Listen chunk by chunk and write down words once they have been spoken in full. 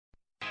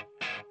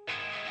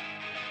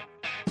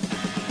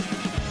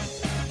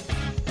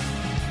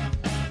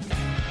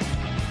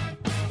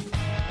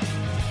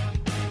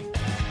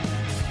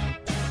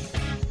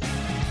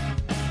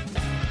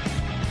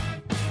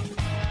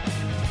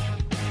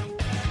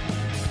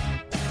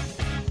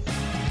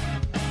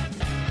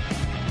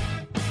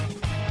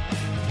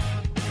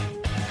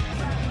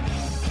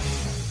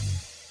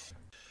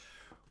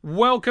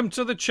Welcome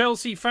to the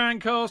Chelsea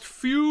FanCast,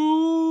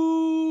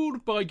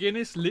 fueled by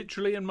Guinness,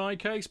 literally in my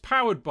case,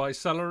 powered by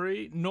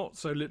celery, not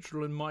so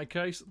literal in my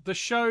case. The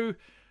show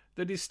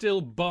that is still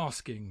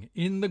basking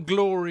in the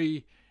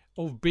glory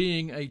of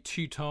being a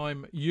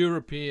two-time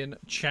European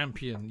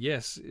champion.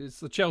 Yes,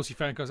 it's the Chelsea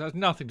FanCast. It has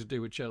nothing to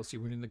do with Chelsea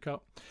winning the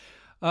cup.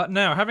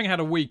 Now, having had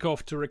a week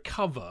off to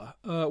recover,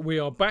 we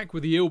are back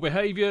with the ill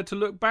behaviour to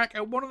look back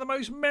at one of the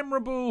most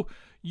memorable,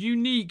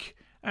 unique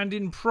and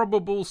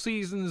improbable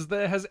seasons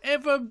there has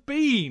ever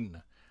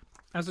been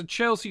as a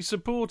Chelsea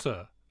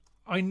supporter.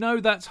 I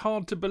know that's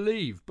hard to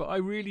believe, but I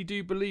really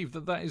do believe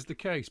that that is the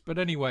case. But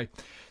anyway,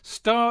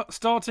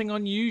 starting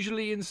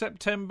unusually in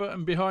September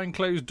and behind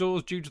closed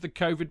doors due to the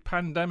COVID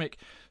pandemic,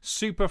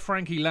 Super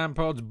Frankie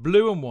Lampard's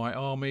blue and white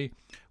army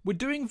were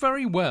doing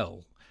very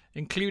well,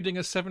 including a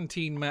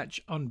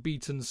 17-match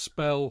unbeaten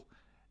spell,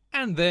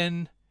 and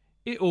then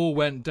it all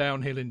went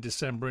downhill in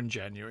December and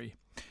January.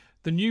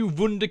 The new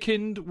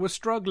Wunderkind were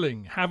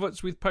struggling,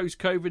 Havertz with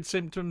post-COVID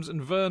symptoms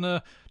and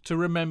Werner to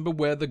remember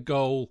where the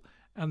goal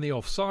and the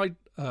offside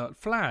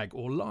flag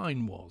or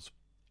line was.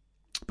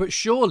 But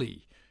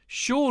surely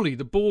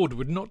the board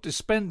would not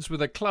dispense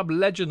with a club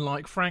legend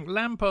like Frank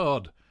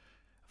Lampard.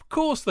 Of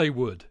course they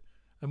would,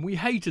 and we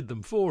hated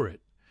them for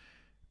it.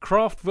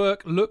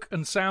 Kraftwerk, look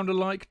and sound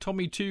alike,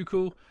 Tommy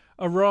Tuchel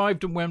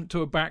arrived and went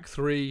to a back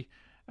three,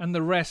 and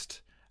the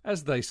rest,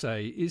 as they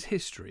say, is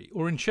history,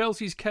 or in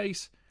Chelsea's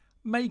case,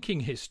 making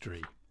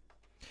history.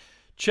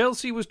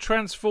 Chelsea was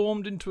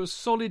transformed into a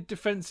solid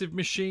defensive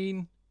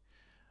machine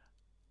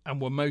and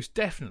were most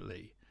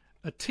definitely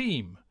a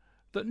team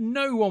that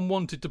no one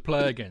wanted to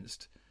play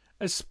against,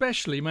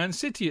 especially Man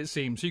City, it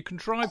seems, who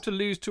contrived to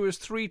lose to us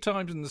 3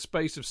 times in the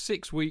space of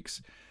 6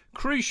 weeks,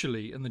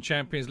 crucially in the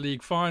Champions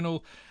League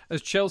final,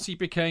 as Chelsea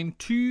became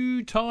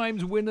 2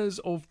 times winners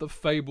of the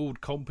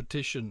fabled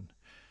competition.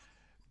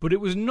 But it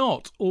was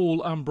not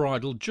all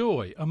unbridled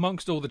joy.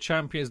 Amongst all the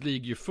Champions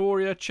League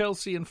euphoria,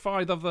 Chelsea and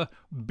 5 other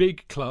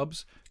big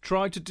clubs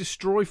tried to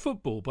destroy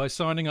football by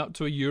signing up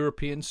to a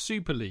European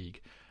Super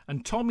League.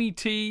 And Tommy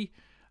T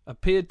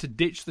appeared to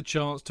ditch the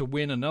chance to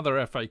win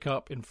another FA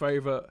Cup in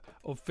favour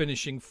of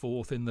finishing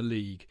 4th in the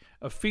league.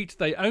 A feat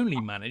they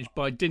only managed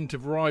by dint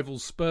of rival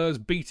Spurs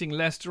beating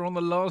Leicester on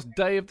the last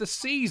day of the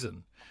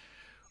season.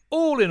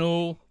 All in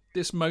all,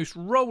 this most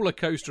roller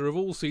coaster of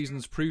all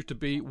seasons proved to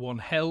be one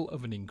hell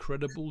of an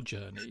incredible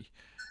journey.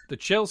 The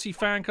Chelsea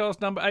FanCast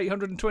number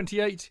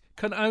 828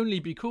 can only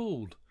be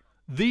called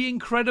The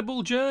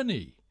Incredible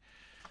Journey.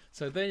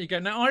 So there you go.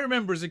 Now, I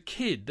remember as a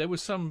kid, there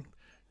was some,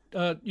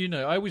 I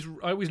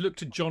always looked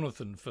to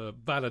Jonathan for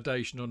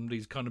validation on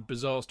these kind of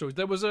bizarre stories.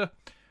 There was a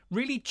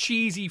really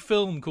cheesy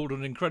film called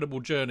An Incredible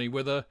Journey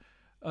with a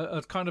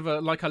kind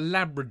of like a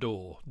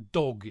Labrador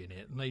dog in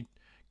it, and they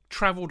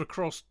travelled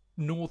across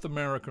North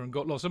America and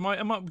got lost. Did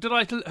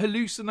I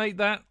hallucinate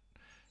that,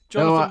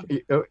 Jonathan? No,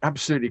 you're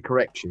absolutely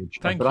correct, Huge.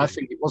 But you. I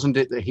think it wasn't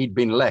it that he'd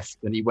been left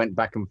and he went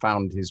back and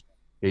found his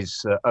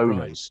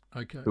owners,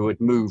 right. Okay. who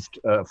had moved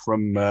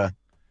from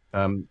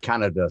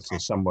Canada to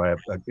somewhere,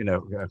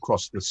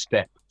 across the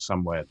steppe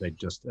somewhere.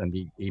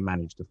 He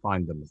managed to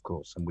find them, of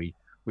course, and we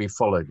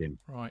followed him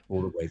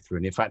all the way through.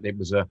 And in fact, it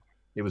was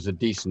a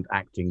decent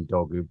acting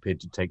dog who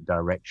appeared to take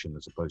direction,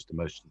 as opposed to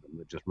most of them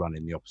that just run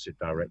in the opposite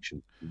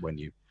direction when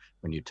you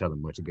tell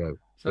them where to go.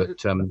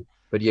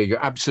 But yeah,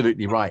 you're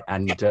absolutely right,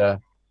 and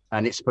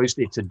it's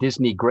a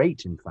Disney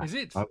great, in fact. Is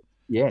it?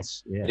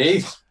 Yes. Yeah. It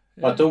is.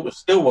 Yeah. My daughter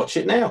still watch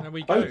it now. There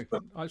we go.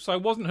 So I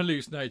wasn't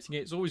hallucinating.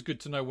 It's always good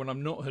to know when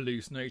I'm not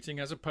hallucinating,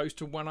 as opposed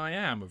to when I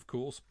am, of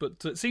course.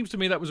 But it seems to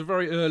me that was a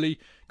very early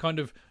kind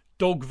of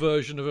dog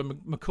version of a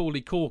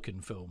Macaulay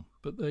Culkin film.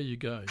 But there you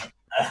go.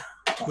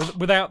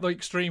 Without the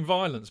extreme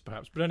violence,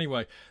 perhaps. But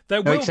anyway,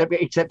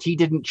 except he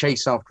didn't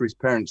chase after his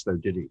parents, though,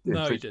 did he?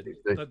 No, he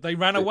didn't. They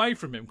ran away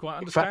from him, quite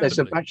understandably. In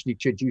fact, actually,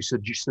 Chid, you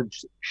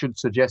should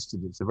suggest it.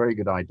 It's a very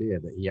good idea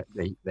that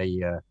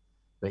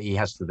he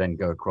has to then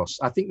go across.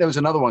 I think there was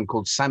another one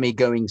called Sammy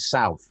Going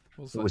South.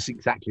 It was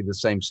exactly the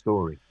same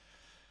story.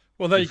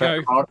 Well, there you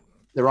go.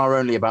 There are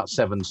only about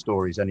 7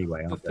 stories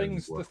anyway. The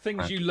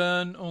things you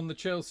learn on the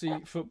Chelsea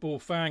Football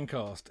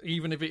Fancast,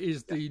 even if it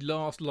is the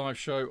last live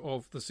show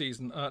of the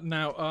season.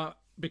 Now,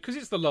 because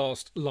it's the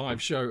last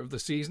live show of the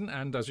season,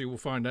 and as you will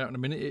find out in a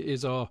minute, it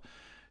is our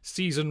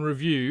season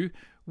review,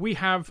 we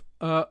have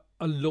a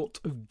lot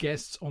of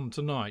guests on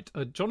tonight.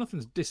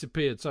 Jonathan's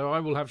disappeared, so I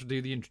will have to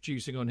do the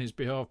introducing on his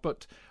behalf.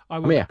 But I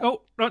will. Yeah.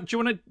 Oh, right. Do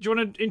you want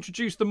to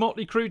introduce the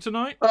motley crew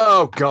tonight?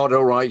 Oh God!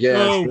 All right, yeah.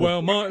 Oh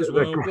well, might as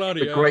well.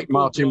 Bloody the great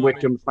Martin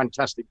Wickham,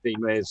 fantastic team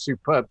there.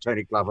 Superb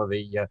Tony Glover,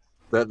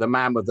 the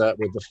man with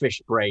the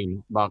fish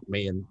brain, Mark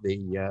Meehan,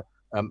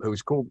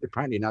 who's called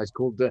apparently now he's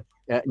called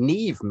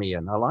Neve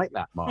Meehan. I like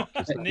that, Mark.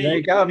 There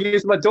you go. I've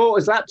used my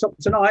daughter's laptop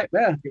tonight.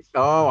 Yeah.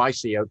 Oh, I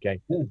see.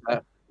 Okay.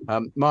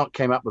 Mark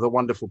came up with a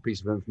wonderful piece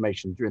of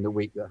information during the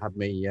week that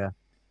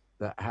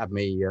had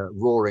me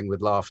roaring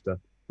with laughter,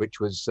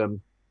 which was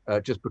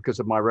just because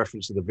of my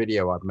reference to the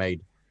video I've made.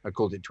 I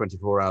called it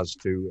 24 Hours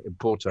to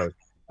Porto,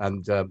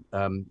 and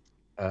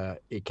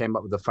he came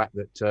up with the fact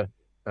that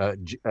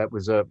it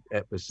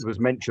was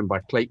mentioned by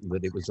Clayton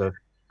that it was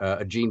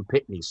a Gene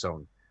Pitney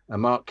song.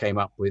 And Mark came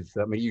up with.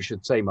 I mean, you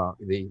should say, Mark,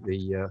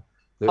 the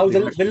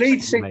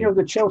lead singer of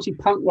the Chelsea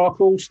Punk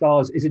Rock All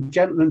Stars is a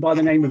gentleman by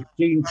the name of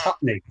Gene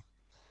Putney.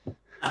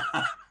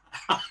 I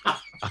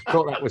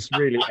thought that was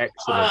really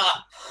excellent.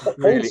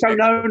 Also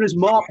known as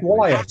Mark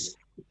Wyatt.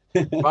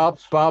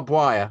 Barb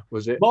Wire,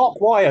 was it? Mark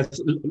Wyatt,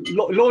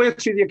 lawyer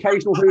to the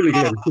occasional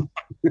hooligan.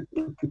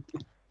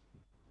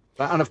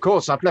 And of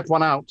course, I've left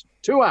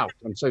two out.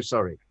 I'm so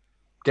sorry.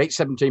 Gate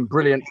 17,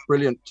 brilliant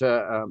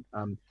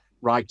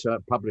writer,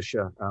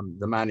 publisher,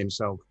 the man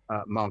himself,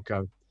 Mark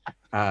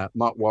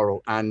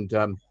Worrell, and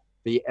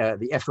the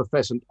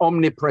effervescent,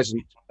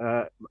 omnipresent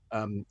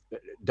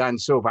Dan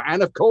Silver,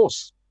 and of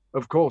course,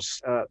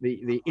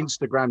 the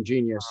Instagram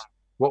genius.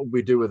 What would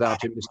we do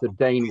without him, Mr.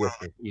 Dane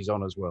Whipple? He's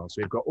on as well.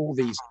 So we've got all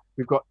these.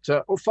 We've got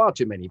far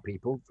too many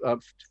people.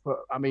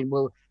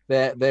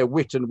 Their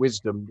wit and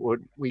wisdom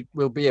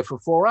will be here for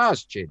 4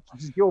 hours, Chid.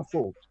 This is your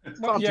fault.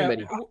 Far too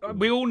many people.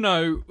 We all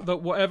know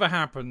that whatever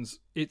happens,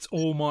 it's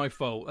all my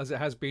fault, as it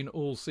has been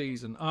all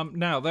season.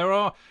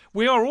 Now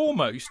we are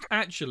almost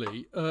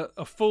actually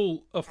a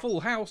full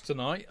house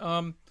tonight,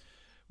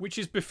 which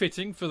is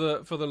befitting for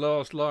the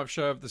last live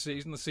show of the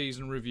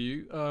season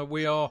review.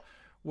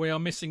 We are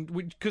missing,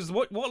 because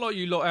what a lot of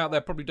you lot out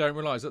there probably don't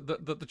realise that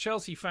the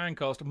Chelsea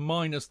Fancast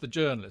minus the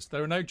journalists.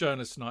 There are no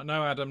journalists tonight.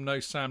 No Adam, no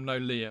Sam, no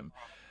Liam.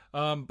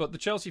 But the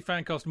Chelsea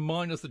Fancast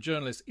minus the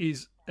journalists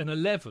is an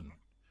 11.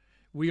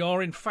 We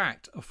are, in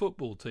fact, a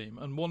football team.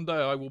 And one day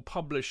I will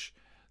publish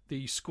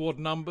the squad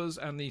numbers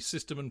and the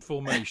system and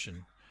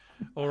formation.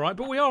 All right,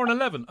 but we are an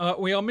 11.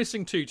 We are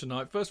missing 2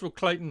 tonight. First of all,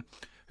 Clayton,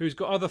 who's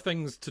got other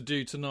things to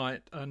do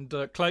tonight. And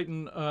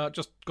Clayton,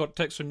 just got a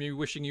text from you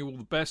wishing you all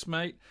the best,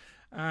 mate.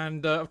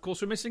 And of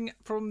course, we're missing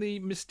the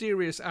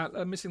mysterious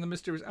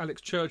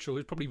Alex Churchill,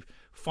 who's probably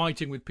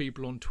fighting with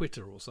people on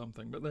Twitter or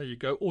something. But there you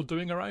go, or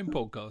doing her own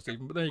podcast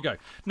even. But there you go.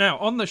 Now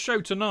on the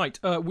show tonight,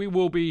 we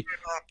will be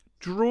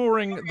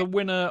drawing the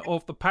winner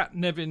of the Pat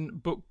Nevin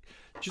book.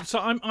 So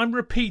I'm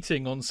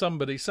repeating on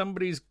somebody.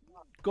 Somebody's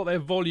got their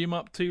volume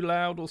up too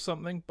loud or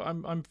something. But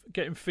I'm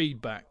getting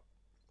feedback,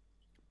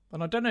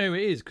 and I don't know who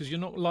it is because you're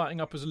not lighting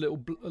up as a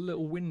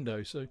little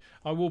window. So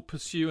I will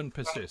pursue and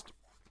persist.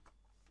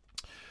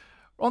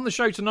 On the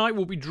show tonight,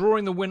 we'll be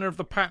drawing the winner of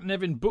the Pat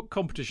Nevin book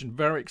competition.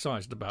 Very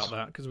excited about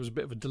that because there was a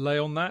bit of a delay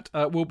on that.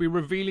 We'll be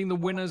revealing the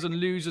winners and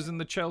losers in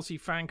the Chelsea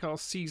Fancast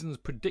season's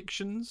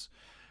predictions,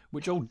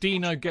 which old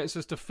Dino gets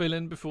us to fill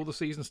in before the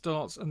season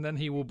starts, and then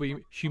he will be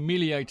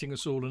humiliating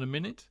us all in a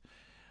minute.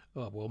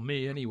 Oh, well,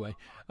 me anyway.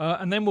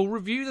 And then we'll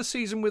review the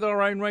season with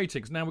our own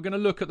ratings. Now, we're going to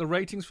look at the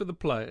ratings for the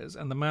players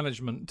and the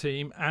management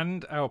team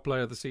and our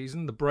player of the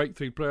season, the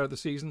breakthrough player of the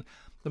season,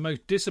 the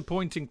most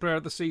disappointing player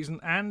of the season,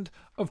 and,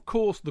 of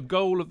course, the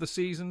goal of the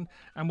season.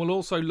 And we'll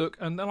also look,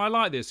 and I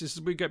like this is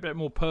we get a bit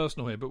more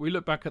personal here, but we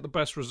look back at the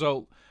best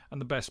result and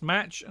the best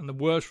match, and the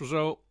worst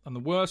result and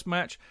the worst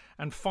match.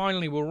 And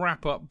finally, we'll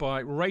wrap up by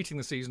rating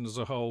the season as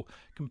a whole,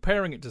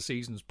 comparing it to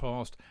seasons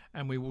past,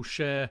 and we will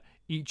share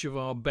each of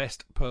our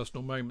best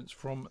personal moments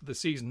from the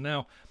season.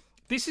 Now,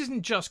 this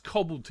isn't just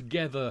cobbled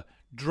together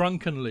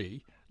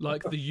drunkenly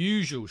like the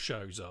usual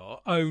shows are.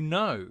 Oh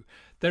no,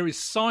 there is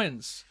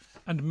science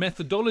and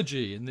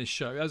methodology in this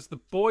show, as the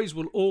boys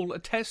will all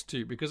attest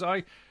to, because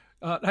I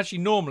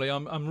normally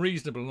I'm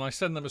reasonable and I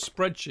send them a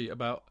spreadsheet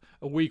about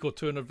a week or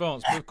 2 in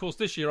advance, but of course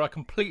this year I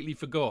completely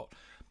forgot,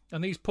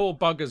 and these poor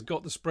buggers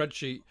got the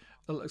spreadsheet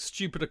at a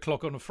stupid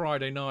o'clock on a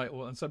Friday night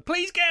and said,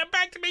 please get it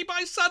back to me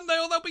by Sunday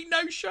or there'll be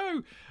no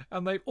show.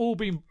 And they've all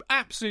been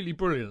absolutely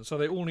brilliant, so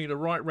they all need a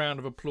right round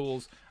of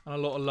applause and a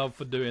lot of love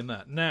for doing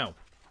that. Now,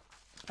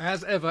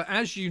 as ever,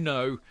 as you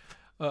know,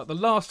 the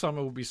last time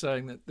I will be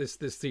saying that this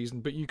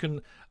season, but you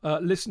can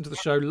listen to the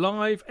show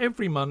live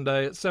every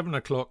Monday at 7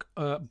 o'clock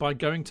by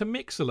going to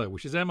Mixlr,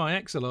 which is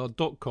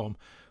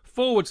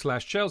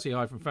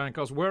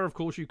mixlr.com/Chelsea-Fancast, where, of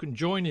course, you can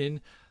join in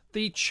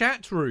the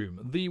chat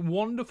room, the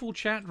wonderful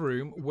chat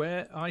room,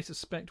 where I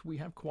suspect we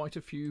have quite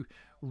a few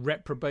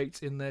reprobates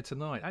in there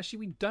tonight. Actually,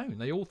 we don't.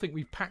 They all think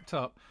we've packed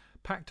our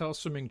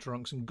swimming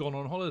trunks and gone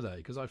on holiday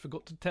because I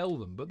forgot to tell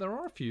them. But there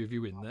are a few of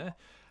you in there.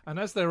 And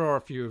as there are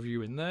a few of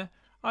you in there,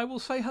 I will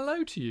say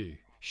hello to you.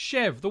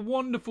 Chev, the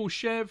wonderful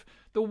Chev,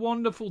 the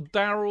wonderful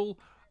Daryl.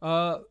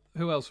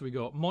 Who else have we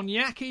got?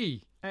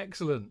 Moniaki,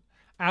 excellent.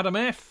 Adam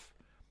F,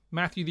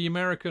 Matthew the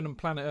American, and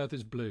Planet Earth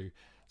is Blue.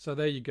 So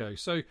there you go.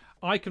 So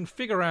I can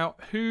figure out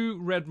who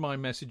read my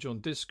message on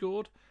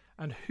Discord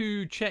and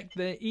who checked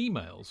their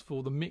emails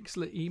for the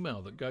Mixlr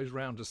email that goes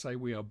round to say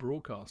we are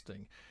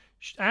broadcasting.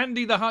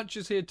 Andy the Hutch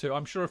is here too.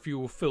 I'm sure a few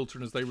will filter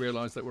in as they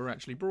realise that we're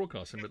actually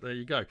broadcasting, but there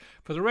you go.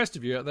 For the rest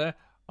of you out there,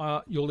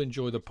 you'll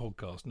enjoy the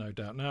podcast, no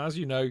doubt. Now, as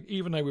you know,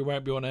 even though we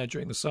won't be on air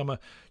during the summer,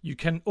 you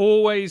can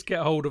always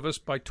get hold of us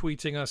by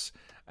tweeting us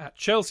at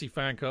Chelsea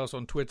Fancast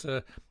on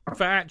Twitter.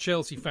 At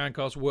Chelsea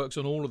Fancast works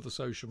on all of the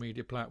social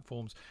media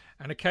platforms.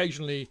 And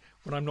occasionally,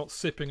 when I'm not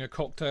sipping a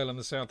cocktail in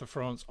the south of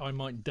France, I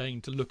might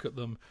deign to look at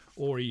them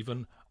or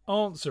even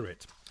answer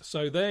it.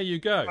 So there you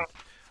go.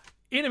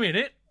 In a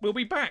minute, we'll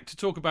be back to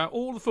talk about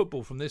all the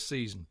football from this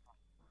season.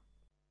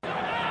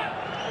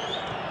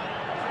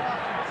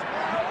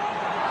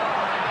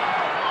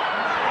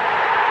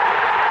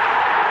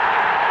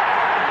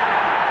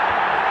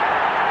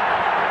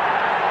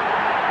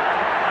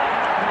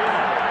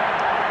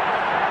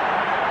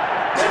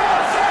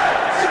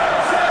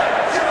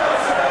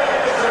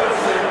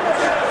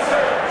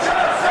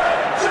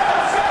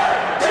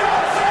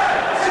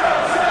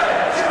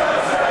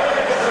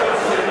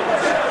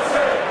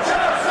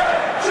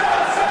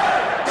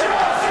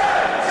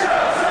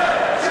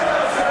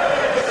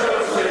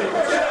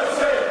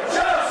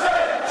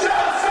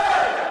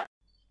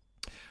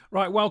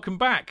 Right, welcome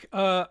back.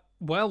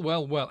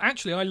 Well.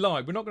 Actually, I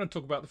lied. We're not going to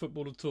talk about the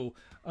football at all.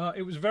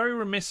 It was very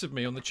remiss of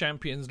me on the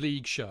Champions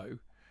League show,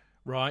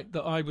 right,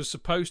 that I was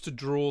supposed to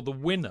draw the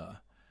winner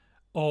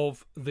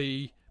of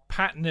the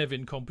Pat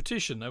Nevin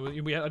competition. I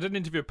did an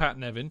interview with Pat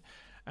Nevin,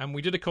 and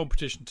we did a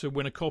competition to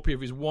win a copy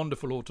of his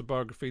wonderful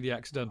autobiography, The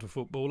Accidental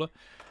Footballer.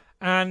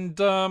 And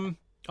I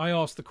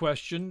asked the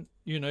question,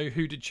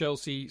 who did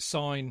Chelsea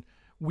sign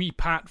Wee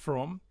Pat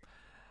from?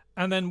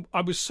 And then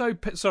I was so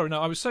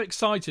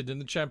excited in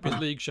the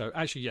Champions League show.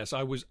 Actually, yes,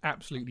 I was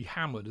absolutely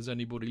hammered, as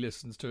anybody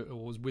listens to it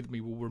or was with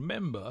me will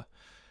remember,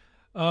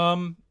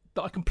 that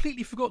I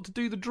completely forgot to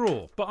do the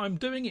draw. But I'm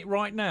doing it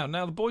right now.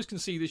 Now the boys can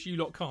see this, you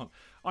lot can't.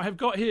 I have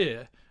got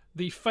here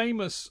the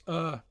famous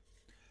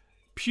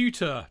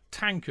pewter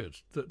tankard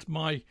that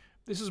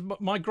this is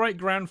my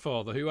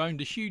great-grandfather, who owned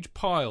a huge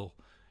pile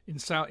in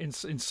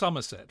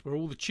Somerset, where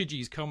all the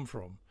Chidgeys come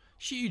from.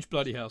 Huge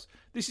bloody house.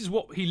 This is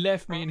what he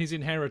left me in his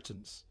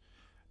inheritance.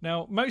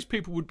 Now, most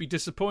people would be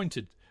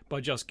disappointed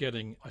by just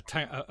getting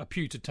a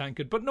pewter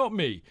tankard, but not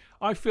me.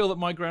 I feel that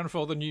my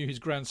grandfather knew his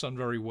grandson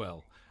very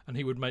well, and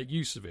he would make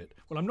use of it.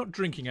 Well, I'm not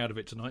drinking out of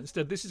it tonight.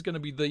 Instead, this is going to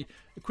be the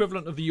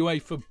equivalent of the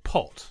UEFA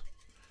pot.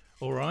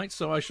 All right?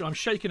 So I'm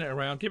shaking it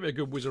around. Give it a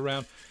good whiz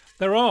around.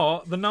 There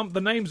are the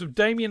names of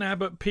Damien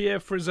Abbott, Pierre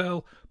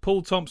Frizzell,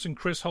 Paul Thompson,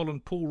 Chris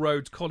Holland, Paul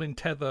Rhodes, Colin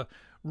Tether,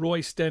 Roy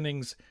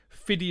Stennings,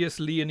 Phidias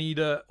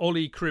Leonida,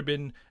 Ollie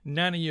Cribbin,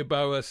 Nani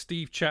Yeboah,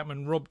 Steve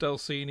Chapman, Rob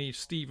Delsini,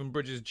 Stephen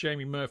Bridges,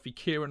 Jamie Murphy,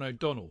 Kieran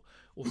O'Donnell,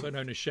 also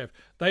known as Chef.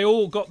 They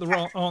all got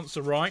the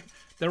answer right.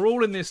 They're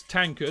all in this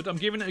tankard. I'm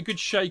giving it a good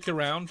shake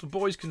around. The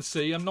boys can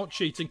see I'm not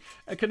cheating.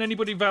 Can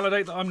anybody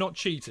validate that I'm not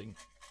cheating?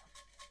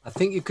 I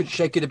think you could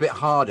shake it a bit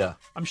harder.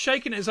 I'm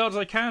shaking it as hard as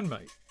I can,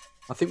 mate.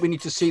 I think we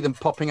need to see them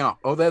popping up.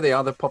 Oh, there they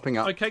are. They're popping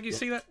up. Okay, can you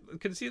see that?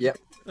 Can you see it? Yeah.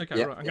 Okay,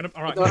 yeah. Right.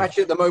 All right. No,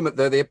 actually, at the moment,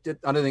 though,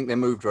 I don't think they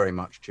moved very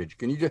much, Chidge.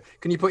 Can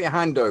you put your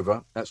hand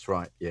over? That's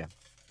right. Yeah.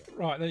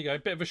 Right, there you go.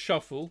 Bit of a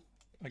shuffle.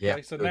 Okay,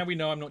 yeah, so good. now we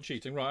know I'm not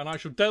cheating. Right, and I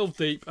shall delve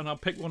deep, and I'll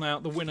pick one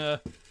out. The winner.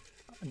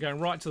 I'm going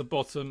right to the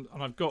bottom,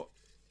 and I've got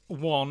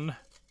 1,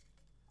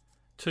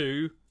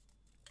 2,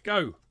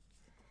 go.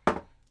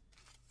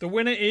 The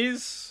winner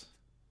is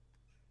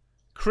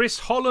Chris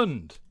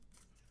Holland.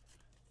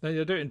 There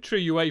you do it in true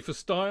UEFA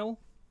style.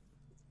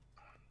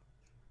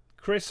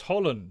 Chris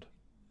Holland.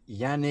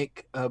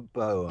 Yannick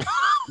Yeboah.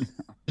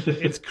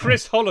 It's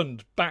Chris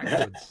Holland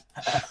backwards.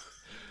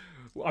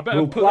 I better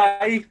we'll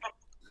play.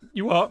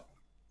 You what?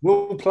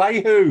 We'll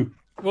play who?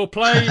 We'll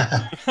play.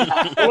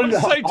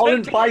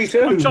 Holland play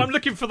too. I'm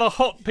looking for the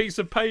hot piece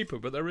of paper,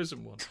 but there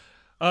isn't one.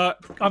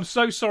 I'm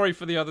so sorry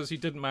for the others who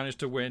didn't manage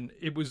to win.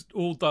 It was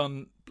all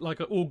done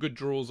like all good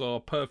draws are,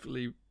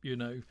 perfectly,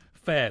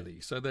 fairly.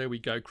 So there we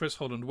go. Chris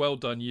Holland, well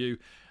done you.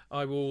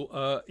 I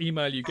will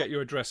email you, get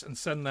your address, and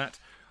send that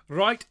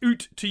right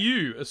out to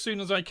you as soon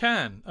as I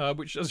can,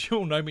 which, as you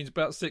all know, means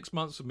about 6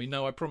 months for me.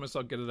 No, I promise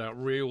I'll get it out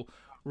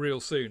real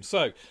soon.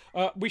 So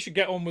we should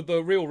get on with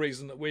the real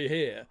reason that we're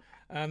here.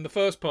 And the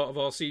first part of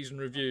our season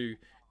review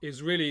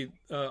is really,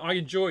 I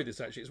enjoy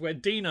this actually. It's where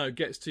Dino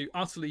gets to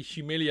utterly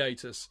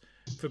humiliate us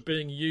for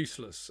being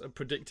useless at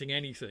predicting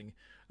anything.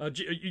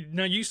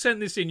 Now, you sent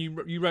this in,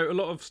 you wrote a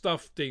lot of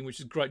stuff, Dean, which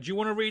is great. Do you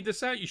want to read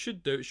this out? You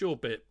should do. It's your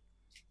bit.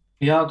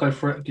 Yeah, I'll go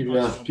for it. Give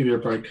you a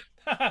break.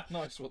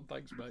 Nice one.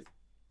 Thanks, mate.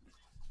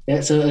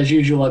 Yeah, so as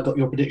usual, I got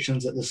your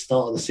predictions at the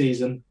start of the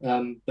season.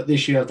 But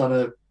this year I've done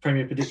a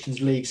Premier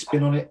Predictions League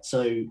spin on it.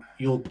 So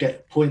you'll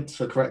get points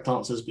for correct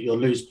answers, but you'll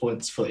lose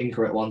points for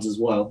incorrect ones as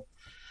well.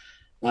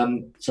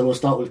 So we'll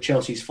start with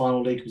Chelsea's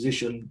final league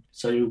position.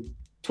 So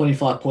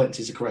 25 points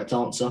is the correct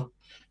answer.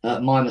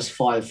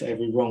 -5 for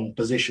every wrong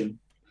position.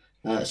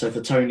 So for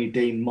Tony,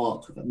 Dean,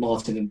 Mark,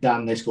 Martin and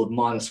Dan, they scored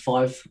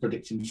 -5 for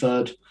predicting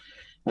third.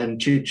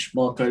 And Chidge,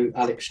 Marco,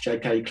 Alex,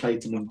 JK,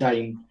 Clayton and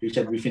Dane, who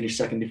said we finished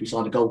second if we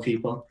signed a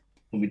goalkeeper,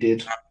 and we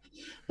did,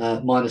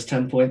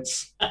 -10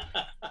 points.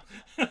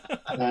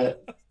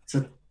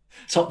 So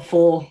top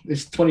 4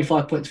 is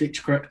 25 points for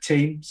each correct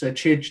team. So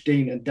Chidge,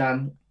 Dean and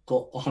Dan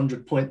got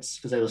 100 points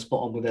because they were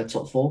spot on with their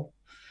top 4.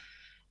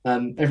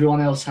 Everyone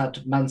else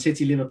had Man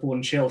City, Liverpool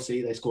and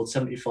Chelsea. They scored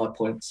 75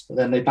 points, but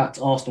then they backed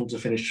Arsenal to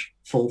finish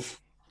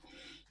 4th.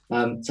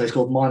 So they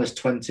scored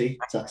 -20.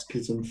 So that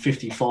gives them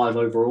 55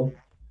 overall.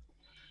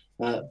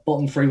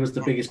 Bottom 3 was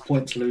the biggest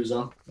points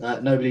loser.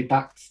 Nobody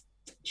backed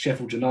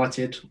Sheffield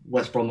United,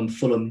 West Brom and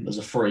Fulham as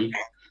a free.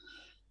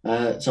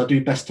 So I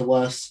do best to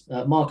worst.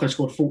 Marco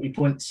scored 40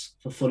 points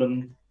for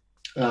Fulham,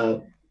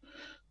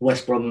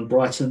 West Brom and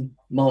Brighton.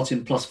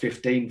 Martin plus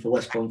 15 for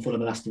West Brom,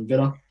 Fulham and Aston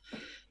Villa.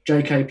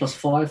 JK plus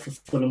 5 for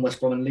Fulham, West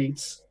Brom and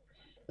Leeds.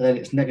 And then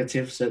it's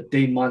negative, so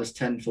Dean minus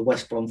 10 for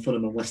West Brom,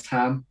 Fulham and West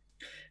Ham.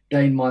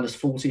 Dane minus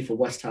 40 for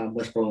West Ham,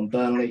 West Brom and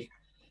Burnley.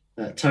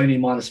 Tony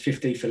minus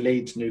 50 for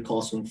Leeds,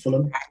 Newcastle and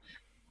Fulham.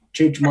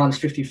 Chidge minus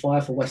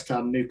 55 for West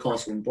Ham,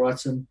 Newcastle and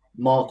Brighton.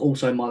 Mark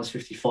also minus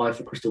 55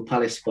 for Crystal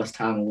Palace, West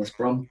Ham and West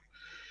Brom.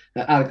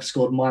 Alex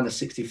scored minus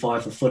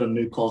 65 for Fulham,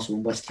 Newcastle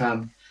and West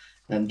Ham.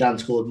 And Dan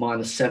scored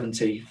minus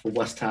 70 for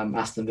West Ham,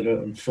 Aston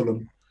Villa and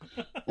Fulham.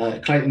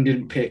 Clayton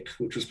didn't pick,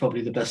 which was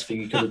probably the best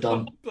thing he could have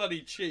done.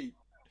 Bloody cheat.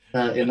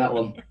 In that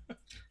one.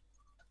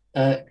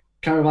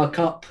 Carabao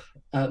Cup,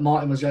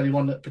 Martin was the only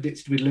one that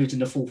predicted we'd lose in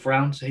the fourth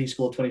round, so he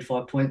scored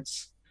 25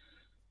 points.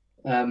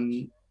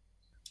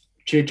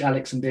 Chidge,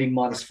 Alex and Dean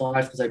minus 5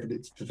 because they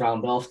predicted the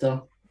round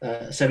after.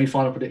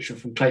 Semi-final prediction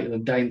from Clayton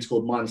and Dane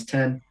scored minus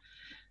 10.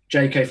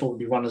 JK thought would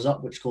be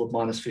runners-up, which scored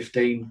minus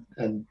 15.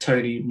 And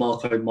Tony,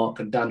 Marco, Mark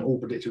and Dan all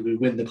predicted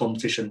we'd win the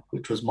competition,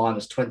 which was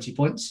minus 20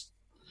 points.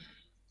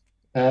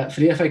 For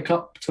the FA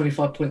Cup,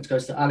 25 points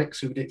goes to Alex,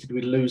 who predicted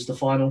we'd lose the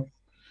final.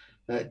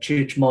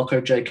 Chidge, Marco,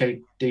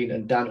 JK, Dean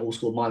and Dan all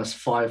scored minus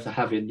 5 for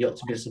having the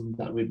optimism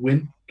that we'd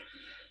win.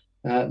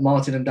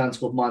 Martin and Dan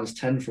scored minus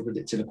 10 for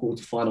predicting a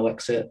quarter-final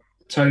exit.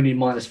 Tony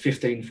minus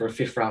 15 for a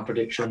fifth round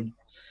prediction.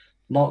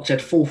 Mark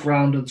said fourth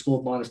round and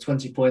scored minus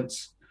 20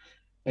 points.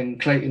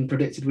 And Clayton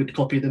predicted we'd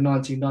copy the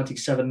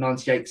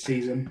 1997-98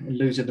 season and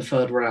lose in the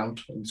third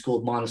round and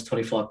scored minus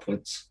 25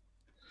 points.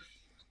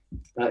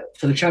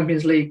 For the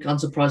Champions League,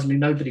 unsurprisingly,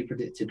 nobody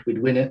predicted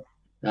we'd win it.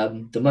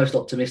 The most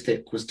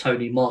optimistic was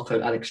Tony,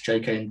 Marco, Alex,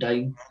 JK and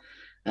Dane.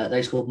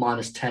 They scored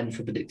minus 10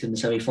 for predicting the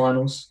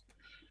semi-finals.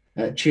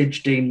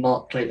 Chidge, Dean,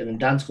 Mark, Clayton and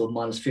Dan scored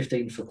minus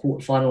 15 for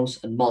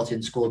quarterfinals, and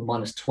Martin scored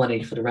minus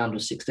 20 for the round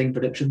of 16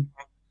 prediction.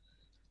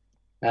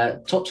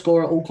 Top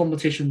scorer all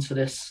competitions for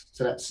this.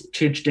 So that's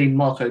Chidge, Dean,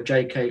 Marco,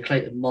 JK,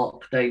 Clayton,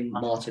 Mark, Dane,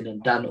 Martin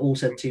and Dan all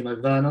said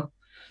Timo Werner,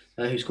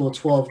 who scored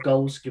 12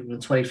 goals, giving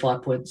them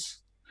 25 points.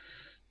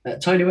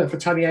 Tony went for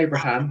Tammy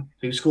Abraham,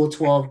 who scored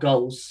 12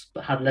 goals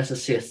but had less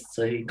assists,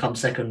 so he comes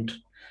second.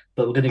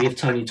 But we're going to give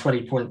Tony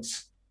 20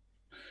 points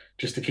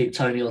just to keep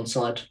Tony on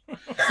side.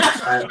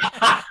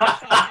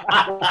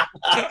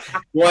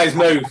 Wise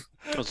move.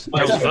 That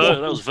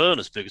was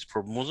Werner's biggest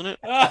problem, wasn't it?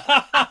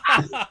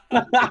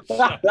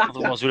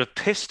 Otherwise, we'd have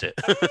pissed it.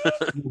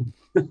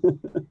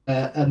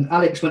 And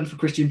Alex went for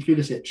Christian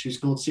Pulisic, who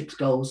scored 6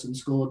 goals and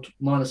scored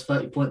minus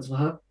 30 points for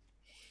her.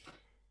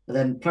 And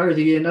then Player of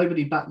the Year,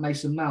 nobody backed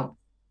Mason Mount.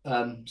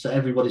 So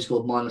everybody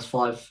scored minus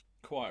 5.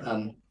 Quite.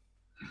 I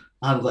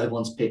haven't got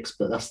everyone's picks,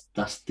 but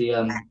that's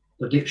the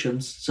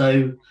predictions.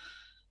 So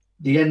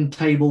the end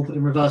table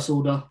in reverse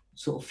order,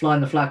 sort of flying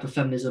the flag for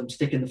feminism,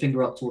 sticking the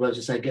finger up to all those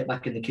who say get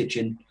back in the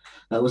kitchen,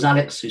 was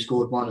Alex, who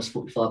scored minus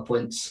 45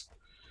 points.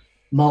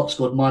 Mark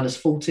scored minus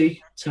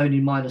 40, Tony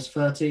minus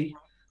 30,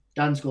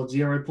 Dan scored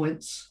 0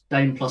 points,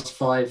 Dane plus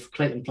 5,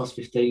 Clayton plus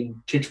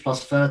 15, Chidge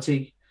plus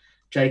 30,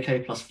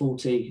 JK plus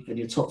 40, and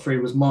your top 3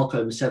 was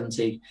Marco with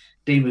 70,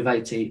 Dean with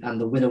 80,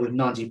 and the winner with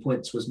 90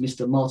 points was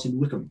Mr. Martin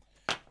Wickham.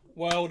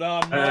 Well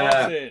done,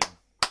 Martin.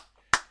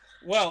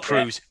 Well,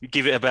 proves you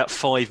give it about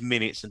 5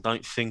 minutes and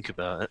don't think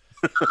about it.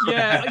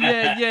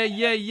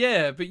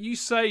 yeah. But you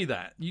say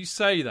that,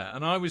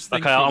 and I was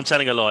thinking. Okay, I'm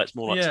telling a lie. It's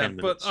more like 10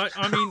 minutes. But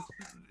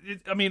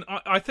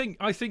I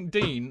think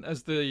Dean,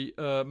 as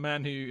the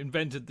man who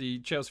invented the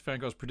Chelsea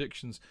FanCast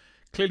predictions,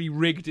 clearly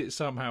rigged it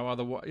somehow.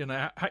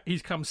 Otherwise,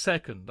 he's come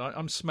second.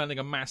 I'm smelling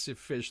a massive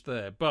fish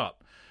there. But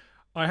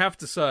I have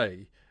to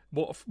say,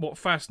 what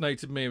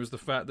fascinated me was the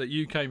fact that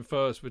you came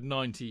first with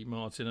 90,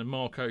 Martin, and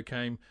Marco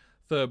came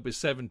third with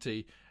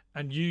 70,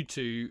 and you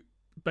two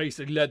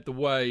basically led the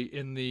way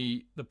in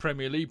the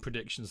Premier League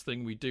predictions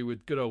thing we do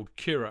with good old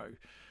Kiro,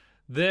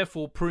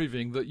 therefore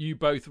proving that you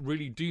both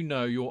really do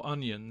know your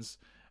onions,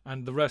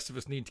 and the rest of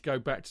us need to go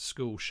back to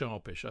school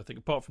sharpish, I think,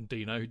 apart from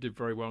Dino, who did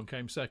very well and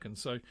came second.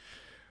 So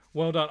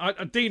well done.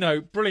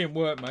 Dino, brilliant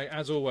work, mate,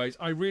 as always.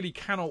 I really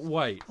cannot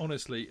wait,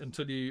 honestly,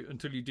 until you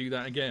do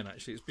that again.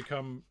 Actually, it's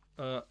become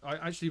I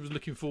actually was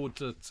looking forward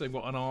to seeing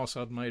what an arse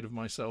I'd made of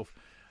myself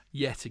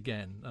yet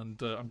again,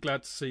 and I'm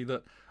glad to see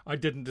that I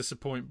didn't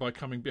disappoint by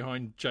coming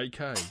behind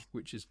JK,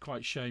 which is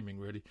quite shaming,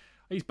 really.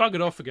 He's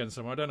buggered off again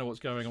somewhere. I don't know what's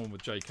going on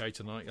with JK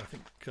tonight. I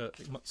think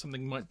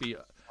something might be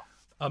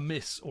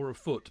amiss or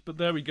afoot, but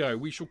there we go.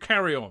 We shall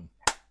carry on.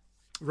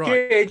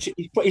 Right.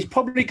 He's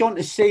probably gone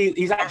to see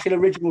his actual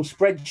original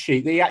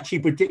spreadsheet that he actually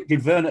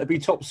predicted Werner to be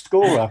top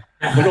scorer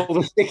with all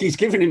the stick he's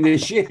given him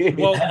this year.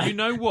 Well, you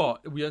know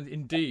what?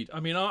 Indeed.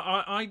 I mean,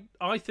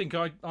 I think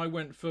I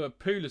went for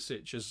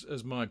Pulisic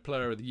as my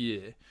player of the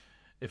year,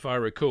 if I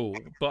recall.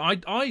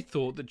 But I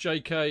thought that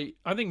JK,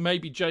 I think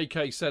maybe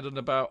JK said in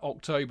about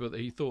October that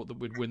he thought that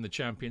we'd win the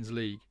Champions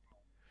League.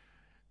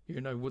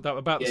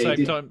 About the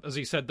same time as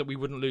he said that we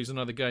wouldn't lose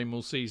another game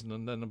all season,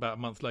 and then about a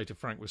month later,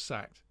 Frank was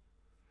sacked.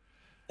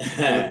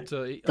 But,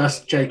 that's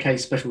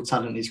JK's special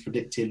talent, is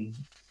predicting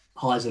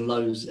highs and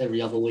lows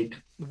every other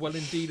week. Well,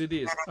 indeed it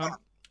is.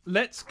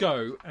 Let's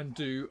go and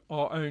do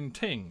our own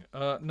thing.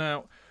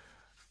 Now,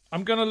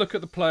 I'm going to look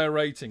at the player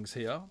ratings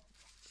here,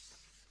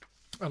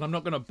 and I'm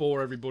not going to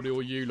bore everybody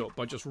or you lot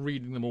by just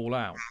reading them all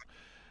out.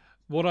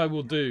 What I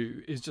will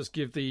do is just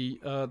give the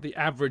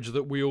average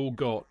that we all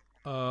got.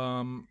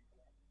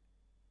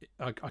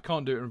 I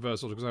can't do it in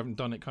reverse order because I haven't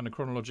done it kind of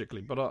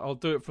chronologically, but I'll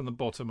do it from the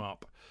bottom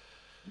up.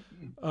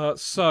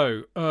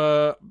 So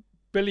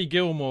Billy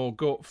Gilmore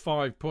got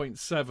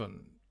 5.7.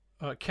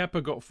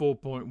 Kepa got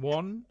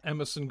 4.1.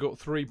 Emerson got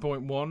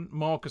 3.1.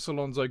 Marcus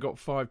Alonso got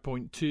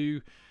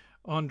 5.2.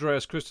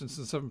 Andreas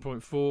Christensen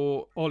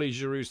 7.4. Ollie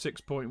Giroud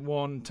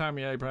 6.1.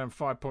 Tammy Abraham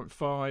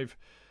 5.5.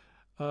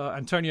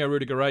 Antonio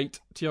Rudiger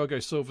 8.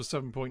 Thiago Silva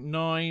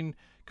 7.9.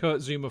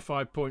 Kurt Zuma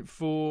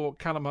 5.4.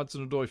 Callum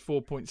Hudson-Odoi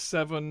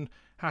 4.7.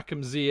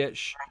 Hakim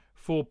Ziyech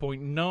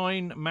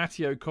 4.9.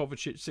 Mateo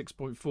Kovacic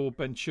 6.4.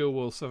 Ben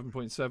Chilwell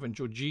 7.7.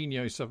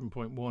 Jorginho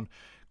 7.1.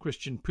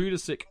 Christian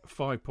Pulisic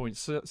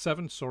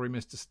 5.7. Sorry,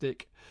 Mr.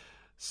 Stick.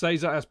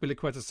 Cesar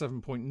Azpilicueta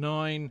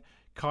 7.9.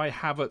 Kai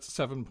Havertz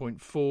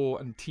 7.4.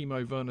 And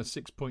Timo Werner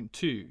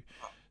 6.2.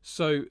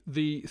 So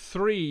the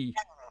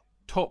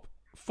top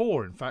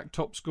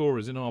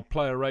scorers in our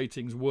player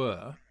ratings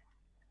were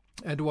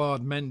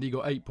Edouard Mendy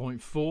got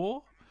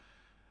 8.4.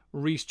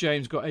 Reece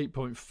James got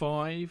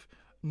 8.5.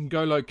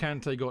 N'Golo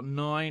Kante got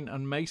 9,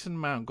 and Mason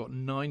Mount got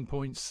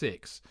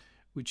 9.6,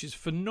 which is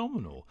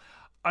phenomenal.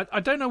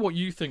 I don't know what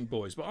you think,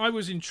 boys, but I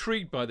was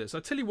intrigued by this. I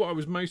tell you what I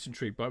was most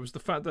intrigued by was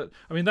the fact that,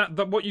 I mean,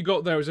 that what you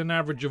got there is an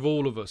average of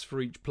all of us for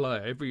each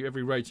player.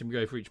 Every rating we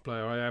gave for each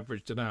player, I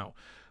averaged it out.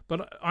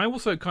 But I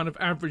also kind of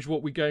averaged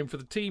what we gave for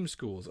the team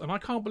scores, and I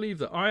can't believe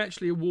that I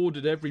actually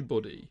awarded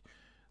everybody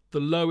the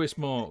lowest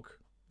mark.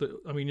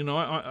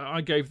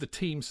 I gave the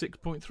team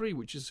 6.3,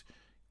 which is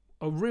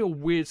a real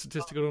weird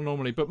statistical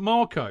anomaly. But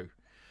Marco,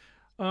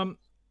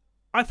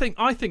 I think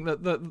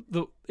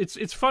that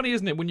it's funny,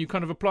 isn't it, when you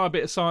kind of apply a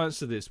bit of science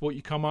to this, what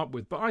you come up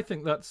with. But I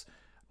think that's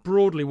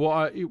broadly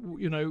what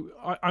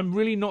I'm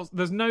really not.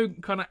 There's no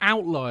kind of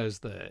outliers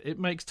there. It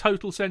makes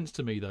total sense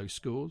to me, those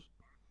scores.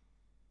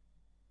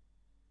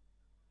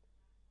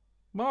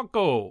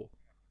 Marco,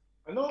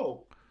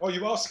 hello. Oh,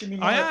 you asking me?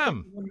 I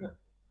am.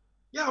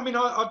 Yeah, I mean,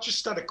 I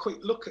just had a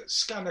quick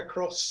scan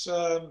across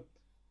the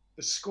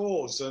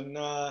scores, and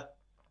they're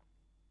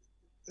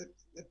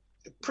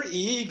pretty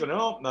even,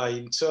 aren't they,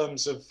 in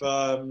terms of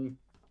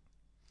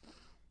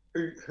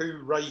who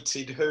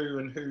rated who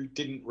and who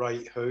didn't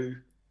rate who.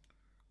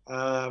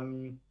 There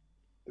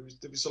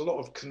was a lot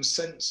of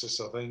consensus,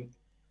 I think,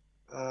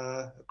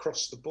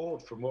 across the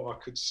board from what I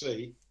could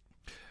see.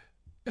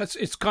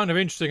 It's kind of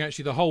interesting,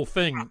 actually, the whole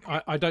thing.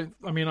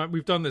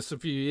 We've done this a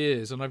few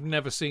years, and I've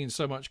never seen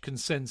so much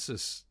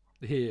consensus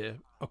here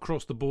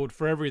across the board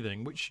for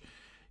everything, which,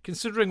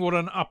 considering what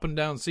an up and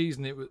down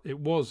season it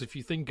was, if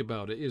you think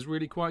about it, is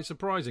really quite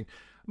surprising.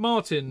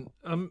 Martin,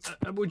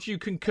 would you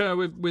concur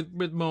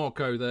with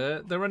Marco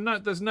there?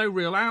 There's no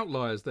real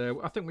outliers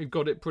there. I think we've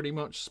got it pretty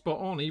much spot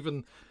on.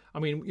 Even,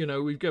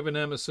 we've given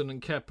Emerson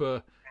and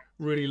Kepa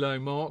really low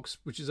marks,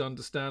 which is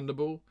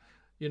understandable.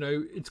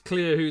 It's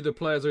clear who the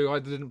players who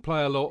either didn't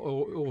play a lot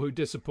or who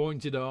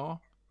disappointed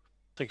are.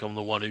 I think I'm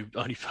the one who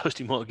only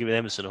personally might have given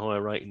Emerson a higher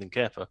rating than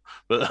Kepa,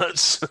 but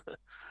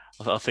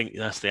I think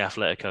that's the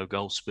Atletico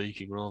goal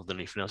speaking rather than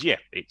anything else. Yeah,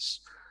 it's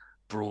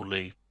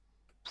broadly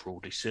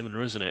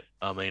similar, isn't it?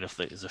 I mean, I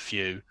think there's a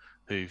few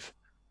who've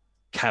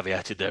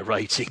caveated their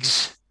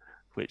ratings,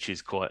 which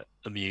is quite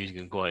amusing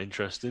and quite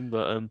interesting.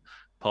 But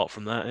apart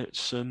from that,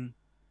 it's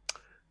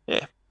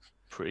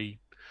pretty.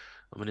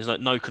 I mean, there's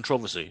like no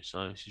controversy,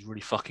 so this is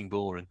really fucking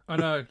boring. I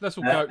know. Let's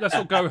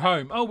all go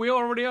home. Oh, we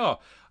already are.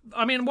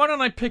 I mean, why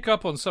don't I pick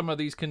up on some of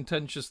these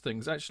contentious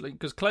things, actually?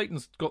 Because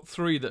Clayton's got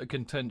 3 that are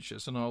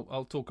contentious, and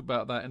I'll talk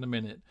about that in a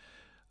minute.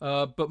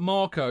 But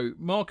Marco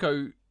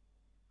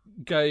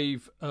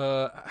gave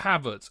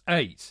Havertz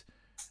 8.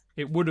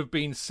 It would have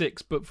been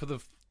 6, but for the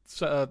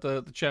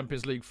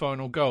Champions League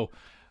final goal.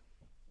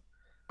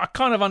 I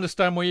kind of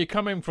understand where you're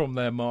coming from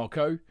there,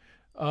 Marco.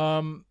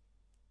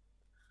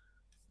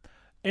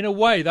 In a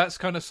way, that's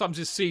kind of sums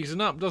his season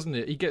up, doesn't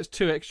it? He gets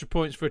 2 extra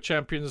points for a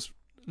Champions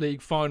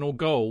League final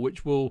goal,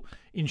 which will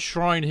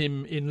enshrine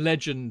him in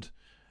legend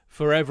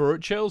forever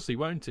at Chelsea,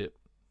 won't it?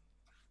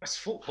 That's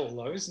football,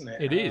 though, isn't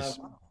it? It is.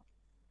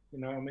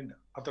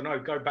 I don't know,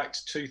 go back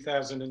to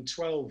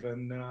 2012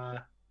 and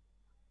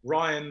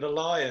Ryan the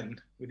Lion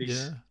with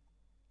his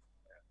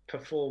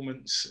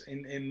performance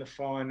in the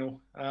final.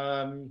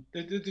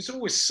 There's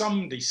always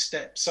somebody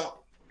steps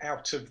up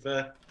out of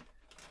the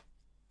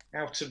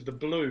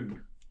blue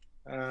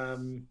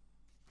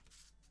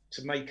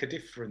to make a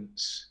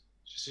difference.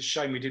 It's just a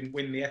shame we didn't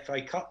win the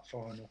FA Cup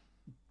final.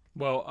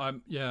 Well,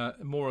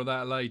 more of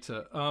that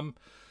later.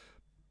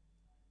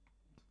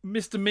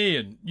 Mr.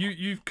 Meehan,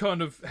 you've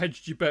kind of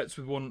hedged your bets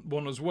with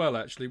one as well,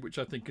 actually, which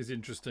I think is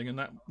interesting, and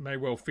that may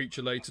well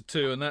feature later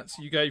too. And that's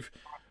you gave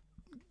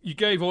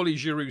Ollie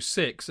Giroud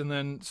 6 and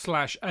then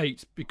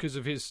 /8 because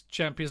of his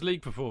Champions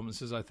League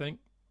performances, I think.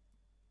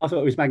 I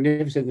thought it was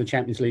magnificent in the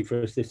Champions League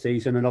for us this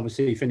season, and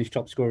obviously he finished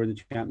top scorer in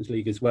the Champions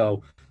League as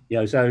well.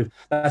 So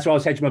that's why I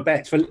was hedging my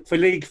bets for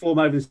league form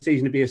over the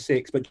season to be a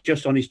 6, but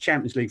just on his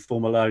Champions League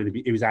form alone,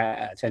 he was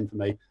out of 10 for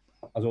me.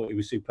 I thought he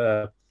was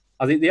superb.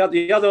 I think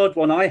the other odd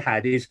one I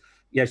had is,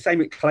 same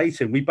with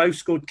Clayton. We both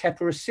scored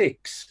Kepa a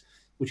 6,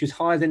 which is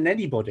higher than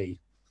anybody.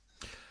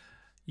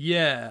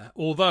 Yeah,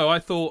 although I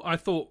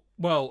thought,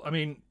 well, I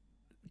mean,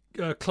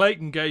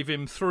 Clayton gave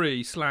him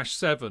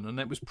 3/7, and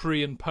it was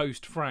pre and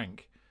post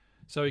Frank.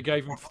 So he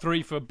gave him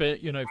 3 for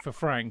for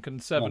Frank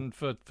and 7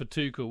 for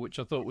Tuchel, which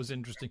I thought was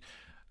interesting.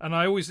 And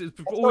I always Dean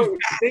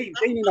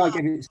and I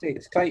gave him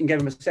 6. Clayton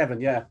gave him a 7.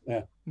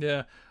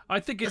 Yeah. I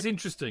think it's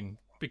interesting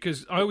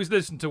because I always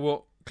listen to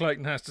what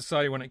Clayton has to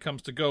say when it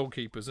comes to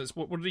goalkeepers. It's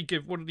what did he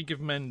give? What did he give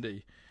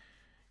Mendy?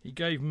 He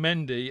gave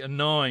Mendy a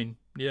 9.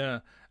 Yeah,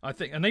 I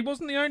think, and he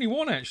wasn't the only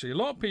one actually. A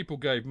lot of people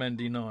gave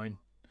Mendy 9.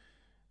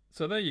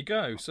 So there you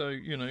go. So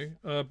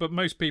but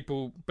most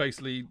people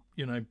basically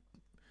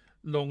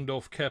longed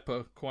off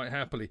Kepa quite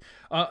happily.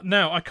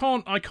 Now I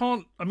can't.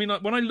 I mean,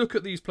 when I look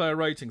at these player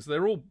ratings,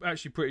 they're all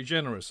actually pretty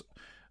generous,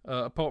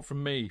 apart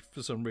from me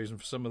for some reason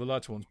for some of the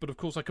latter ones. But of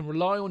course, I can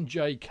rely on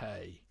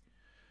JK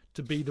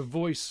to be the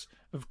voice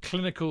of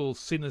clinical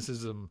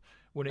cynicism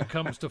when it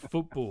comes to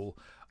football.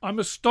 I'm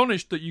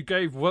astonished that you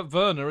gave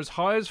Werner as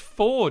high as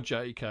 4,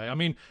 JK. I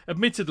mean,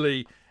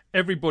 admittedly,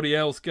 everybody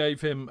else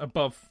gave him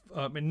above.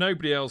 I mean,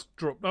 nobody else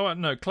dropped. Oh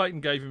no, Clayton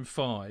gave him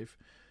 5.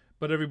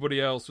 But everybody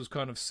else was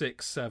kind of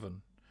 6,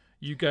 7.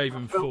 You gave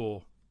him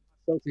 4. I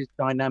felt his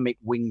dynamic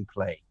wing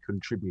play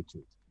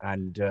contributed,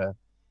 and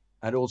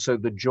also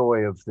the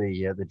joy of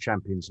the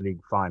Champions League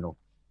final.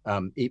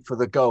 For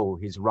the goal,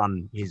 his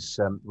run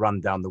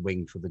down the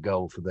wing for the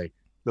goal, for the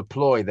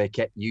ploy they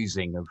kept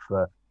using of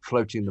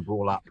floating the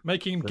ball up,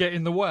 making him get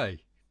in the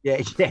way. Yeah,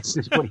 yes,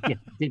 that's what he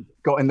did.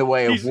 Got in the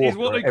way of Walker. He's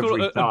what they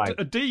call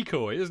a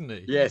decoy, isn't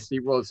he? Yes, he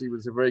was. He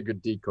was a very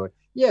good decoy.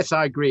 Yes,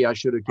 I agree. I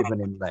should have given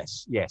him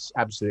less. Yes,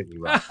 absolutely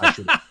right. I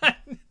should have.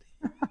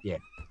 Yeah.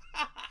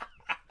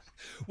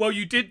 Well,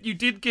 you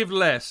did give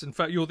less. In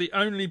fact, you're the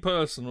only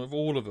person of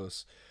all of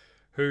us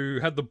who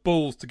had the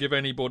balls to give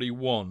anybody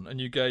 1,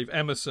 and you gave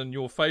Emerson,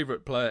 your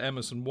favourite player,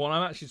 Emerson, 1.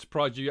 I'm actually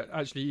surprised you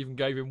actually even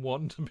gave him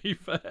 1, to be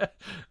fair.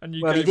 And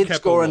he did Kepa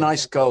score 1. a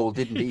nice goal,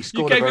 didn't he? He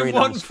scored you gave a very him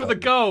 1 nice for the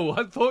goal.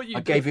 I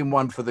gave him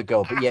 1 for the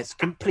goal, but yes,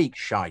 complete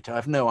shite. I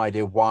have no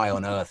idea why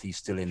on earth he's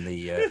still in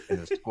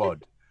the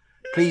squad.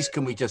 Please,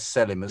 can we just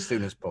sell him as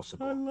soon as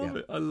possible? I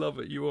love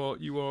it. You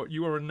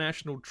are a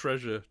national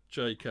treasure,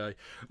 JK.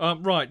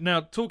 Right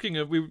now, talking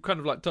of, we kind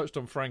of like touched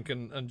on Frank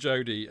and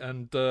Jody,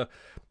 and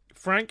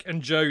Frank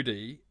and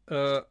Jody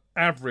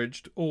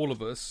averaged, all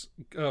of us,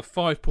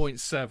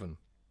 5.7.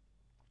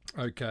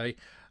 Okay,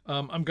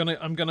 I'm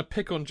gonna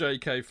pick on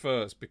JK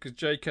first because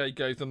JK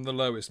gave them the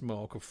lowest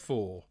mark of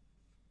 4.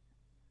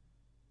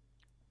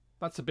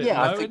 That's a bit low.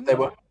 I think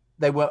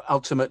they were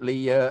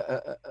ultimately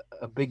a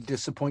big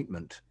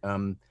disappointment,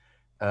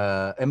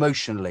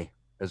 emotionally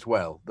as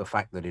well. The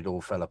fact that it all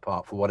fell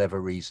apart for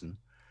whatever reason,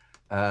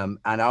 and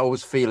I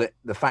always feel it.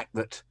 The fact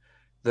that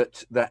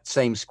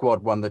same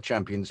squad won the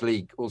Champions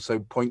League also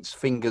points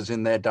fingers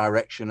in their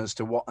direction as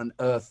to what on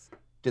earth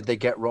did they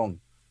get wrong?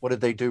 What did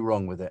they do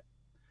wrong with it?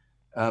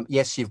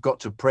 Yes, you've got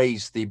to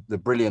praise the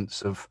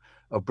brilliance of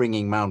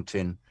bringing Mount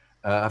in.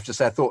 I have to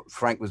say, I thought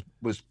Frank was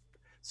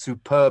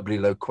superbly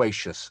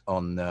loquacious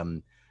on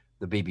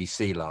the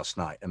BBC last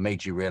night and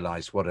made you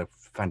realise what a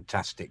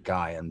fantastic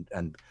guy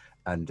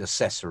and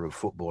assessor of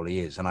football he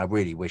is. And I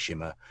really wish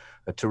him a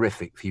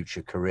terrific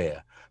future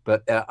career.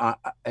 But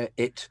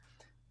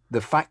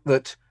the fact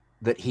that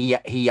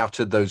he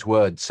uttered those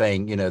words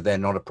saying, they're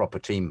not a proper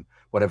team,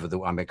 whatever I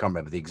can't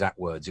remember the exact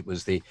words. It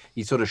was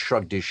he sort of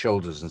shrugged his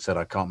shoulders and said,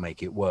 I can't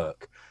make it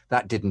work.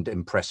 That didn't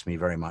impress me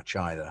very much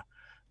either.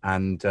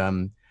 And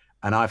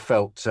I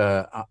felt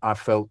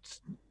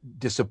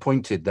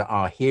disappointed that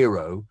our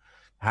hero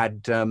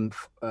had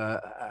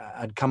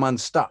come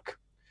unstuck.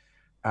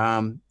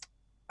 And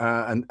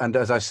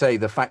as I say,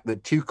 the fact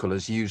that Tuchel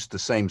has used the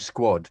same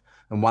squad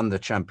and won the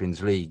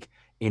Champions League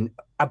in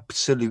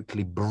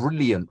absolutely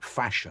brilliant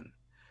fashion,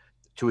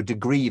 to a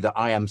degree that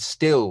I am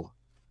still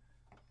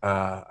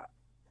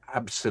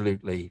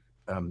absolutely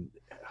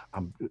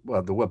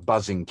well, the word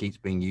buzzing keeps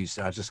being used.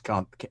 I just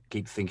can't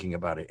keep thinking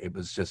about it. It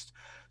was just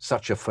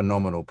such a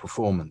phenomenal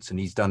performance, and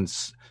he's done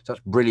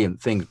such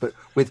brilliant things, but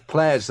with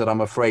players that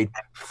I'm afraid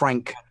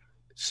Frank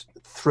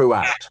threw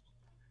out.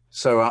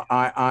 So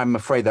I'm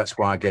afraid that's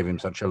why I gave him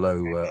such a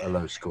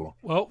low score.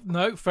 Well,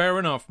 no, fair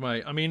enough,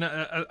 mate. I mean,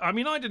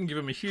 I didn't give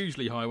him a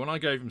hugely high one. I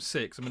gave him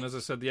 6. I mean, as I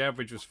said, the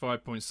average was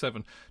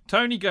 5.7.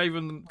 Tony gave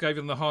him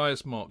the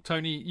highest mark.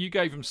 Tony, you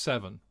gave him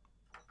 7.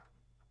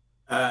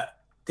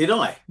 Did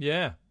I?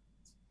 Yeah,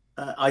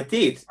 I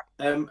did,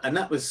 and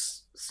that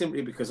was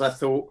simply because I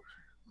thought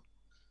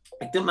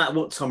it didn't matter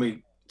what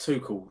Tommy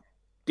Tuchel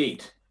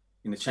did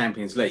in the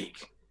Champions League.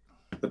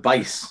 The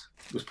base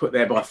was put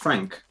there by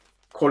Frank.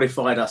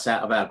 Qualified us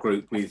out of our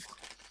group with,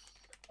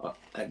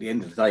 at the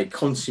end of the day,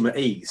 consummate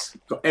ease.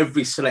 Got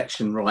every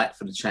selection right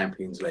for the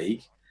Champions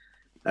League.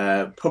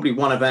 probably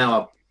one of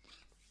our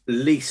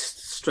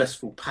least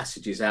stressful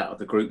passages out of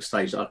the group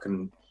stage that I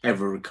can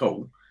ever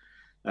recall.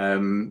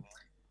 And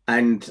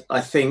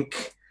I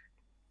think,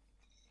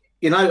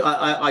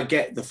 I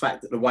get the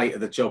fact that the weight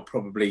of the job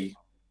probably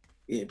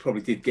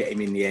did get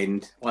him in the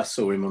end. I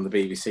saw him on the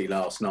BBC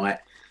last night,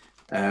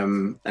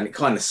 and it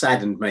kind of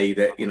saddened me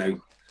that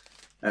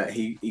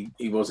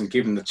he wasn't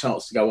given the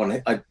chance to go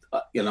on. I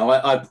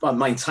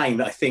maintain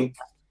that I think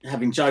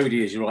having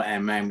Jody as your right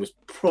hand man was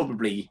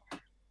probably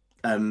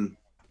a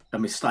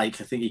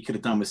mistake. I think he could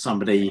have done with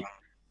somebody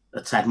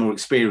a tad more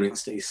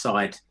experienced at his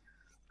side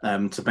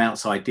to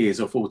bounce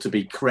ideas off or to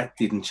be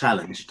corrected and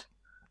challenged,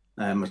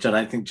 which I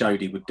don't think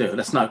Jody would do.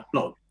 That's not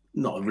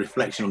a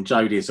reflection on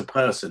Jody as a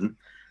person.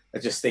 I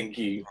just think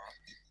you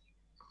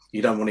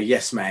don't want a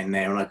yes man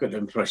there, and I got the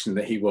impression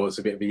that he was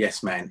a bit of a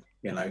yes man,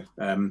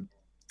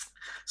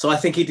 So I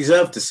think he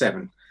deserved a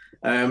 7.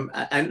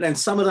 And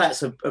some of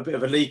that's a bit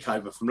of a leak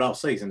over from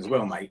last season as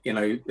well, mate,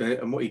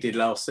 and what he did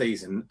last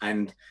season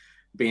and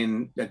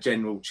being a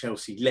general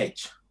Chelsea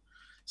ledge.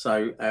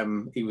 So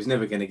he was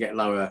never going to get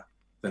lower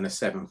than a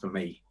 7 for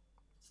me.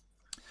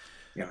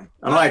 And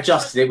I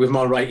adjusted it with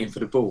my rating for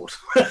the board.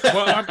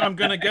 Well, I'm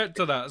going to get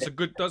to that.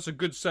 That's a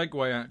good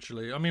segue,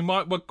 actually. I mean,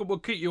 we'll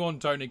keep you on,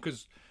 Tony,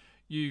 because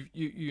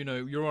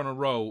you're on a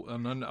roll,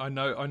 and I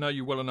know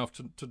you well enough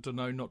to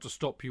know not to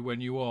stop you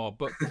when you are.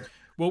 But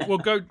we'll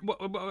go.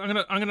 I'm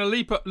going to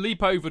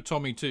leap over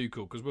Tommy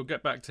Tuchel, because we'll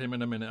get back to him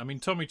in a minute. I mean,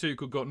 Tommy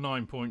Tuchel got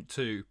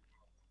 9.2.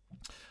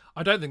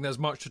 I don't think there's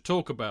much to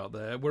talk about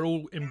there. We're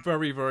all in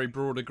very, very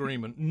broad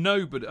agreement.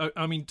 Nobody.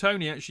 I mean,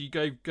 Tony actually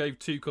gave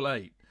Tuchel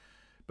 8.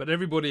 But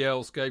everybody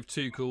else gave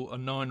Tuchel a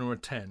 9 or a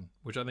 10,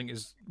 which I think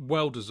is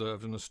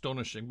well-deserved and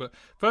astonishing. But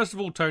first of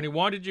all, Tony,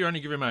 why did you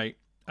only give him 8?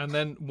 And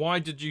then why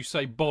did you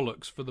say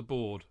bollocks for the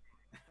board?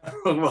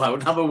 Well,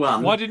 number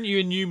one... Why didn't you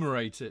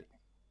enumerate it?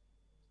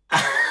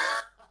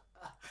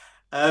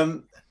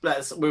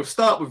 We'll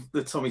start with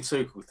the Tommy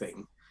Tuchel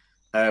thing.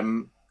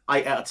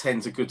 8 out of 10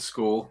 is a good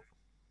score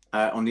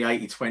on the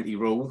 80-20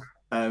 rule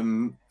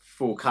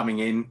for coming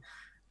in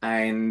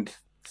and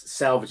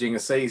salvaging a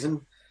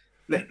season.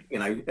 At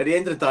the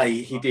end of the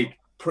day, he did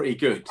pretty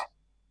good,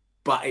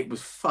 but it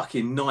was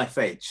fucking knife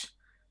edge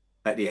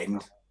at the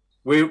end.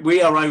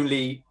 We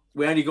only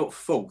got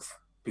 4th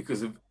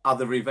because of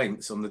other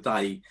events on the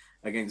day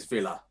against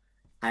Villa,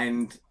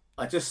 and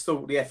I just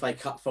thought the FA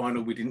Cup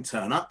final we didn't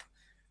turn up,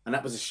 and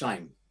that was a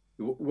shame.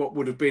 What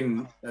would have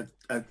been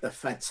a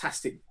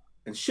fantastic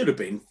and should have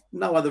been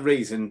no other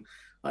reason.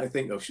 I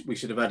think we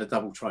should have had a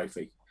double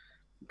trophy.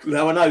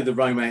 Now I know the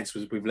romance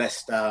was with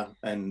Leicester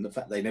and the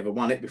fact they never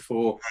won it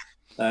before.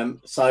 My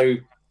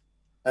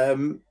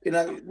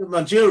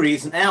jury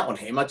isn't out on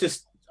him. I'm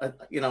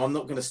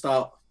not going to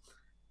start.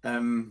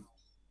 I'm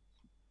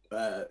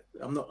not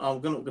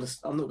going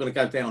to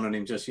go down on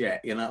him just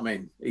yet. You know what I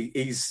mean?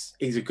 He's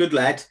a good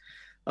lad.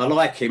 I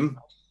like him.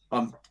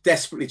 I'm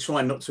desperately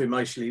trying not to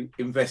emotionally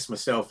invest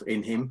myself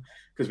in him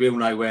because we all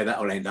know where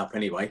that will end up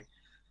anyway.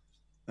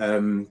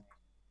 In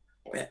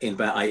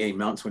about 18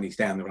 months when he's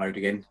down the road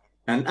again.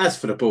 And as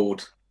for the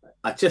board,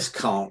 I just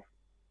can't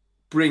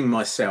bring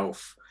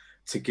myself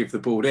to give the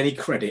board any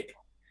credit,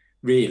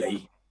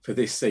 really, for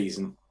this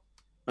season.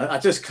 I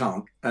just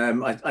can't.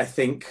 I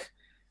think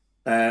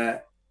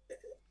the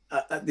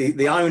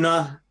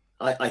owner.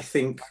 I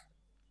think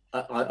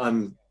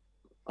I'll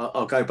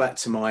go back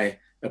to my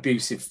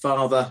abusive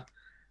father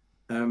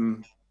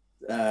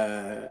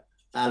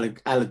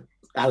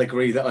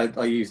allegory that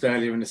I used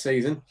earlier in the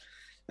season,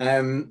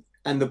 and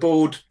the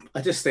board.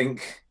 I just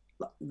think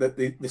that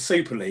the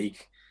Super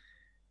League,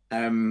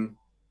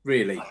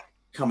 really.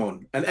 Come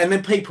on. And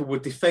then people were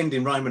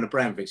defending Roman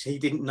Abramovich. He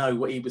didn't know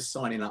what he was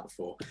signing up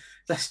for.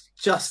 That's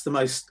just the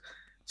most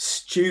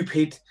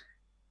stupid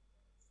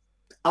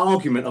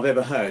argument I've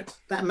ever heard.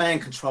 That man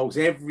controls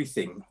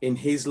everything in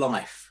his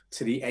life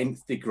to the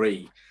nth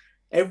degree.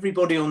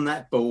 Everybody on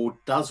that board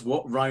does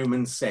what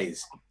Roman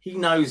says. He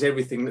knows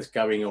everything that's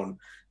going on.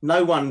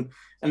 No one...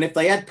 And if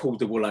they had pulled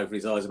the wool over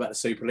his eyes about the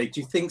Super League,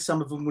 do you think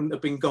some of them wouldn't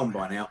have been gone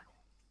by now?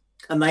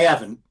 And they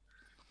haven't.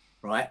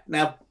 Right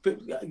now, but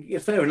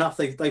fair enough.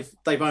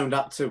 They've owned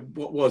up to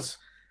what was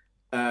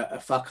a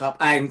fuck up,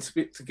 and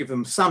to give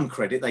them some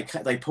credit,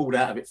 they pulled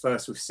out of it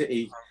first with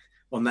City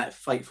on that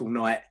fateful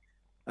night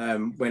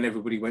when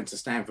everybody went to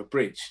Stamford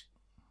Bridge.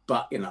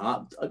 But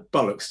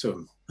bollocks to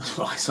them. That's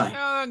what I say.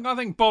 I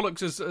think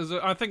bollocks is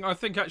I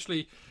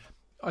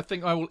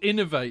think I will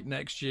innovate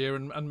next year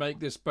and make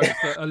this both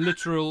a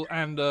literal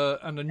and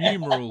a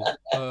numeral.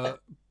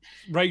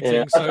 Rating.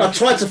 Yeah. So I've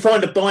tried to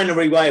find a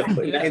binary way of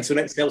putting that into an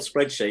Excel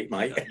spreadsheet,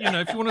 mate.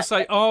 If you want to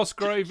say arse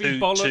gravy,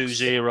 bollocks, 2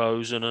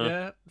 zeros and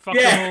a fuck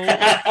them all.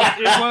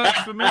 It works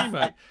for me,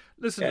 mate.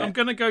 Listen, I'm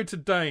going to go to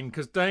Dane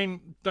because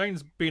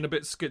Dane's been a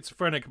bit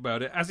schizophrenic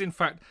about it. As in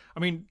fact, I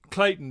mean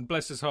Clayton,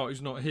 bless his heart,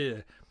 who's not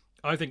here,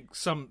 I think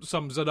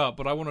sums it up.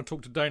 But I want to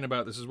talk to Dane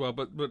about this as well.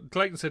 But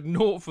Clayton said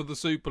 0 for the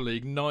Super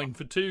League, 9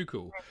 for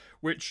Tuchel,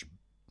 which,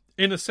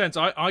 in a sense,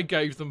 I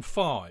gave them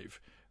 5.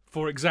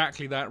 For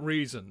exactly that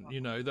reason,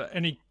 that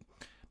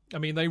I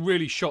mean, they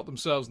really shot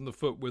themselves in the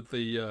foot with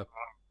the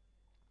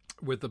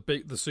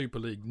Super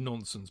League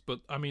nonsense. But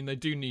I mean, they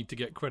do need to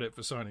get credit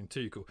for signing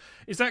Tuchel.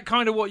 Is that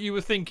kind of what you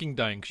were thinking,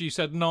 Dane? Because you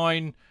said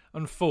 9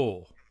 and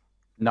 4.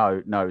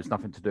 No, it's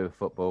nothing to do with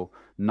football.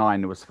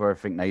 9 was for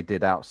everything they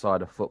did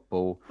outside of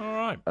football. All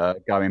right.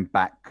 Going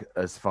back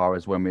as far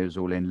as when we was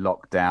all in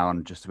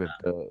lockdown, just with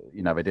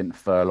they didn't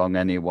furlong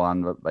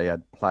anyone, but they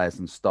had players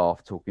and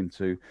staff talking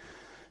to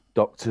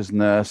doctors,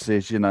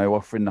 nurses,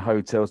 offering the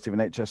hotels to the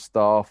NHS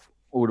staff,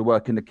 all the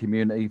work in the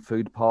community,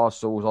 food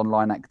parcels,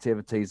 online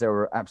activities. They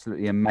were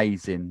absolutely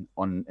amazing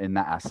in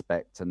that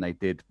aspect, and they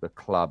did the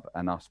club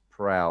and us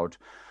proud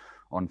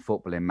on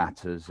footballing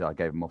matters. I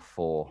gave them a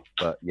 4,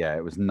 but yeah,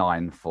 it was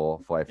 9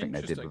 for everything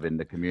they did within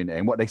the community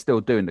and what they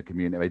still do in the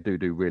community. They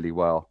do really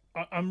well.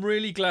 I'm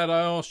really glad I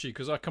asked you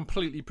because I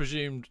completely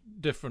presumed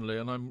differently,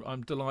 and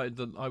I'm delighted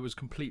that I was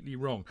completely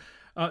wrong.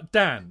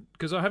 Dan,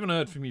 because I haven't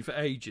heard from you for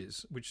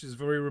ages, which is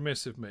very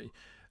remiss of me.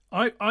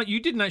 You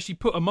didn't actually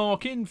put a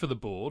mark in for the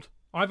board.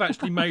 I've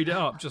actually made it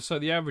up just so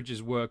the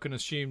averages work and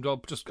assumed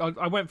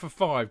I went for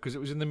 5 because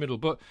it was in the middle.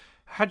 But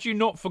had you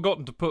not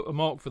forgotten to put a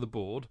mark for the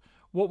board,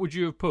 what would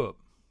you have put?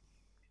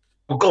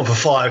 I've gone for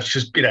 5,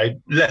 just,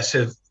 less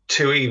of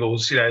two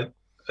evils,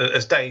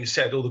 as Dane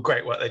said, all the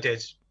great work they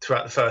did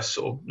throughout the first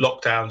sort of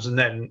lockdowns and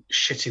then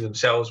shitting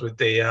themselves with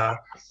the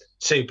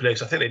Super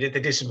Leagues. I think they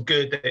did some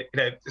good,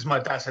 as my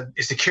dad said,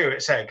 it's the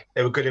curate's egg.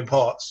 They were good in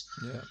parts.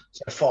 Yeah.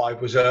 So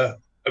 5 was a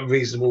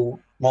reasonable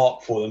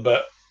mark for them.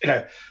 But,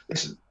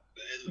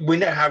 we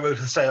know how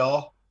ruthless they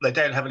are. They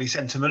don't have any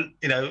sentiment.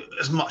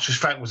 As much as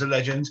Frank was a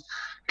legend,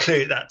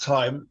 clearly at that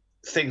time,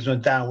 things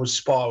went downward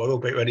spiral,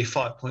 albeit already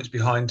 5 points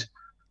behind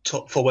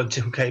top 4 when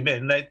Tuchel came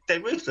in. They're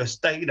ruthless.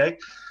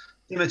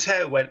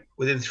 Mateo went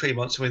within 3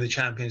 months to win the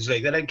Champions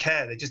League. They don't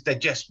care. They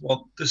just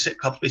want the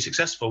club to be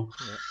successful.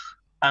 Yeah.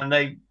 And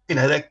they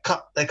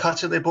cut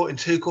it. They brought in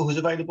Tuchel, who's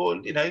available,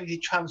 and he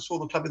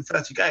transformed the club in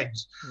 30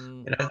 games.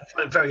 I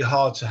find it very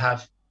hard to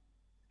have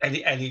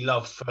any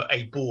love for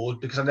a board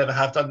because I never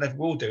have done, never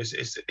will do.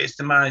 It's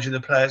the manager and the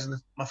players and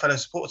my fellow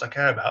supporters I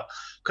care about.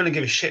 Couldn't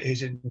give a shit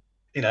who's in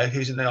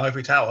the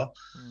ivory tower.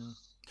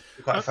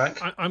 Quite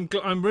frank.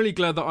 I'm really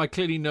glad that I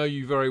clearly know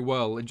you very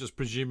well and just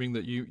presuming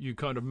that you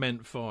kind of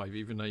meant 5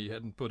 even though you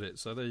hadn't put it.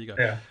 So there you go.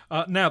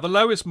 Yeah. Now the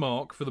lowest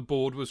mark for the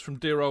board was from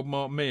dear old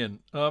Mark Meehan.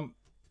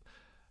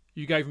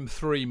 You gave him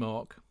 3,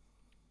 Mark.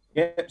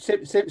 Yeah,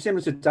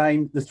 similar to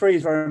Dane. The 3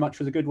 is very much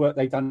for the good work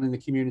they've done in the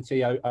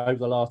community over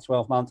the last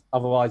 12 months.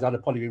 Otherwise, I'd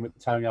have probably been with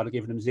Tony. I'd have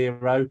given them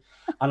 0.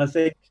 And I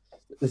think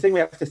the thing we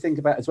have to think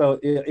about as well,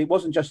 it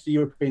wasn't just the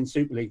European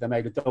Super League they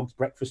made a dog's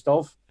breakfast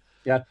of.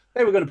 Yeah,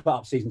 they were going to put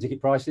up season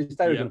ticket prices.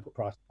 They were going to put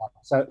prices up.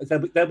 So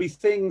there'll be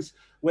things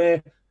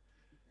where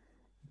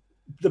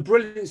the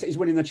brilliance that is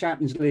winning the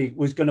Champions League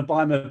was going to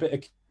buy them a bit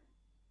of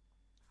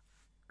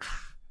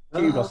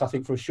kudos, I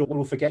think, for a short while.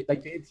 We'll forget they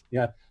did.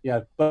 Yeah.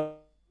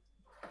 But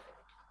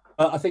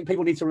I think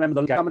people need to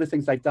remember some of the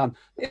things they've done.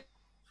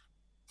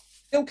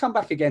 They'll come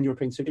back again,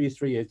 European Super League,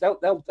 3 years.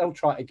 They'll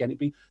try it again.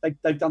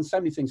 They've done so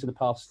many things in the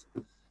past.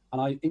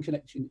 And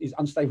internet connection is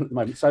unstable at the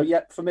moment. So,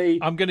 yeah, for me...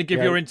 I'm going to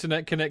give your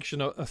internet connection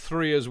a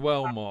 3 as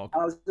well, Mark.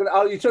 I was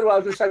going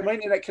to say my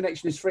internet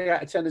connection is 3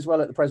 out of 10 as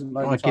well at the present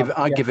moment.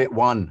 I give it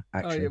 1,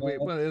 actually.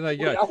 Well, there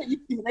you go. I think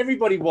you've given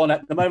everybody 1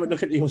 at the moment.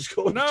 Look at your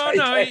score.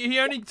 No, he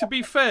only, to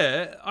be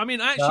fair, I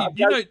mean,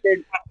 actually,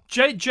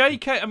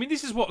 JK, I mean,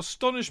 this is what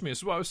astonished me. This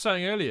is what I was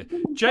saying earlier.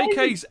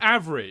 JK's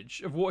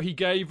average of what he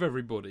gave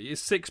everybody is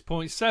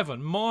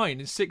 6.7.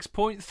 Mine is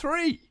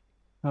 6.3.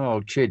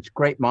 Oh, Chidge,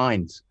 great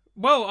minds.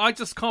 Well, I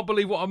just can't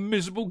believe what a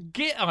miserable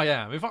git I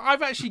am. If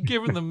I've actually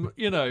given them,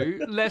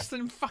 less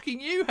than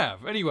fucking you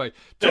have. Anyway,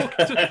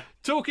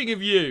 talking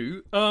of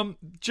you,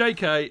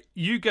 JK,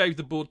 you gave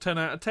the board 10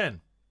 out of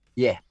 10.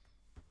 Yeah.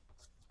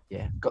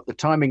 Got the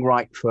timing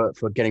right for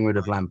getting rid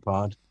of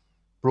Lampard.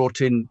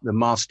 Brought in the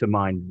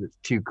mastermind with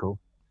Tuchel,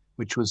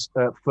 which was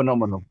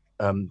phenomenal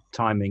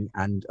timing,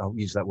 and I'll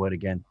use that word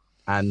again.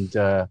 And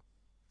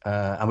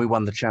we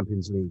won the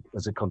Champions League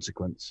as a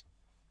consequence.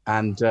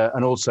 And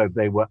also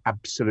they were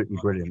absolutely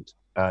brilliant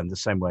in the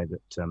same way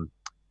that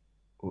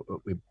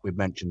we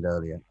mentioned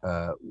earlier,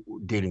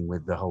 dealing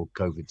with the whole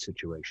COVID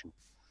situation.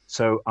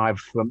 So I've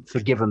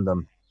forgiven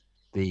them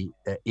the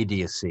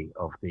idiocy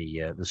of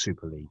the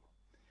Super League.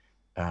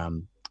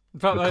 In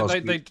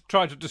fact, they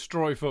tried to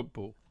destroy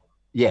football.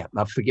 Yeah,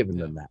 I've forgiven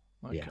them that.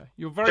 Okay, yeah.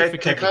 You're very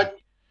forgiving.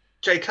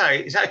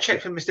 JK, is that a check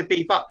from Mr.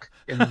 B. Buck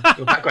in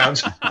your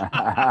background?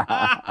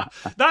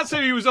 That's who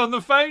he was on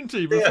the phone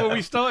to before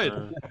we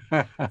started.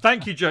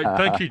 Thank you,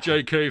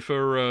 JK,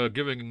 for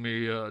giving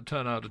me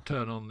 10 out of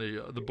 10 on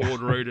the board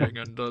rating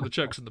and the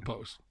checks in the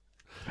post.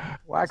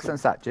 What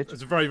accent's that, Chidge?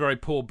 It's a very, very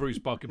poor Bruce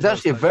Buck impression. It's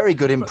actually a very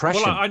good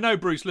impression. Well, I know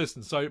Bruce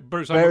listens, so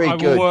Bruce, I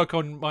will work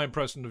on my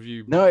impression of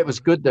you. No, it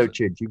was good though,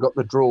 Chidge. You got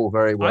the draw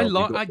very well.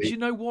 Do you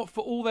know what?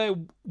 For all their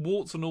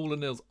warts and all the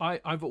nils,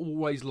 I've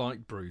always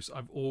liked Bruce.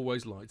 I've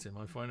always liked him.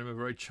 I find him a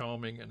very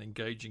charming and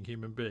engaging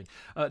human being.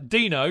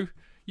 Dino,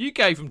 you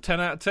gave him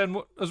 10 out of 10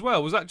 as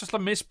well. Was that just a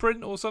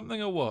misprint or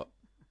something, or what?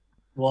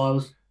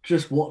 Well,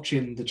 just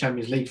watching the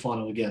Champions League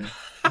final again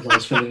as I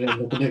was filling in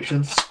the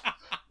predictions.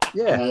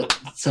 Yeah.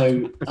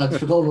 So I'd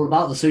forgotten all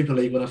about the Super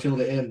League when I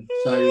filled it in.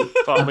 So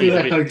But I do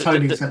echo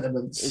Tony's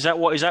sentiments. Is that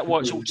why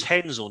it's all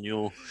tens on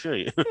your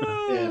sheet?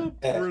 Yeah.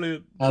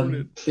 Brilliant.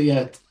 But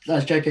yeah,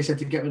 as JK said,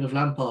 to get rid of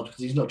Lampard,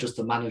 because he's not just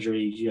the manager.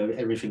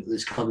 Everything that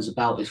this club is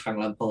about is Frank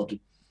Lampard.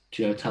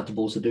 To have the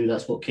balls to do.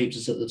 That's what keeps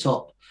us at the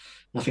top.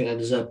 And I think they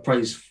deserve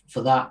praise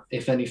for that,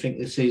 if anything,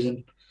 this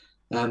season.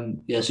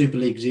 Super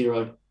League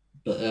 0,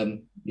 but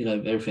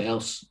everything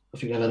else. I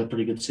think they've had a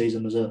pretty good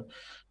season as a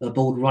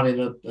board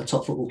running a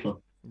top football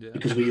club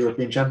because we're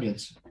European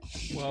champions.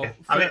 Well,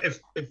 I mean, if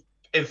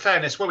in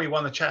fairness, when we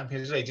won the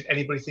Champions League, did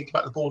anybody think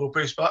about the board or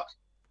Bruce Buck?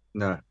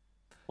 No.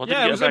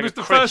 It was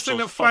the first thing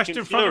that flashed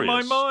in front of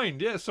my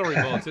mind. Yeah, sorry,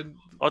 Martin.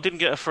 I didn't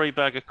get a free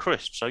bag of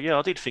crisps, so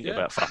I did think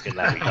about fucking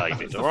Larry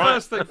David. All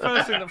right, first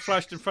thing that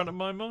flashed in front of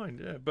my mind.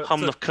 Yeah, but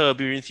the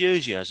Curb Your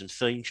Enthusiasm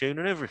theme tune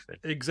and everything.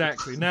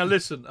 Exactly. Now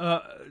listen,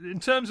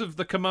 in terms of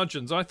the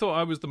curmudgeons, I thought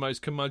I was the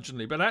most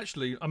curmudgeonly, but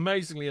actually,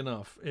 amazingly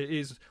enough, it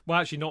is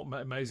not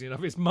amazing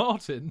enough. It's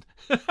Martin.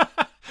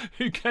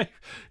 Who gave?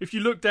 If you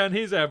look down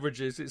his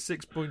averages, it's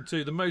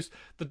 6.2.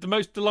 The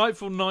most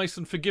delightful, nice,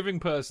 and forgiving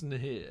person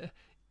here.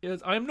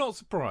 I am not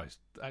surprised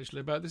actually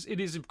about this. It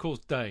is, of course,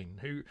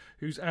 Dane,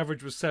 whose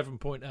average was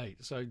 7.8.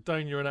 So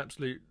Dane, you're an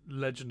absolute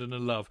legend and a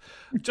love.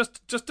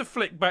 Just to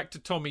flick back to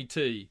Tommy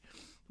T,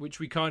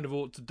 which we kind of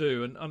ought to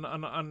do,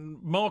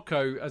 and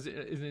Marco, as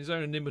in his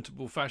own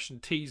inimitable fashion,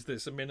 teased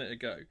this a minute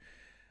ago.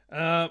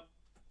 About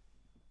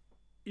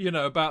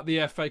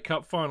the FA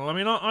Cup final. I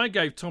mean, I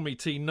gave Tommy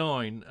T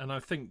 9, and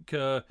I think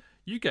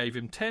you gave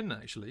him 10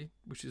 actually,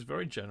 which is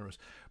very generous.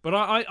 But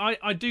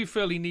I do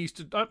feel he needs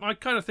to. I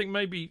kind of think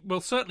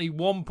certainly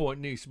 1 point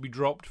needs to be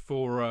dropped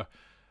for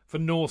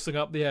norsing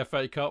up the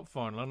FA Cup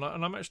final, and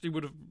I'm actually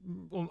would have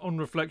on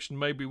reflection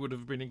maybe would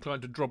have been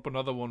inclined to drop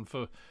another one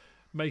for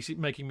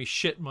making me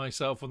shit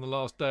myself on the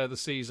last day of the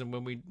season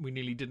when we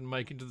nearly didn't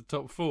make it into the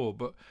top 4.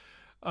 But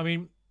I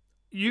mean.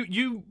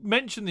 You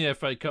mentioned the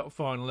FA Cup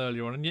final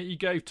earlier on, and yet you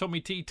gave Tommy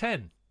T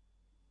 10.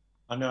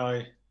 I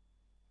know,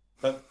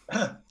 but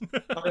I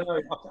don't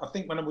know. I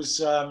think when I was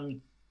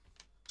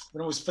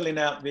filling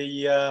out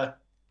the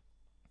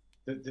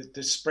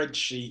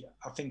spreadsheet,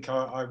 I think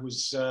I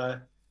was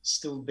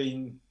still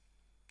being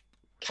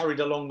carried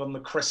along on the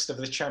crest of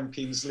the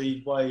Champions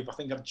League wave. I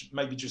think I've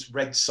maybe just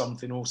read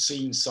something or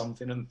seen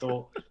something and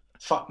thought,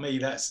 "Fuck me,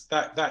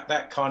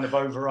 that kind of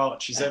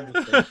overarches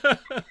everything."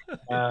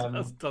 It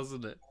does,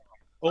 doesn't it?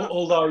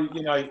 Although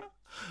it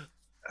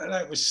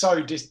was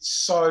so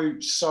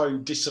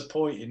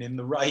disappointing in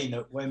the rain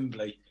at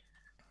Wembley.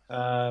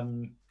 I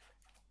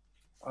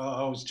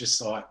was just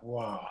like,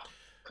 wow,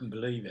 couldn't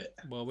believe it.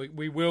 Well,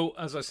 we will,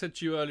 as I said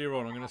to you earlier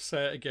on, I'm going to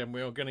say it again.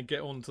 We are going to get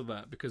onto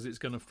that because it's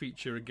going to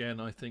feature again,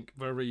 I think,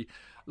 very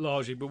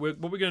largely. But what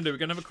we're going to do, we're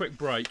going to have a quick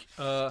break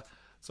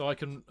so I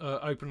can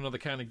open another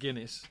can of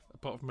Guinness,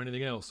 apart from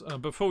anything else.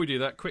 Before we do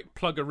that, quick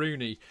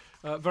plug-a-rooney.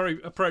 Very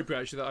appropriate,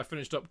 actually, that I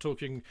finished up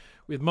talking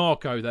with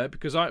Marco there,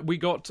 because we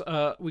got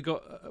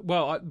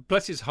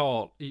bless his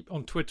heart,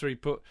 on Twitter he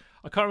put,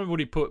 I can't remember what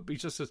he put, but he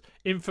just says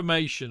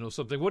information or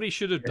something. What he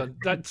should have done,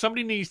 that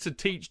somebody needs to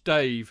teach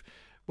Dave,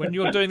 when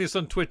you're doing this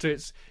on Twitter,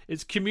 it's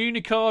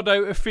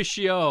comunicado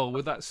oficial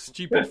with that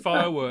stupid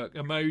firework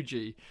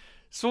emoji.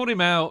 Sort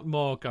him out,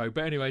 Marco.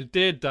 But anyway,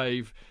 dear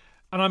Dave,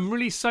 and I'm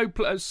really so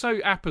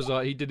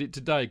apposite he did it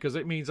today, because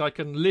it means I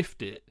can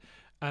lift it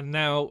and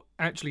now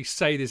actually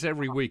say this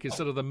every week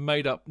instead of the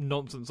made-up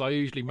nonsense I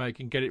usually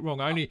make and get it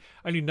wrong. I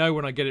only know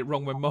when I get it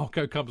wrong when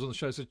Marco comes on the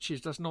show and says,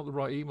 "Cheers, that's not the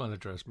right email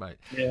address, mate."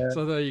 Yeah.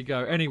 So there you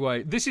go.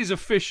 Anyway, this is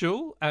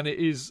official and it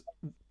is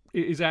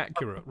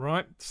accurate,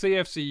 right?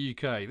 CFC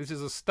UK. This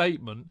is a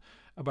statement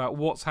about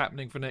what's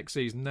happening for next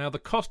season. Now, the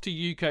cost to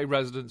UK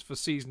residents for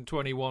season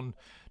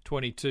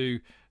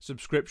 21-22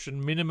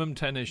 subscription, minimum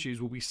 10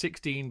 issues, will be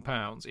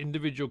 £16.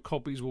 Individual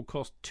copies will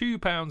cost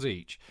 £2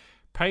 each.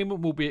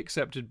 Payment will be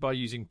accepted by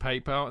using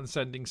PayPal and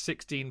sending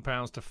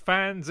 £16 to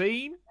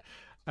fanzine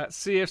at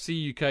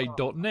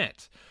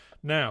cfcuk.net.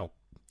 Now,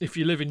 if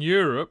you live in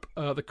Europe,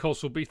 the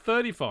cost will be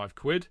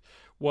 £35,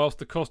 whilst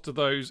the cost of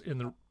those in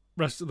the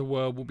rest of the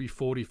world will be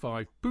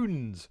 45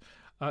 pounds.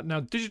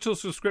 Now, digital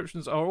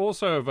subscriptions are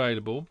also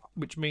available,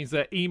 which means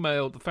they're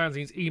emailed. The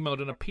fanzine's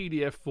emailed in a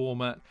PDF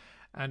format,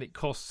 and it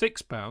costs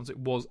 £6. It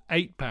was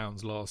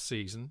 £8 last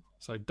season.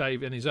 So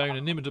Dave, in his own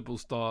inimitable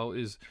style,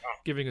 is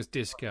giving us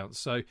discounts.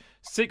 So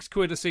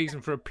 £6 a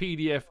season for a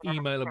PDF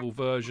emailable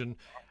version,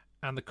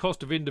 and the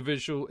cost of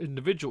individual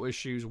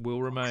issues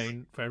will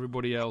remain for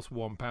everybody else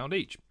 £1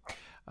 each.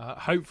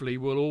 Hopefully,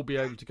 we'll all be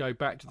able to go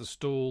back to the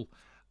stall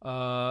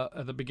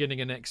at the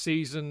beginning of next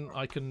season.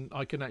 I can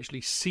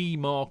actually see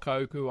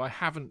Marco, who I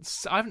haven't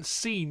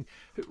seen.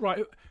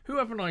 Right, who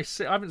haven't I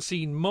seen? I haven't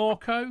seen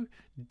Marco,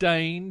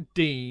 Dane,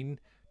 Dean,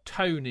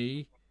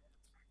 Tony,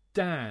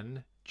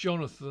 Dan,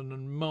 Jonathan,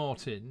 and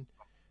Martin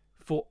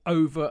for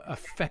over a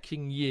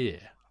fecking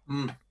year.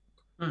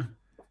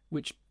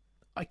 Which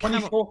I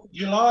cannot. 24th of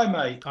July,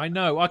 mate. I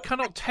know. I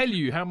cannot tell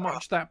you how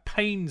much that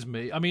pains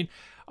me. I mean,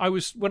 I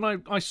was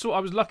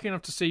lucky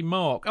enough to see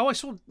Mark. Oh,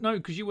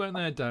 because you weren't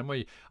there, Dan, were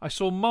you? I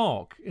saw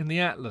Mark in the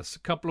Atlas a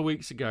couple of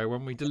weeks ago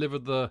when we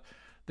delivered the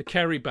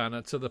Kerry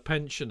banner to the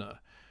pensioner.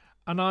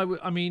 And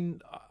I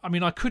mean,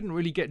 I couldn't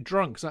really get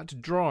drunk because I had to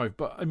drive.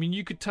 But I mean,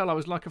 you could tell I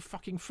was like a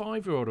fucking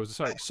 5-year-old. I was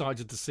so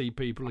excited to see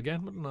people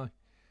again, wasn't I?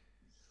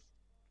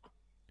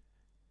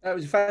 It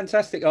was a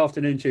fantastic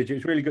afternoon, Chidge. It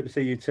was really good to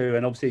see you too,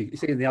 and obviously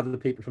seeing the other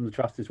people from the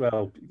trust as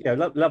well. Yeah,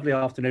 lovely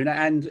afternoon,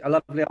 and a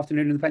lovely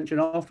afternoon in the pension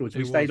afterwards.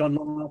 We stayed on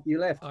long after you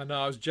left. I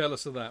know, I was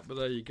jealous of that, but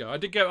there you go. I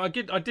did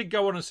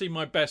go on and see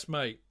my best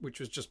mate, which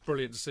was just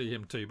brilliant to see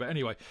him too. But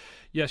anyway,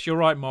 yes, you're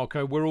right,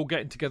 Marco. We're all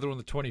getting together on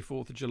the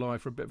 24th of July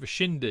for a bit of a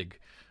shindig.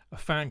 A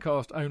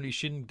FanCast only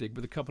shindig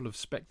with a couple of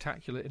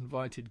spectacular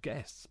invited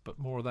guests, but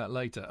more of that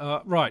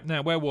later. Right,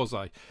 now, where was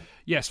I?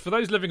 Yes, for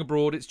those living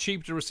abroad, it's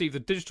cheaper to receive the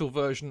digital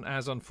version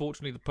as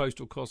unfortunately the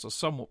postal costs are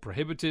somewhat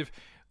prohibitive.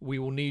 We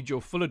will need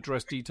your full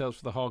address details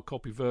for the hard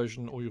copy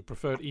version or your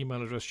preferred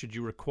email address should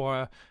you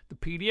require the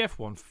PDF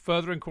one. For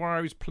further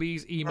inquiries,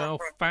 please email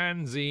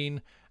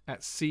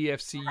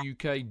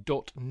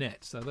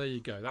fanzine@cfcuk.net. So there you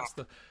go. That's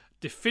the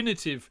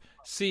definitive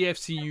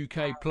CFC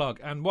UK plug.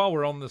 And while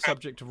we're on the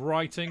subject of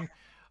writing,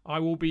 I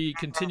will be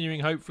continuing,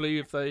 hopefully,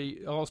 if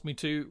they ask me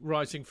to,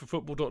 writing for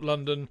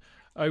football.london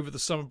over the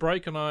summer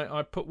break. And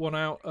I put one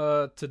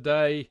out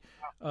today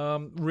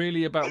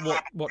really about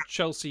what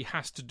Chelsea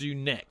has to do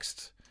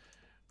next,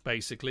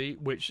 basically,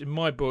 which in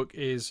my book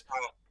is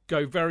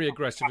go very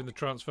aggressive in the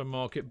transfer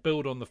market,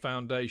 build on the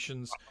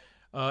foundations,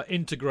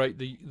 integrate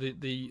the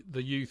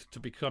youth to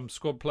become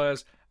squad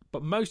players.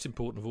 But most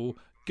important of all,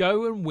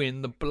 go and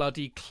win the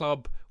bloody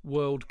Club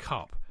World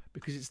Cup,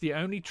 because it's the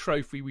only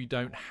trophy we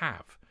don't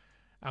have.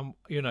 And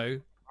you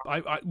know, I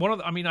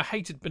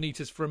hated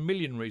Benitez for a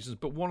million reasons,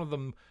 but one of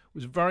them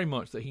was very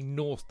much that he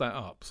northed that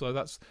up. So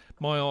that's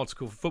my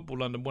article for Football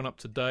London, went up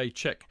today.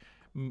 Check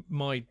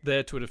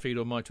their Twitter feed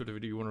or my Twitter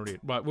feed if you want to read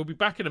it. Right, we'll be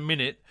back in a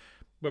minute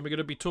when we're going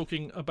to be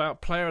talking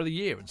about Player of the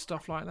Year and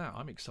stuff like that.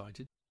 I'm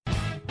excited.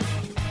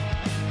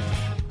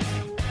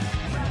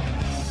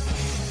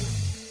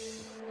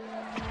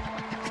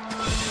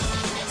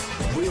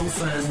 Real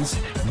fans,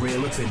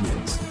 real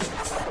opinions.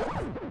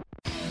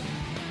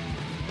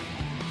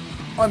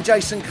 I'm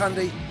Jason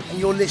Cundy, and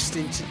you're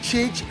listening to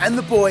Chidge and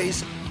the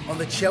boys on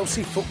the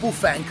Chelsea Football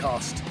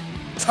Fancast.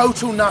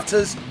 Total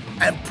nutters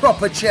and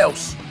proper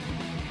Chelsea.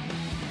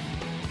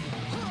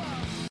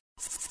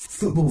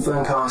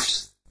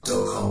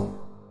 Footballfancast.com.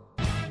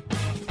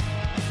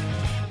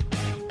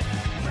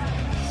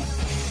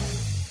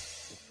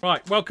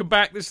 Right, welcome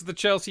back. This is the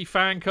Chelsea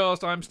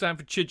Fancast. I'm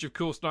Stanford Chidge, of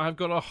course, and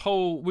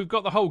we've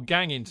got the whole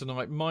gang in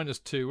tonight,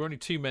 -2. We're only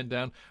 2 men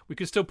down. We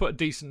can still put a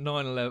decent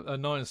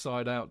 9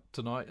 side out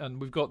tonight,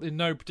 and we've got, in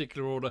no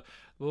particular order,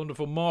 the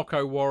wonderful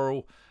Marco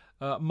Worrell,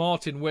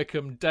 Martin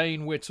Wickham,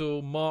 Dane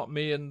Whittle, Mark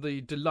Me, and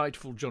the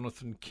delightful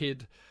Jonathan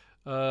Kidd,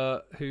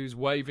 who's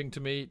waving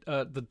to me.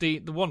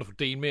 The wonderful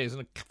Dean Mears,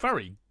 and a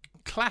very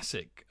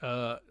classic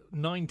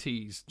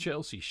 90s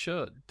Chelsea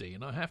shirt,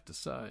 Dean, I have to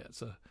say.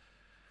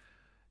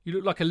 You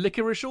look like a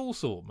licorice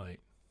allsort, mate.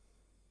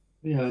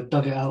 Yeah, I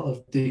dug it out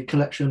of the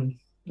collection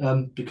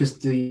because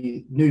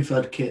the new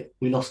third kit,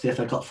 we lost the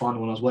FA Cup final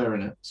when I was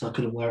wearing it, so I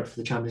couldn't wear it for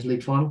the Champions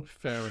League final.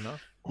 Fair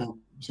enough.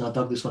 So I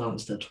dug this one out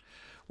instead.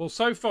 Well,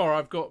 so far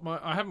I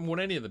haven't worn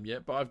any of them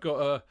yet, but I've got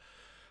a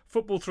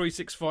Football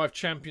 365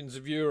 Champions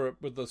of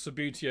Europe with the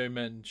Subbuteo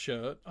men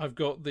shirt. I've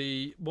got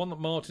the one that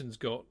Martin's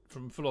got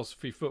from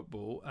Philosophy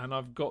Football, and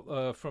I've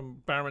got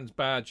from Baron's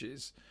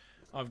Badges.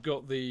 I've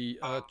got the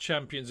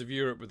Champions of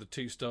Europe with the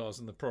 2 stars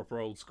and the proper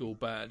old school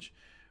badge,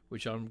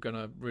 which I'm going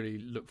to really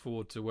look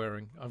forward to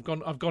wearing. I've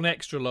gone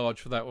extra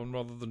large for that one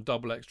rather than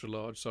double extra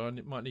large, so I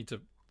might need to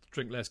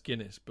drink less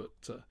Guinness, but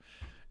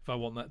if I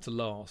want that to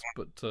last.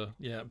 But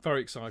yeah, I'm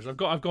very excited.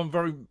 I've gone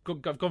very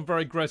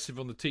aggressive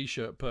on the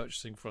T-shirt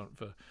purchasing front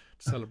to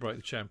celebrate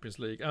the Champions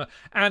League,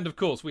 and of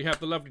course we have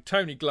the lovely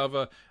Tony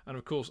Glover, and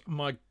of course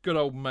my good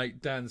old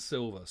mate Dan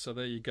Silver. So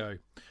there you go.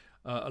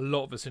 A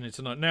lot of us in it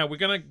tonight. Now, we're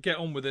going to get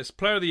on with this.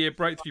 Player of the Year,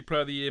 Breakthrough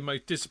Player of the Year,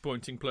 Most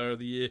Disappointing Player of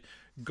the Year,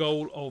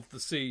 Goal of the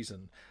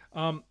Season.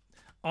 I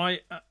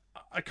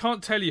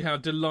can't tell you how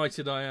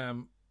delighted I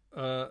am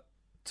to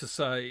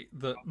say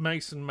that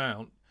Mason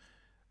Mount,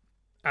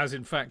 as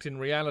in fact in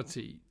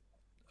reality,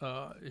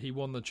 he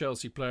won the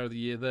Chelsea Player of the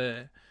Year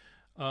there.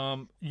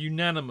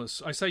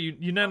 Unanimous. I say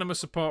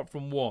unanimous apart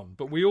from one,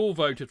 but we all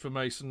voted for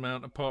Mason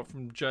Mount apart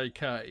from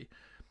JK,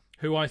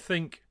 who I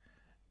think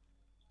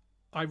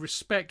I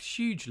respect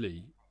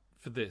hugely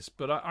for this,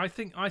 but I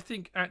think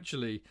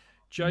actually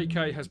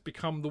JK has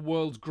become the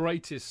world's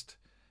greatest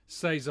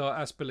Cesar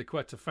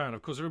Azpilicueta fan.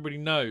 Of course, everybody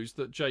knows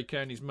that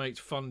JK and his mates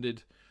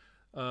funded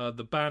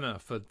the banner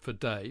for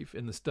Dave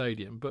in the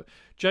stadium. But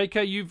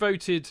JK, you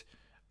voted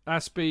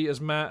Aspi as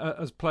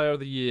Player of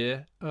the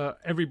Year.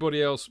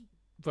 Everybody else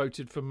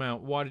voted for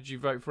Mount. Why did you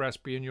vote for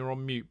Aspi? And you're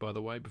on mute, by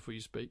the way, before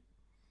you speak.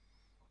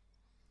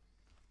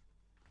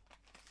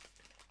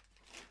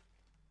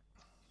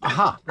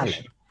 Aha.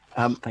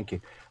 Thank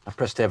you. I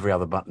pressed every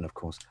other button, of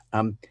course.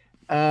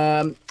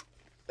 Mount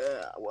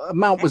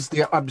was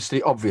the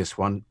obviously obvious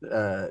one.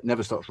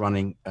 Never stops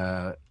running.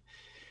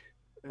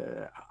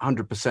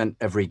 100%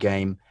 every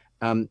game.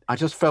 I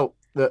just felt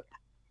that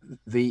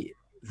the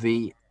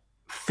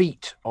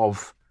feat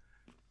of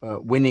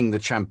winning the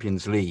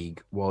Champions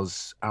League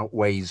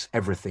outweighs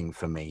everything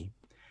for me,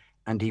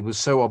 and he was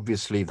so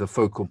obviously the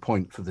focal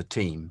point for the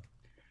team.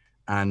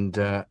 And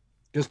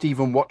just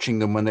even watching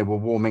them when they were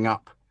warming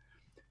up,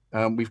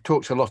 we've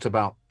talked a lot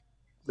about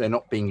there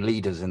not being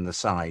leaders in the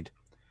side.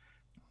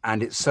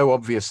 And it's so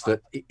obvious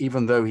that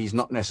even though he's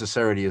not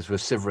necessarily as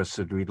vociferous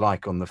as we'd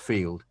like on the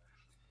field,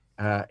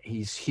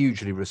 he's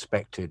hugely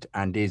respected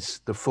and is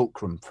the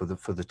fulcrum for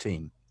the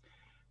team.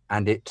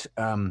 And it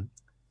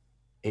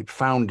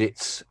found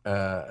its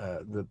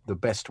the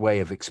best way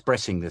of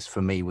expressing this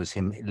for me was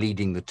him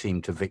leading the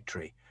team to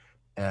victory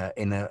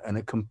in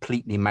a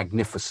completely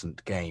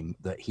magnificent game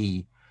that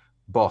he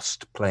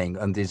bossed playing,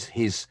 and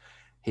his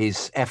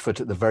effort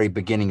at the very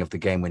beginning of the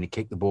game when he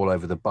kicked the ball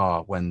over the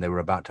bar when they were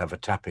about to have a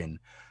tap in,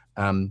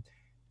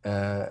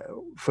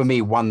 for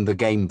me won the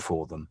game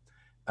for them,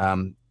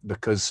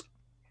 because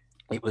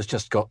it was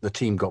just the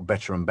team got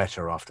better and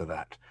better after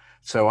that.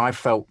 So I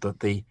felt that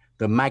the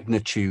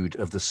magnitude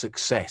of the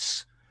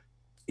success,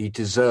 he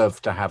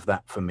deserved to have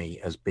that for me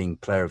as being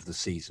player of the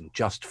season,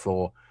 just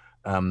for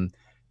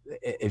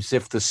as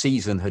if the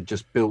season had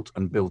just built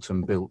and built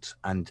and built,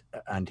 and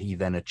he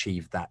then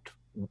achieved that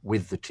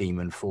with the team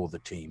and for the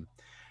team.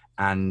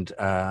 And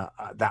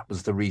that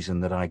was the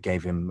reason that I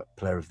gave him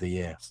player of the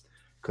year,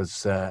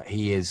 because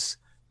he is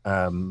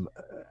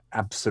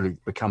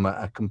absolute, become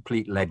a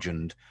complete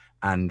legend.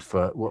 And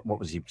for what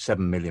was he, £7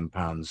 million,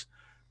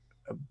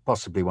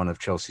 possibly one of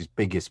Chelsea's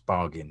biggest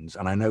bargains.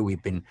 And I know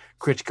we've been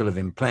critical of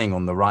him playing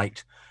on the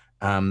right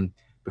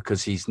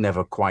because he's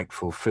never quite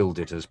fulfilled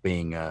it as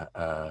being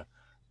a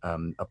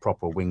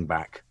proper wing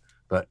back.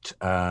 But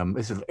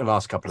this is the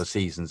last couple of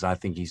seasons, I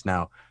think he's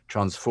now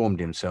transformed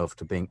himself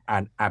to being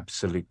an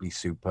absolutely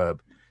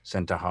superb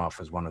centre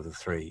half as one of the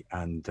three.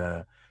 And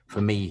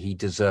for me, he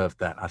deserved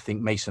that. I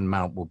think Mason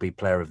Mount will be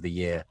player of the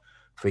year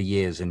for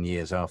years and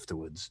years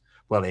afterwards.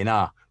 Well, in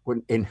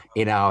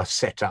our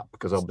setup,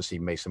 because obviously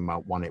Mason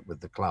Mount won it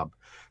with the club,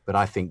 but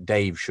I think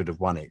Dave should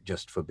have won it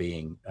just for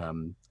being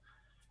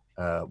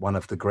one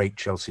of the great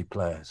Chelsea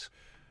players.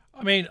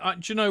 I mean,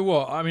 do you know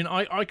what? I mean,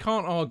 I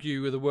can't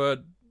argue with a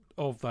word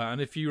of that. And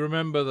if you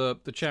remember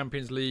the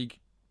Champions League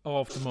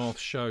aftermath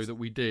show that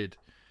we did,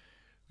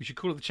 we should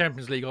call it the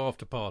Champions League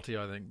after party,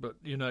 I think. But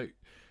you know,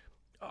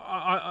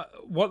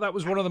 that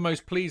was one of the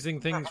most pleasing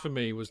things for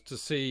me was to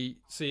see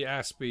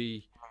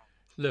Aspie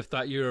lift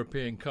that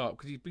European Cup,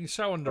 because he's been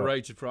so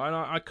underrated for it. And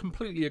I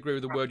completely agree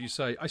with the word you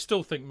say. I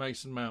still think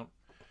Mason Mount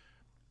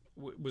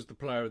was the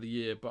player of the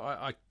year,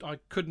 but I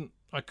couldn't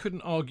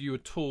argue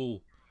at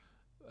all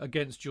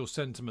against your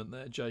sentiment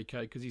there,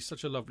 JK, because he's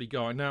such a lovely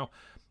guy. Now,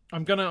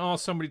 I'm going to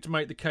ask somebody to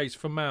make the case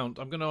for Mount.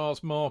 I'm going to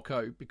ask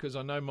Marco, because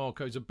I know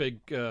Marco's a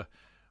big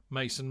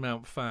Mason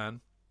Mount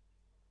fan.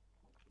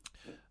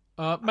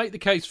 Make the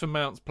case for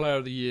Mount's player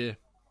of the year.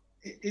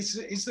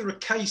 Is there a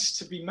case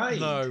to be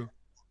made? No.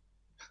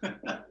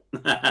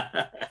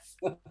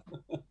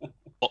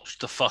 Watch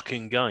the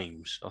fucking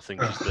games, I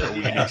think is all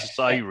you need to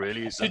say,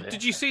 really, isn't it?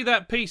 Did you see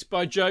that piece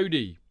by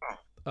Jody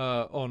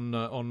on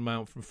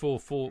Mount from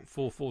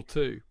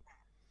 442?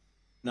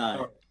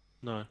 No.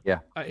 Yeah.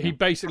 He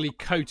basically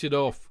coated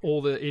off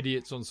all the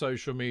idiots on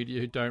social media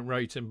who don't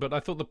rate him. But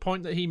I thought the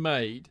point that he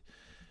made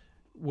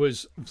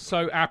was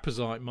so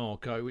apposite,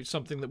 Marco. It's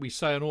something that we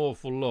say an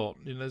awful lot.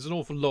 You know, there's an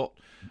awful lot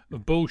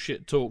of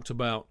bullshit talked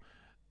about.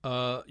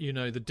 You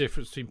know, the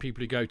difference between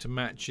people who go to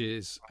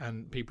matches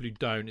and people who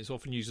don't. It's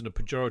often used in a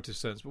pejorative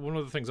sense. But one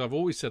of the things I've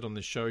always said on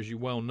this show, as you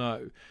well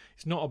know,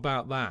 it's not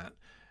about that.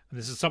 And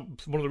this is one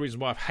of the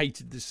reasons why I've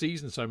hated this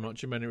season so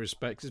much in many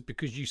respects, is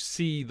because you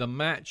see the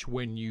match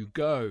when you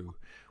go,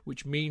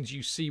 which means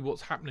you see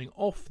what's happening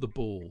off the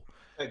ball.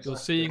 Exactly. You're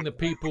seeing the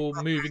people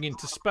moving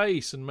into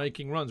space and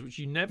making runs, which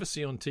you never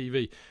see on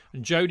TV.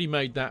 And Jody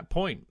made that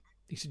point.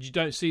 He said, you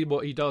don't see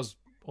what he does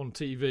on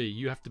TV.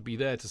 You have to be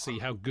there to see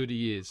how good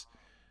he is.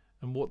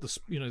 And what the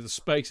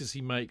spaces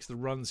he makes, the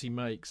runs he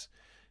makes,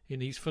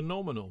 and he's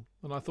phenomenal.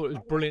 And I thought it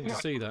was brilliant to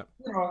see that.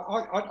 You know,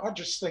 I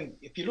just think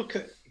if you look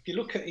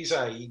at his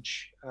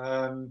age,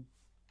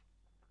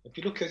 if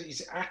you look at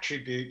his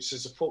attributes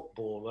as a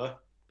footballer,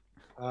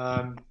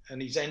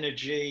 and his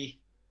energy,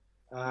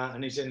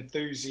 and his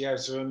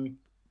enthusiasm,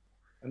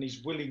 and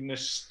his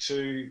willingness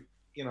to,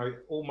 you know,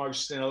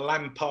 almost in a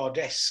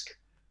Lampard-esque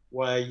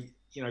way,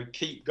 you know,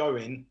 keep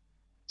going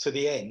to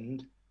the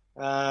end.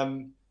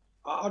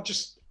 I've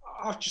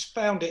just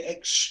found it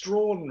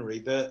extraordinary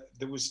that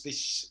there was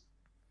this,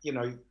 you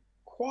know,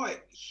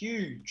 quite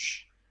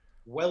huge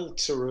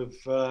welter of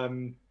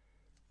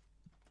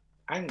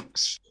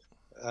angst.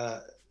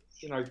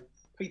 You know,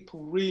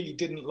 people really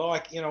didn't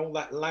like, you know, all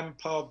that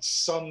Lampard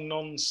son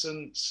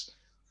nonsense.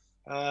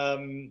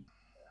 I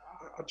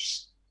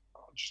just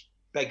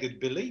beggared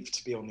belief,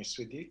 to be honest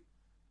with you.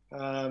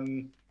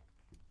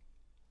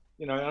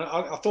 You know,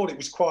 I thought it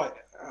was quite.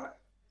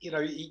 You know,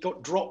 he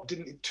got dropped.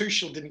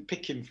 Tuchel didn't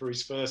pick him for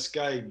his first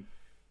game,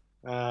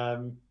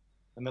 and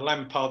the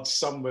Lampard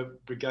Summer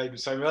Brigade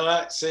was saying, "Well,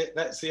 that's it.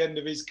 That's the end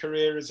of his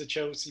career as a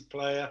Chelsea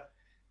player."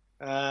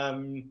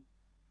 And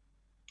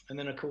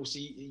then, of course,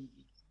 he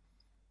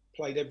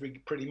played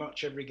pretty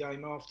much every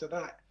game after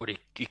that. Well,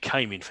 he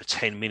came in for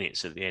 10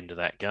 minutes at the end of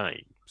that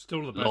game.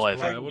 Still the best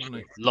player, wasn't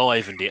he?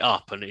 Livened it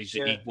up, and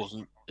he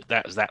wasn't.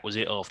 That was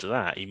it. After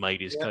that, he made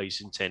his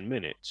case in 10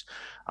 minutes.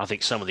 I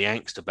think some of the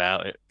angst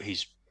about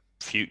his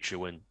future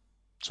when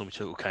Tommy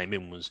Tuchel came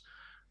in was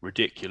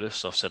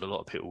ridiculous. I've said a lot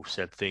of people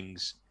said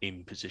things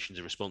in positions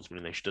of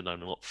responsibility, and they should have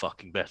known a lot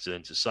fucking better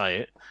than to say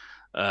it.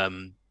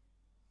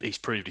 He's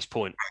proved his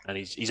point, and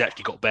he's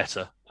actually got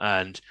better.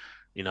 And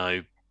you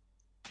know,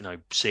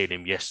 seeing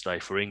him yesterday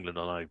for England,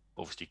 I know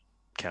obviously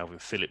Calvin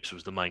Phillips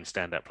was the main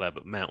standout player,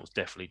 but Mount was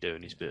definitely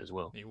doing his bit as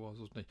well. He was,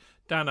 wasn't he?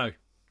 Dano.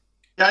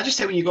 Yeah, I just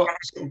think when you got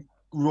sort of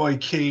Roy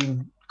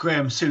Keane,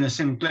 Graham Souness,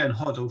 and Glenn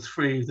Hoddle,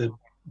 three of the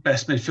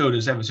best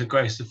midfielders ever to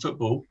grace the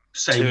football,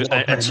 two of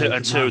them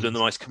the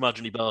most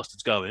curmudgeonly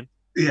bastards going.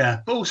 Yeah,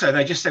 but also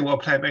they just say what a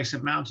player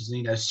Mason Mount is.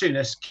 And,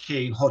 Souness,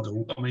 Keane,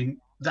 Hoddle. I mean,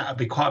 that would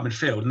be quite a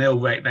midfield, and they all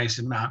rate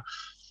Mason Mount.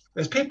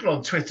 There's people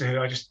on Twitter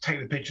who I just take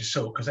the picture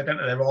short because they don't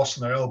know their arse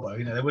on their elbow.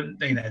 They wouldn't,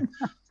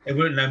 they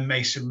wouldn't know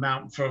Mason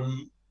Mount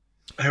from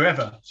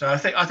whoever. So I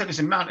think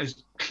Mason Mount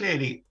is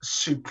clearly a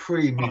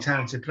supremely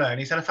talented player, and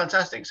he's had a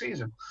fantastic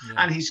season. Yeah.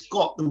 And he's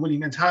got the winning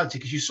mentality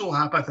because you saw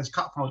how both those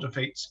cup final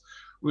defeats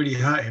really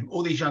hurt him.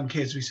 All these young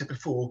kids, we said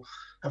before,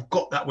 have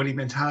got that winning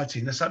mentality,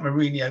 and that's like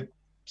Mourinho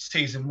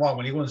season 1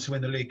 when he wants to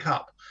win the League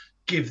Cup.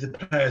 Give the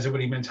players a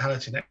winning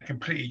mentality, and that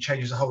completely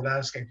changes the whole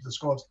landscape of the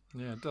squad.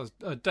 Yeah, it does.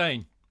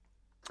 Dane.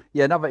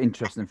 Yeah, another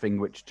interesting thing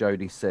which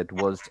Jody said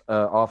was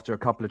after a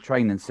couple of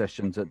training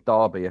sessions at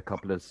Derby, a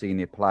couple of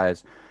senior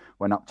players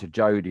went up to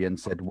Jody and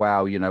said,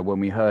 wow, when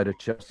we heard a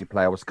Chelsea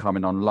player was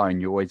coming on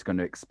loan, you're always going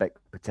to expect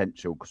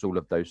potential because all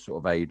of those sort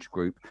of age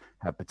group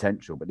have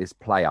potential. But this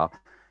player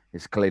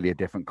is clearly a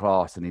different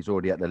class, and he's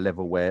already at the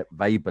level where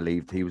they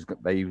believed he was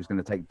going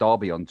to take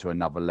Derby onto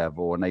another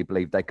level, and they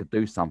believed they could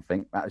do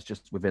something. That was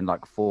just within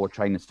like 4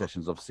 training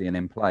sessions of seeing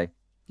him play.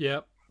 Yeah.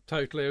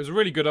 Totally. It was a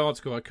really good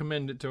article. I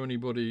commend it to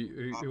anybody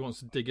who wants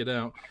to dig it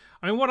out.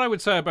 I mean, what I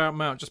would say about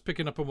Mount, just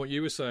picking up on what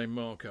you were saying,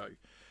 Marco,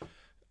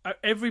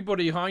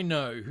 everybody I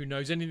know who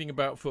knows anything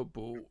about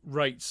football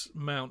rates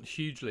Mount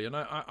hugely. And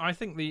I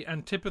think the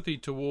antipathy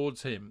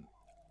towards him,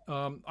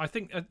 I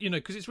think,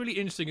 because it's really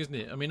interesting, isn't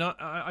it? I mean,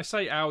 I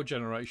say our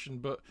generation,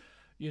 but,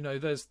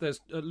 there's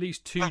at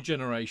least 2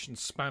 generations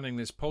spanning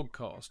this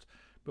podcast,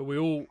 but we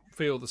all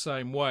feel the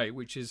same way,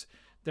 which is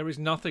there is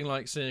nothing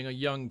like seeing a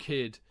young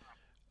kid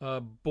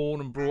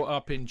born and brought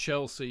up in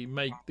Chelsea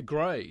make the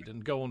grade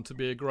and go on to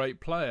be a great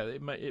player.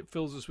 It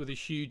fills us with a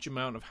huge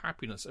amount of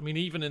happiness. I mean,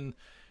 even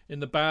in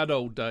the bad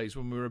old days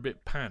when we were a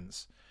bit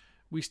pants,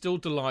 we still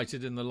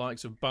delighted in the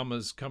likes of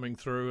Bummers coming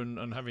through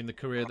and having the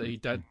career that he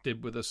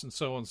did with us and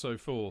so on and so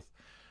forth.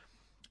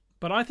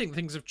 But I think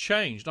things have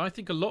changed. I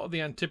think a lot of the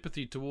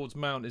antipathy towards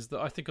Mount is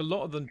that I think a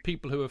lot of the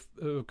people who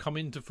have come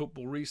into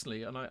football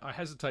recently, and I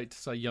hesitate to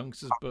say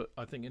youngsters, but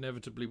I think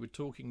inevitably we're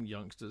talking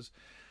youngsters,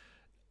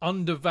 they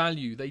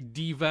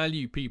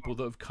devalue people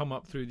that have come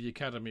up through the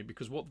academy,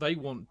 because what they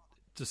want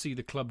to see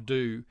the club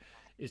do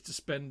is to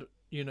spend,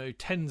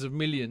 tens of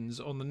millions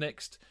on the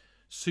next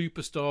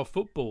superstar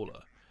footballer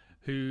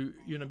who,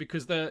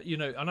 because they're,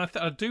 and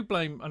I do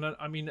blame, and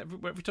I mean,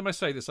 every time I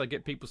say this, I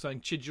get people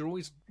saying, Chid, you're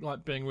always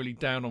like being really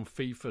down on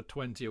FIFA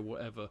 20 or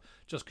whatever,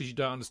 just because you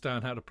don't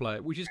understand how to play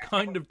it, which is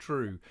kind of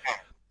true.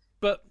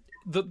 But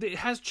it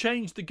has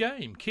changed the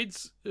game.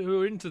 Kids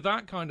who are into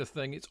that kind of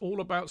thing, it's all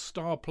about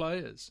star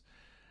players.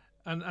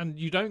 And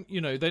you don't,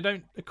 they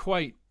don't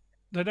equate,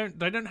 they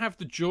don't have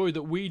the joy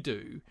that we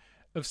do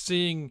of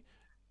seeing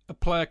a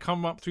player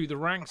come up through the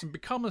ranks and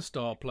become a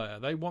star player.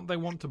 They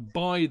want to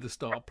buy the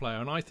star player,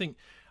 and I think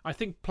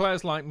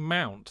players like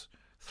Mount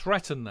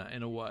threaten that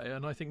in a way,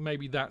 and I think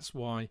maybe that's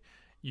why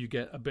you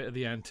get a bit of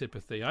the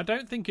antipathy. I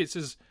don't think it's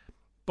as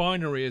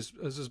binary as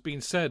has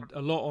been said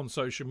a lot on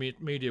social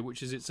media,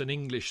 which is it's an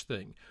English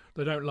thing.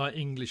 They don't like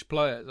English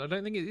players. I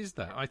don't think it is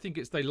that. I think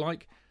it's they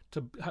like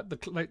to have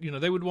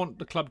they would want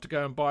the club to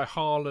go and buy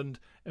Haaland,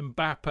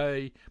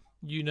 Mbappe,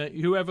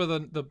 whoever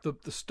the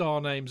star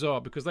names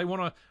are, because they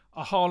want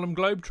a Harlem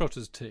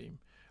Globetrotters team.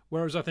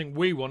 Whereas I think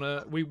we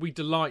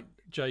delight,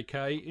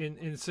 JK,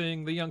 in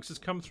seeing the youngsters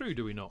come through,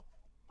 do we not?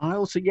 I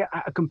also,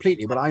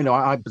 completely. But I know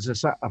I've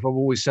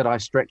always said I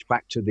stretch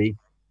back to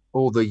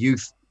all the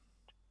youth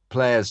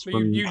players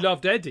from you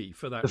loved Eddie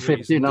for that. The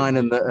 59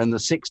 and the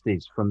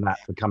 60s from that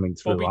for coming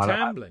through. Bobby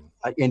Tambling.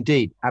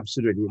 Indeed,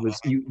 absolutely. It was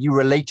you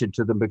related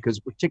to them because,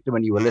 particularly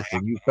when you were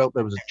little, you felt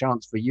there was a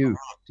chance for you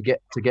to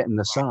get in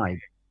the side.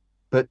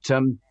 But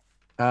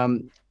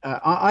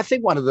I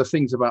think one of the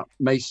things about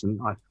Mason,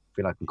 I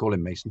feel I can call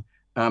him Mason,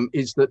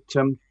 is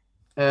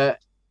that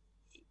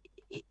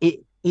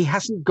he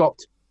hasn't got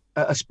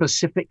a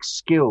specific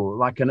skill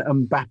like an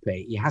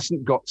Mbappe. He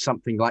hasn't got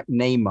something like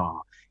Neymar.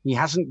 He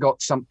hasn't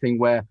got something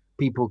where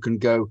people can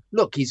go,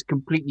 look, he's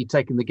completely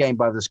taken the game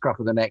by the scruff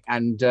of the neck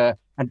and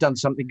done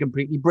something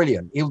completely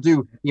brilliant.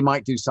 He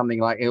might do something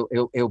like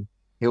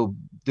he'll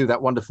do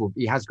that wonderful.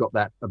 He has got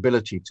that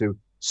ability to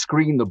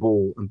screen the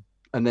ball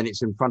and then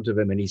it's in front of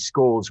him and he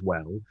scores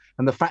well.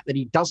 And the fact that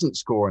he doesn't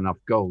score enough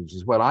goals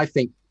as well, I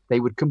think they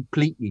would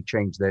completely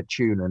change their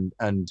tune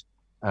and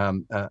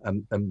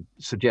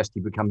suggest he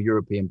become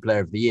European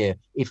Player of the Year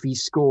if he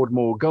scored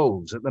more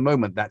goals. At the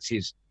moment, that's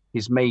his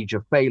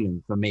major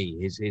failing for me.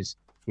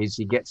 Is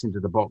he gets into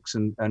the box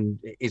and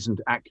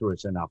isn't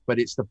accurate enough. But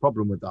it's the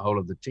problem with the whole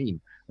of the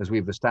team, as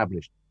we've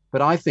established.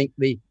 But I think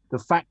the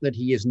fact that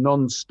he is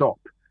non-stop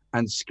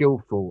and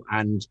skillful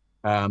and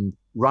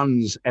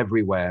runs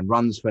everywhere and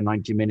runs for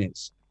 90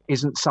 minutes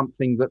isn't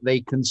something that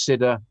they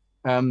consider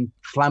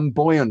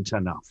flamboyant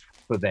enough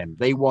for them.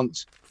 They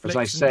want, Flicks as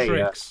I say,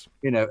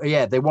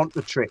 they want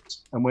the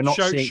tricks, and we're not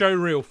seeing show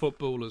real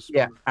footballers.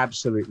 Yeah,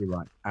 absolutely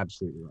right.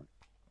 Absolutely right.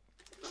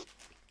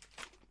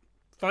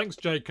 Thanks,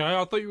 JK.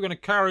 I thought you were going to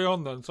carry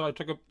on then, so I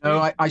took a...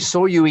 No, I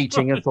saw you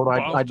eating and thought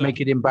I'd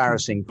make it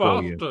embarrassing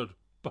for you.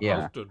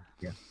 Bastard.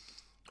 Yeah.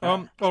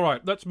 All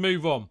right, let's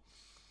move on.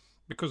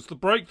 Because the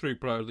breakthrough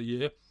player of the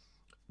year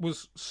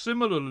was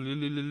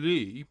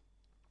similarly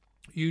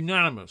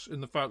unanimous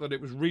in the fact that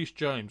it was Reece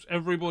James.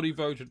 Everybody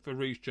voted for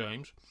Reece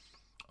James,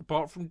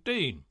 apart from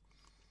Dean,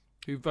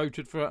 who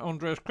voted for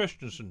Andreas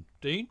Christensen.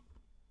 Dean?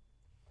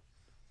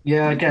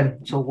 Yeah,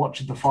 again, so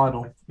watching the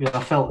final,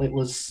 I felt it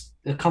was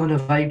a coming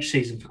of age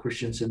season for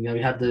Christensen.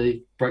 He had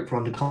the breakthrough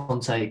under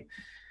Conte,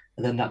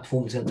 and then that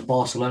performance against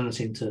Barcelona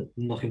seemed to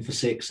knock him for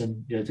 6,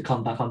 and to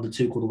come back under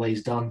Tuchel the way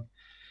he's done.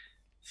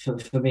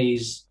 For me,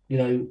 he's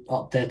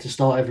up there to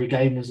start every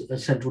game as a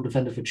central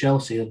defender for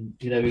Chelsea, and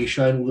he's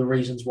shown all the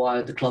reasons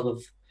why the club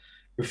have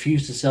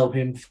refused to sell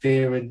him,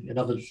 fearing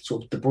another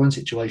sort of De Bruyne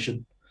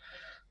situation,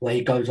 where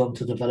he goes on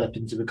to develop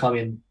into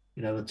becoming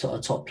a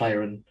top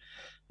player, and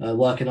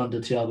working under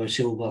Thiago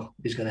Silva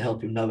is going to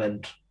help him no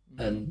end.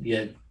 And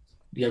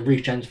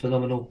Reece James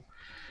phenomenal.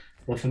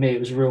 But for me, it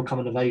was a real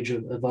coming of age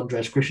of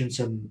Andreas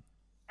Christensen,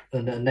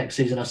 and next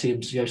season I see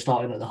him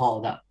starting at the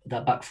heart of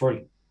that back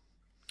three.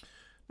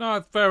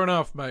 No, fair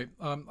enough, mate.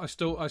 I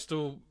still.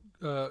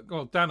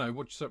 Dano,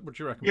 what do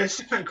you reckon? Yeah,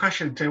 it's a quick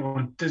question to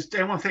anyone. Does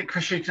anyone think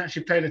Christensen can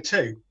actually play the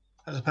 2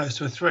 as opposed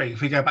to a 3?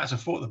 If we go back to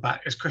 4 at the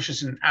back, is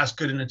Christensen as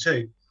good in a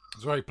 2?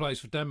 It's where he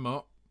plays for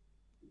Denmark.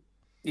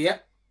 Yeah.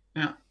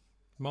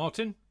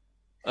 Martin?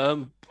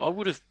 I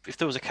would have, if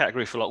there was a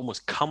category for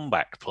almost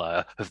comeback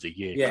player of the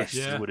year,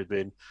 Christensen would have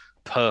been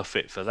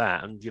perfect for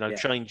that. And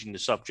changing the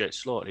subject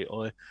slightly,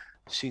 I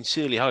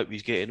sincerely hope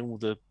he's getting all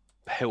the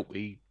help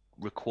he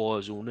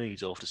requires or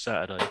needs after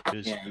Saturday,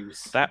 because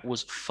that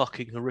was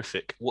fucking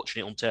horrific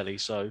watching it on telly.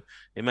 So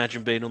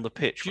imagine being on the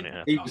pitch when it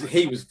happened.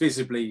 He was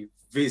visibly.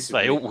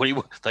 They all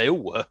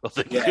were. I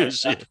think.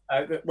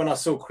 When I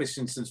saw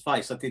Christensen's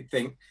face, I did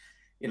think,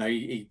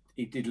 he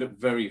did look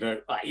very,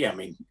 very. I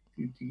mean,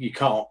 you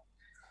can't.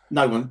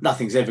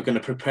 Nothing's ever going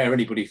to prepare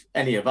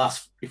any of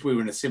us. If we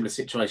were in a similar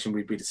situation,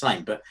 we'd be the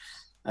same. But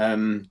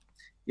I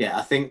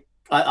think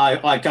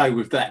I go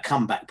with that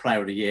comeback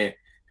player of the year,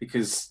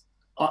 because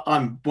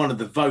I'm one of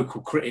the vocal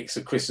critics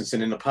of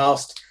Christensen in the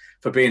past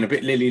for being a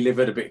bit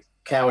lily-livered, a bit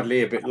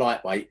cowardly, a bit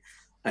lightweight,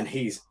 and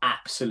he's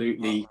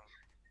absolutely.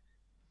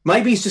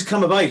 Maybe he's just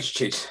come of age,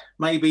 Chid.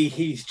 Maybe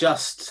he's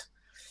just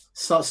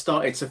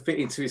started to fit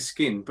into his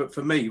skin. But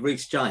for me,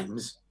 Reece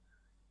James,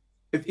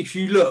 if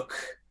you look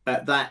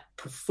at that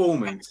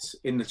performance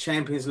in the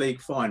Champions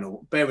League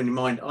final, bearing in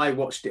mind I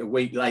watched it a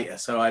week later,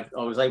 so I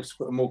was able to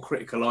put a more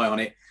critical eye on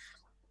it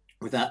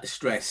without the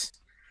stress.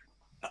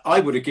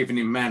 I would have given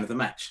him man of the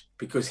match,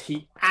 because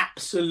he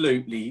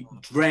absolutely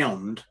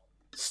drowned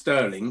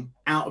Sterling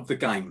out of the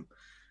game.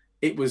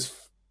 It was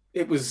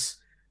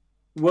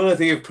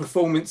worthy of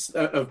performance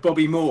of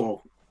Bobby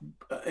Moore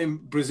in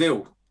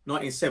Brazil,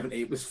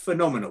 1970. It was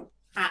phenomenal,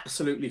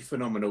 absolutely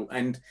phenomenal.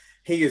 And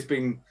he has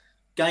been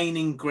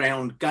gaining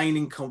ground,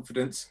 gaining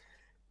confidence,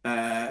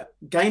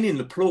 gaining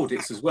the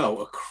plaudits as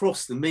well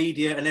across the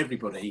media and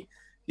everybody.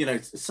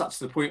 Such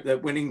to the point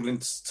that when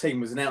England's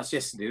team was announced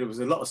yesterday, there was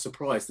a lot of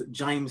surprise that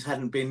James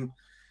hadn't been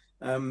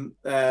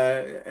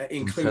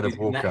included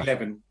in that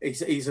 11.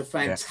 He's a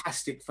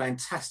fantastic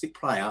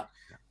player.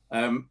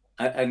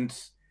 And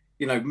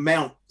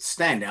Mount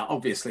standout,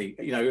 obviously,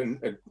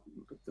 and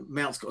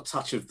Mount's got a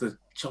touch of the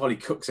Charlie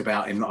Cooks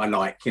about him that I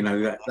like,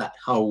 that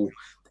whole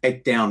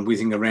head down,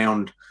 whizzing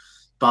around,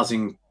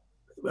 buzzing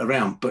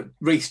around. But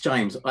Reece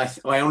James,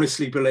 I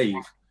honestly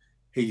believe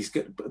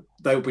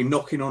they'll be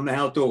knocking on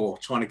our door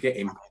trying to get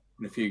him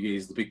in a few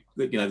years. The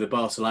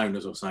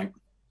Barcelonas or something.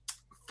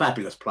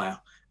 Fabulous player,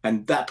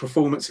 and that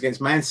performance against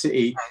Man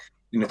City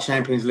in the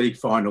Champions League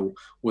final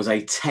was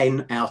a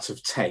 10 out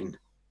of 10.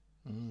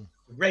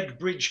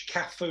 Redbridge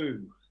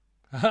Cafu.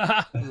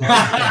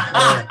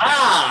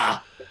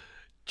 JK?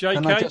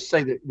 Can I just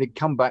say that the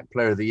comeback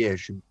player of the year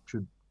should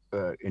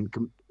in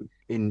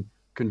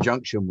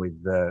conjunction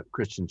with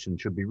Christensen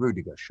should be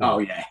Rudiger. Oh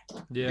yeah.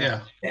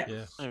 Yeah. We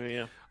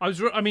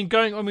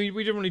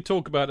didn't really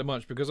talk about it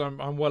much because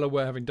I'm well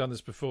aware, having done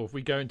this before, if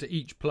we go into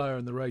each player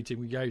and the rating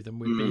we gave them,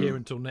 we'd be here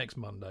until next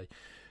Monday.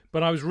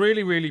 But I was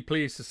really, really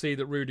pleased to see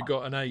that Rudiger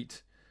got an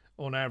 8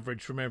 on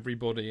average from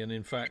everybody, and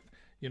in fact,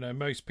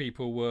 most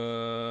people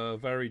were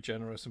very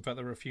generous. In fact,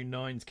 there were a few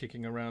 9s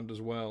kicking around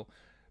as well.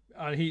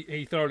 And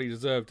he thoroughly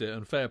deserved it,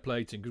 and fair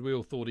play to him, because we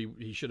all thought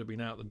he should have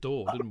been out the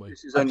door, didn't we?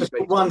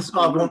 One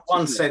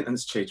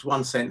sentence, Chidge,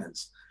 one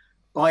sentence.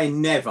 I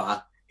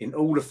never, in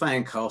all the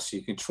fan casts,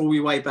 you can trawl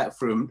your way back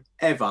through them,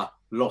 ever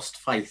lost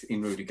faith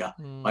in Rudiger.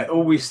 I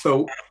always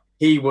thought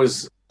he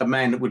was a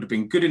man that would have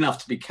been good enough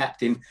to be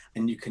captain,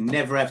 and you can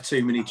never have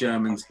too many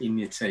Germans in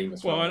your team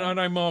as well. Well, I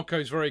know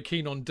Marco's very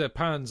keen on De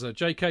Panzer.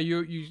 JK,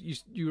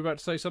 you were about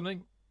to say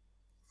something?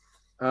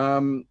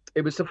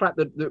 It was the fact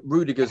that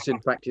Rudiger's, in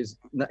fact, his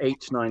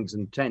 8s, 9s,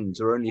 and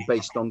 10s are only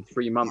based on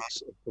 3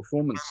 months of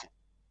performance.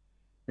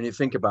 When you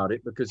think about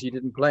it, because he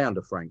didn't play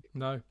under Frank.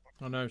 No,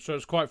 I know. So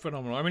it's quite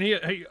phenomenal. I mean,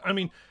 I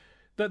think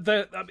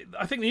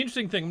the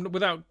interesting thing,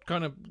 without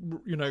kind of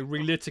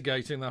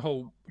relitigating the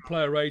whole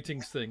player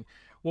ratings thing,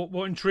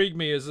 what intrigued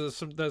me is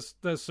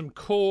there's some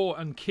core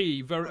and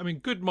key.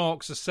 Good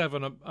marks are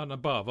 7 and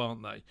above,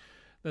 aren't they?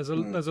 There's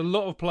a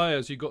lot of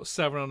players who got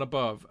 7 and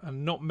above,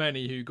 and not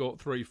many who got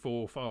 3,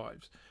 4,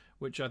 5s,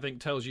 which I think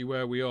tells you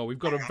where we are. We've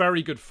got a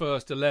very good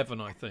first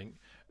 11, I think,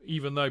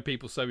 even though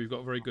people say we've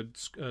got a very good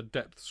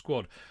depth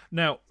squad.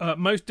 Now,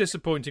 most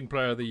disappointing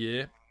player of the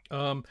year.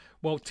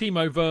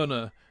 Timo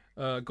Werner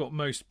got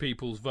most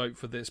people's vote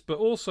for this, but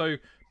also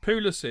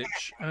Pulisic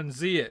and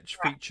Ziyech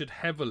featured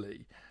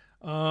heavily.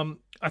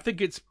 I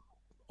think it's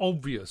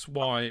obvious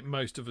why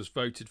most of us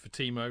voted for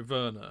Timo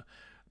Werner.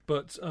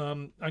 But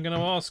I'm going to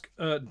ask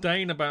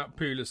Dane about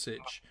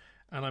Pulisic,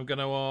 and I'm going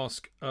to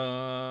ask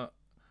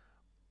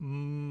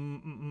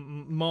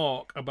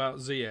Mark about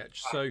Ziyech.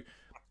 So,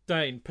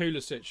 Dane,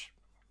 Pulisic.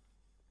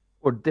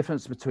 Well, the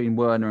difference between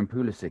Werner and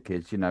Pulisic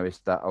is, it's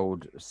that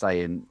old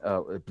saying,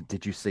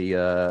 did you see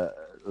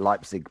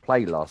Leipzig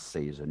play last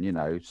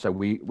season? So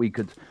we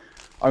could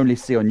only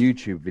see on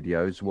YouTube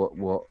videos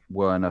what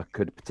Werner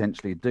could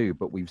potentially do,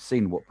 but we've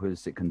seen what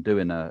Pulisic can do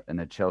in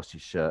a Chelsea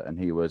shirt, and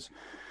he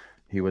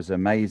was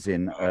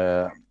amazing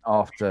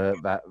after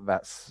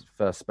that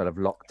first spell of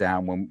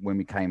lockdown when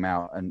we came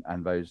out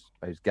and those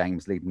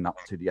games leading up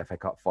to the FA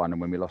Cup final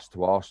when we lost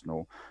to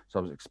Arsenal. So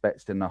I was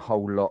expecting a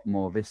whole lot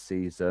more this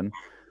season.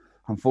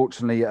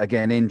 Unfortunately,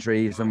 again,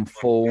 injuries and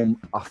form.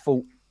 I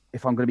thought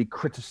if I'm going to be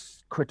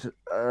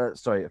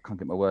sorry, I can't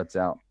get my words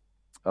out.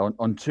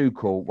 On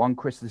Tuchel, one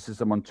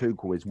criticism on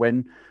Tuchel is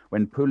when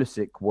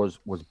Pulisic was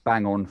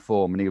bang on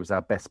form and he was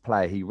our best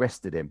player, he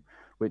rested him,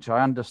 which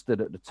I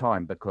understood at the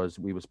time because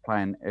we was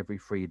playing every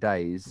 3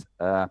 days.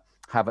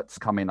 Havertz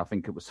come in, I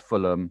think it was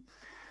Fulham,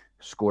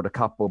 scored a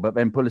couple, but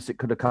then Pulisic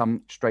could have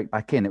come straight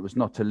back in. It was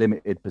not a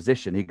limited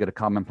position. He could have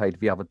come and played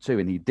the other 2,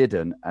 and he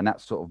didn't, and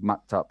that sort of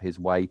mucked up his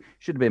way.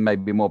 Should have been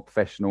maybe more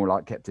professional,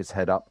 like kept his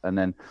head up, and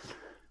then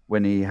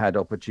when he had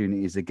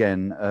opportunities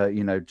again,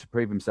 to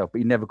prove himself, but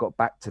he never got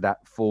back to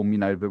that form,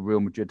 the Real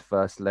Madrid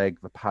first leg,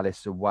 the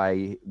Palace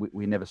away.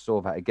 We never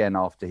saw that again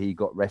after he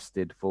got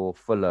rested for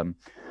Fulham.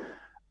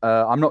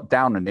 I'm not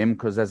down on him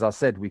because, as I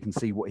said, we can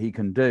see what he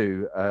can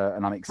do,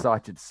 and I'm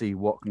excited to see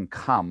what can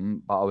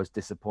come. But I was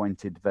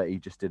disappointed that he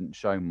just didn't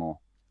show more.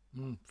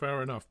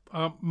 Fair enough.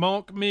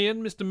 Mark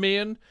Meehan, Mr.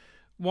 Meehan,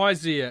 why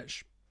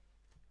Ziyech?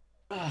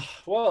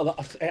 Well,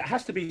 it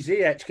has to be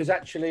Ziyech because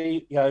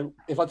actually,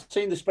 if I'd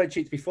seen the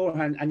spreadsheets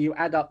beforehand and you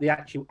add up the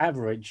actual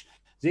average,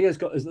 Ziyech's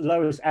got the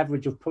lowest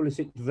average of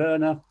Pulisic,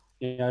 Werner,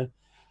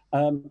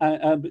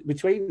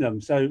 between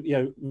them. So,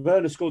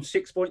 Werner scored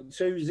 6.2,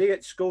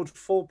 Ziyech scored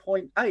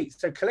 4.8.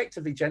 So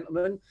collectively,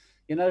 gentlemen,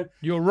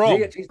 you're wrong.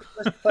 Ziyech is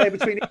the best player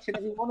between each and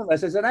every one of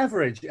us as an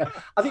average.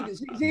 I think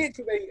Ziyech,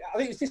 I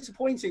think it's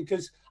disappointing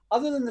because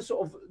other than the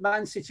sort of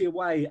Man City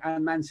away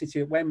and Man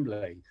City at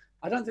Wembley,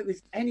 I don't think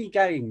there's any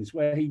games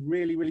where he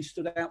really, really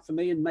stood out for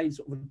me and made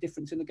sort of a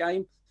difference in the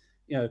game.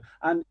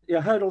 And I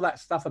heard all that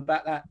stuff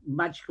about that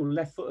magical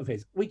left foot of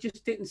his. We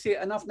just didn't see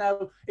it enough.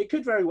 Now, it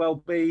could very well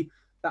be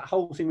that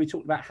whole thing we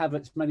talked about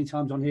Havertz many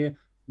times on here,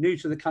 new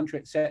to the country,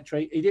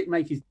 etc. He didn't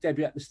make his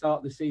debut at the start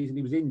of the season.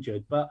 He was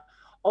injured. But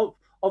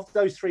of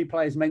those 3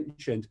 players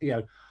mentioned,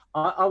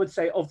 I would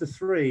say of the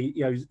 3,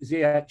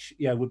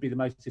 Ziyech, would be the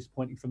most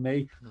disappointing for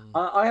me.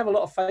 I have a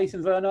lot of faith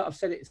in Werner. I've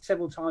said it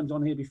several times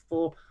on here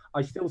before.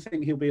 I still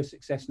think he'll be a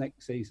success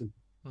next season.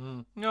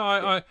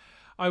 No,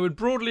 I would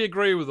broadly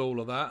agree with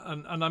all of that.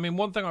 And I mean,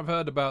 one thing I've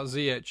heard about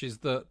Ziyech is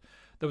that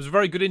there was a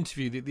very good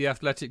interview that The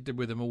Athletic did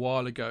with him a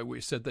while ago,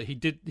 which said that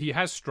he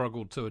has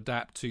struggled to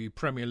adapt to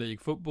Premier League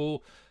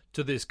football,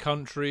 to this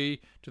country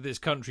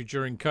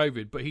during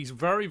COVID. But he's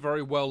very,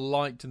 very well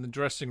liked in the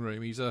dressing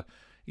room. He's a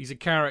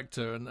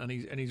character, and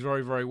he's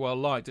very, very well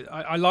liked.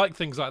 I like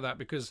things like that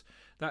because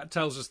that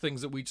tells us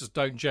things that we just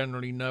don't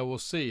generally know or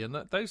see, and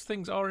that those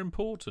things are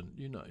important,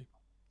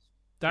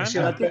 Dan?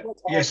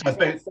 Yes,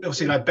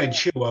 obviously, Ben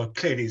Chilwell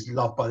clearly is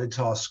loved by the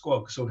entire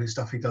squad because all his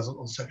stuff he does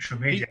on social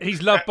media.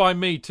 He's loved by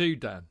me too,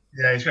 Dan.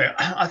 Yeah, he's great.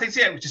 I think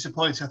it was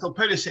disappointing. I thought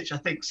Pulisic, I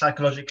think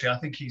psychologically, I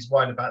think he's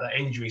worried about that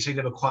injury, so he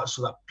never quite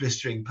saw that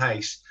blistering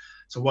pace.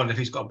 So I wonder if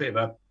he's got a bit of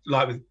a,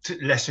 like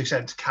with less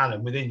extent to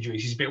Callum with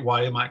injuries, he's a bit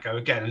worried he might go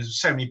again. There's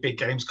so many big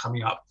games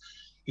coming up.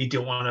 He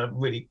didn't want to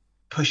really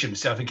push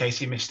himself in case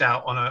he missed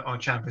out on a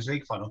Champions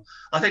League final.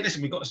 I think,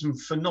 listen, we've got some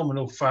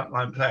phenomenal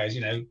frontline players,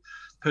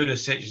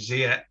 Pulisic,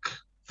 Ziyech,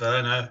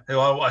 Werner, who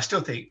I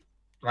still think,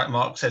 like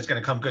Mark said, is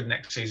going to come good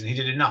next season. He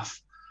did enough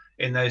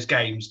in those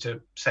games to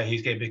say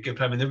he's going to be a good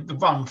player. I mean, the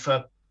run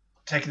for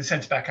taking the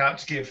centre-back out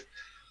to give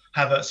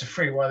Havertz a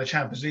free while the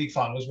Champions League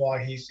final is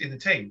why he's in the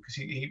team, because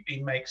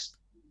he makes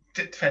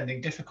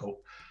defending difficult.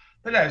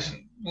 But no,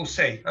 we'll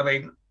see. I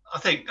mean, I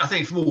think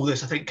from all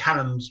this, I think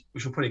Callum's,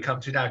 which we'll probably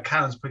come to now,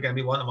 Callum's probably going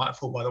to be one that might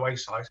fall by the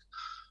wayside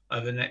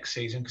over the next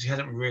season because he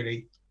hasn't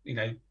really,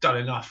 done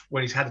enough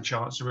when he's had a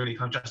chance to really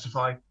kind of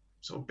justify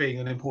sort of being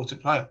an important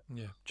player.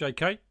 Yeah,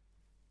 JK.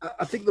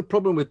 I think the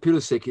problem with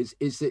Pulisic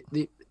is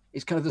that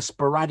it's kind of the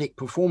sporadic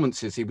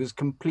performances. He was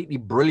completely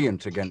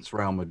brilliant against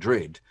Real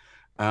Madrid,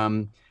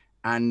 and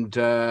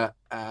so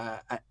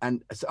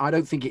I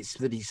don't think it's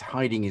that he's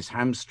hiding his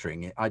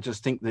hamstring. I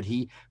just think that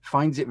he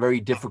finds it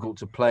very difficult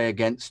to play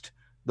against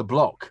the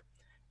block.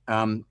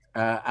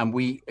 And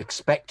we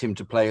expect him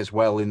to play as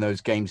well in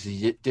those games as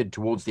he did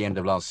towards the end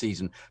of last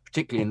season,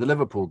 particularly in the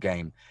Liverpool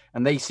game.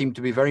 And they seem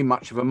to be very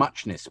much of a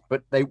muchness,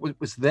 but they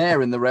was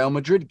there in the Real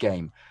Madrid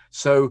game.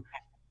 So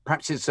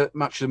perhaps it's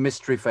much of a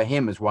mystery for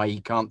him as why he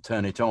can't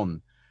turn it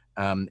on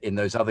in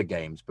those other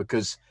games.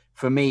 Because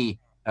for me,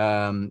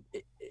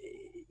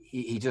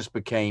 he just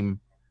became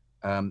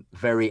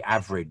very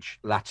average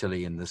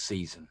latterly in the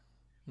season.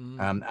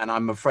 And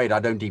I'm afraid I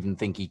don't even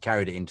think he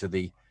carried it into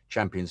the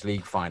Champions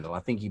League final.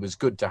 I think he was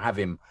good to have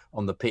him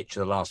on the pitch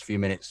the last few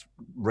minutes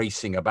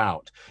racing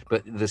about,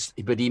 but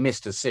he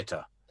missed a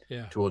sitter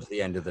towards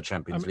the end of the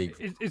Champions League.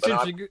 It's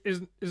interesting,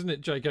 isn't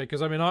it, JK?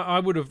 Because I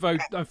would have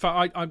voted. In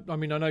fact, I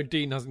know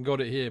Dean hasn't got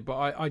it here, but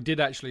I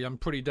did actually. I'm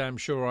pretty damn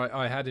sure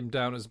I had him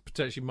down as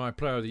potentially my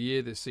player of the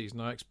year this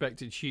season. I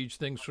expected huge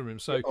things from him.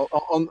 So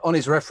on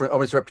his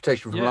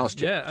reputation from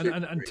last year,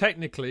 and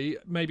technically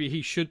maybe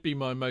he should be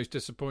my most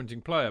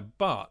disappointing player,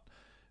 but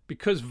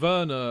because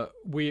Werner,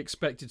 we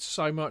expected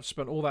so much,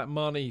 spent all that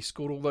money,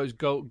 scored all those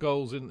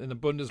goals in the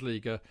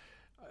Bundesliga,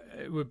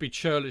 it would be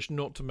churlish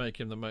not to make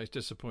him the most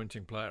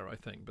disappointing player, I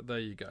think. But there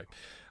you go.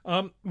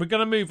 We're going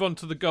to move on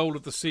to the goal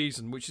of the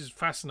season, which is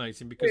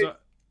fascinating because...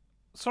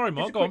 Sorry,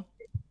 Mark, go on.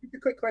 A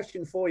quick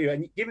question for you.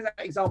 And given that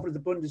example of the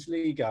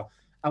Bundesliga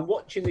and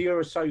watching the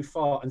Euro so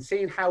far and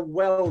seeing how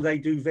well they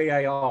do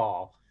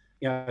VAR,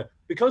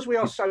 because we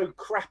are so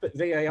crap at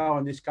VAR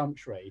in this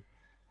country,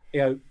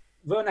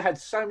 Werner had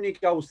so many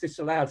goals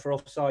disallowed for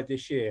offside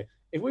this year.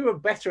 If we were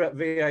better at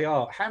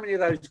VAR, how many of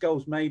those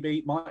goals might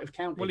have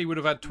counted? Well, he would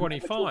have had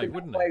 25,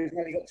 wouldn't he? He's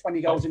only got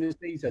 20 goals in a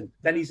season.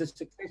 Then he's a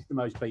success to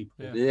most people.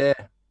 Yeah,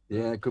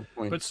 good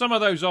point. But some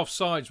of those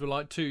offsides were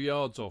like 2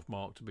 yards off,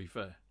 Mark, to be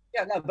fair.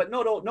 Yeah, no, but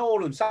not all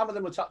of them. Some of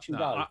them were touch and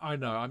go. I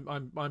know.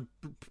 I'm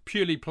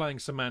purely playing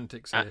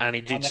semantics here. And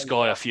he did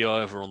sky a few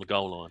over on the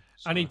goal line.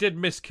 So. And he did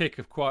miss kick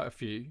of quite a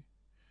few.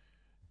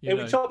 He'll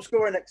be top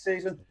scorer next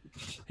season.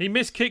 He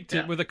miskicked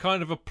it with a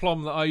kind of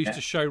aplomb that I used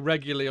to show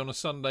regularly on a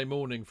Sunday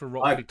morning for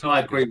Rockley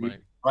Tigers.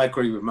 I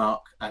agree with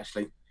Mark,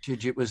 actually.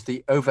 It was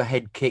the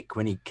overhead kick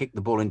when he kicked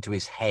the ball into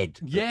his head.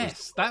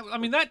 Yes,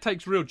 that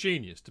takes real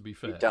genius, to be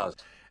fair. It does.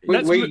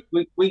 We've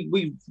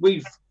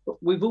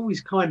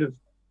always kind of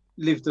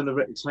lived on a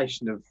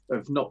reputation of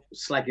not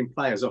slagging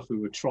players off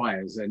who were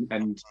triers,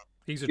 and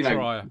he's a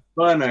trier.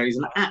 Werner is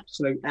an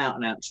absolute out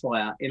and out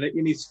trier.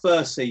 In his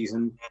first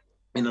season,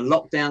 in a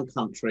lockdown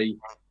country,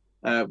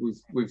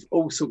 with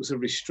all sorts of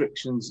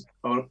restrictions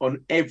on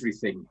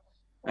everything.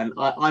 And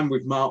I'm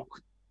with Mark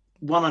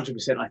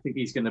 100%. I think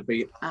he's going to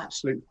be an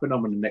absolute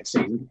phenomenon next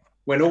season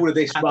when all of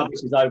this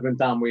rubbish is over and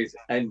done with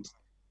and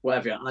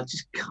whatever. And I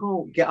just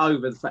can't get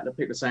over the fact that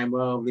people are saying,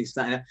 well, this,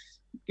 that.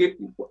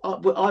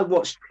 I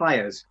watched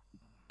players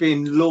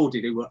being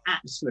lauded who were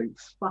absolute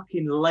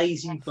fucking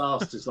lazy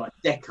bastards like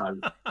Deco,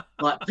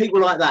 like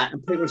people like that,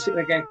 and people are sitting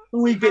there going,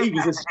 "Oh, he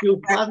was a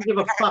skilled player. I don't give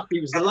a fuck.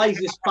 He was the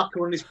laziest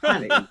fucker on this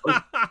planet."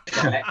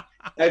 Right?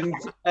 And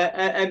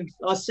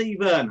I see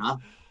Werner,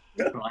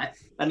 right,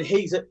 and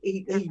he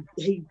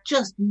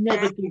just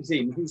never gives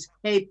in. His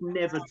head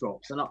never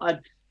drops, and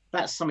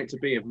that's something to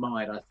be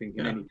admired, I think,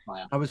 in any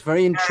player. I was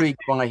very intrigued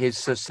by his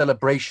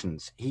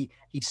celebrations. He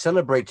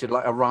celebrated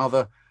like a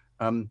rather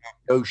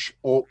gauche,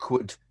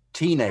 awkward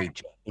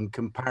teenager in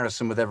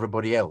comparison with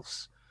everybody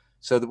else,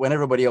 so that when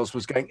everybody else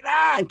was going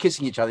and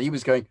kissing each other, he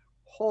was going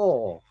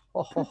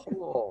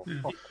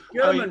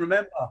German,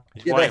 remember?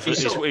 He's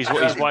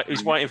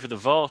waiting for the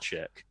VAR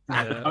check.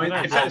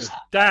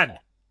 Dan,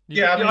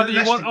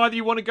 either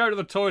you want to go to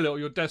the toilet or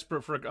you're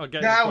desperate for a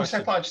game. No, I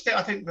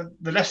think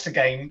the Leicester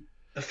game,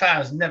 the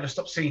fans never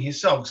stopped singing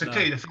his song, so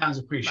clearly the fans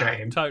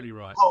appreciate him. Totally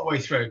right. All the way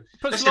through.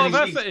 Puts a lot of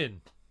effort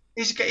in.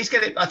 He's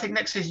getting. I think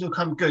next season will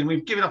come good.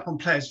 We've given up on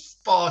players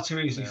far too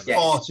easily,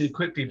 far too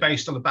quickly,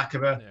 based on the back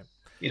of a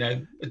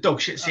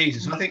dog shit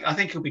season. So I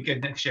think he'll be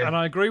good next year. And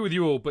I agree with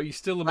you all, but he's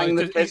still the most.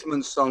 The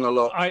Kesman song a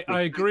lot.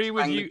 I agree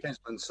with you. The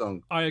Kesman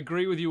song. I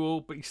agree with you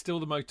all, but he's still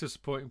the most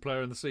disappointing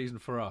player in the season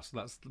for us.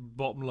 That's the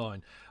bottom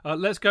line.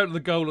 Let's go to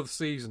the goal of the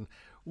season.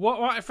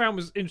 What I found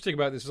was interesting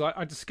about this is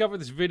I discovered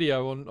this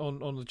video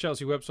on the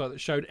Chelsea website that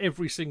showed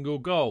every single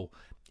goal.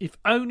 If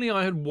only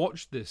I had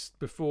watched this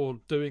before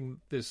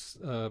doing this,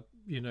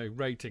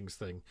 ratings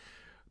thing.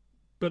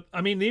 But,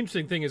 I mean, the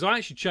interesting thing is I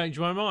actually changed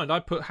my mind. I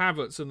put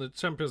Havertz in the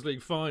Champions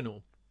League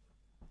final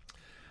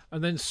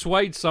and then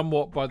swayed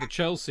somewhat by the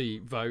Chelsea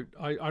vote.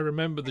 I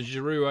remember the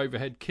Giroud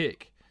overhead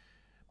kick.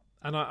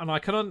 And I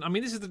can... I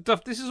mean, this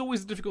is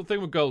always the difficult thing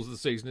with goals of the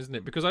season, isn't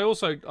it? Because I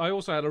also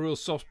had a real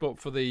soft spot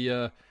for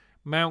the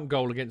Mount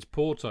goal against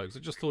Porto, because I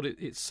just thought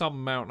it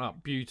summed Mount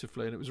up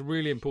beautifully, and it was a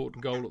really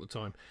important goal at the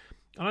time.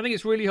 And I think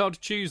it's really hard to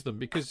choose them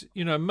because,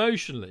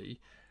 emotionally,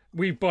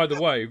 we've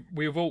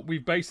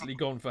basically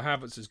gone for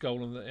Havertz's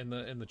goal in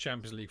the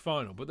Champions League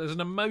final. But there's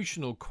an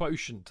emotional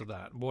quotient to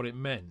that, what it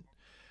meant.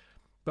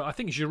 But I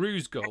think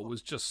Giroud's goal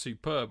was just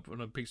superb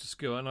and a piece of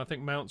skill, and I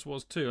think Mount's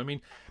was too. I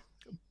mean,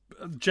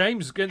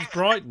 James against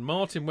Brighton.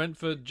 Martin went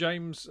for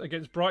James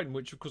against Brighton,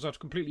 which of course I'd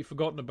completely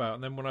forgotten about.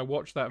 And then when I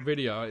watched that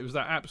video, it was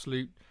that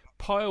absolute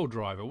pile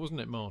driver,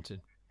 wasn't it,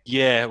 Martin?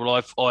 Yeah,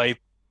 well,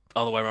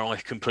 other way around, I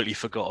completely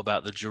forgot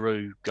about the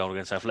Giroud goal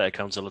against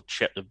Atletico until I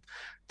checked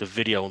the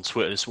video on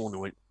Twitter this morning.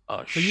 And went,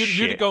 oh, so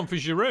you'd have gone for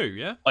Giroud,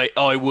 yeah?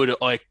 I would.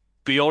 I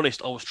be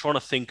honest, I was trying to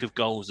think of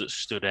goals that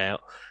stood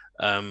out.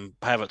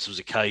 Havertz was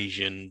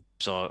occasion,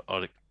 so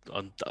I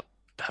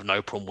have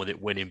no problem with it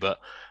winning.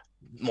 But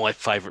my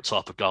favourite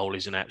type of goal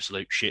is an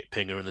absolute shit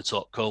pinger in the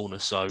top corner.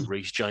 So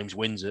Reece James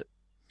wins it.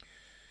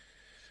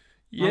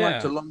 Yeah, I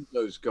liked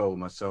Alonso's goal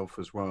myself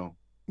as well.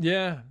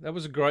 Yeah, that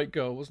was a great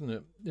goal, wasn't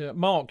it? Yeah,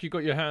 Mark, you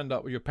got your hand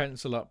up with your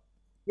pencil up.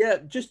 Yeah,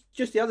 just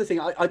the other thing,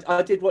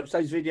 I did watch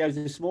those videos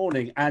this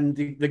morning, and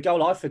the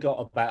goal I forgot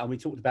about, and we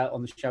talked about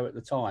on the show at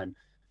the time,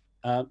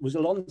 was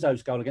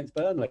Alonso's goal against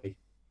Burnley.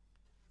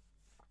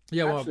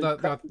 Yeah, well, as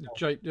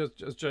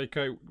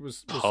JK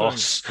was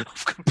saying.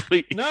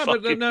 Completely. No,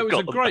 but it was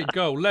a great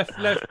goal.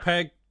 Left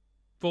peg,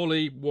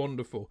 volley,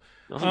 wonderful.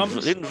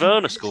 Didn't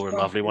Werner score a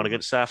lovely one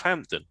against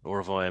Southampton,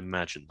 or have I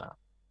imagined that?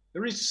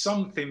 There is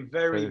something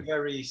very,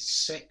 very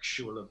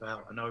sexual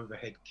about an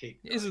overhead kick.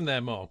 Isn't there,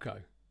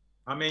 Marco?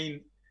 I mean,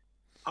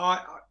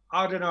 I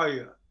don't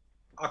know.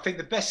 I think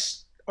the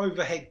best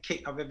overhead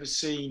kick I've ever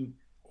seen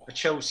a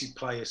Chelsea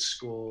player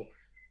score,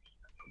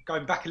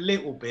 going back a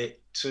little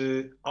bit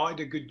to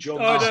Ida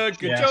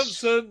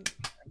Johnson.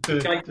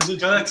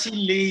 Dirty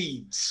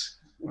Leeds.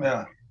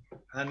 Yeah.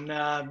 And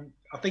I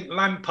think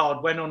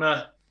Lampard went on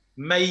a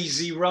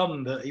mazy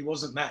run that he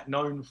wasn't that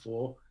known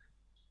for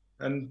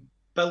and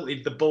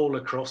belted the ball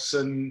across,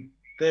 and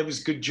there was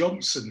Good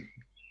Johnson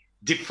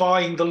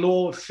defying the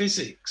law of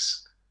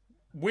physics.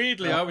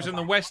 Weirdly, I was in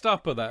the West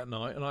Upper that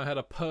night and I had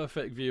a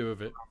perfect view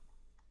of it.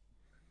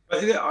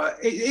 But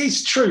it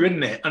is true,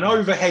 isn't it? An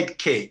overhead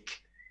kick,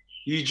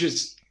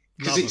 because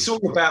it's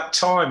all about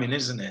timing,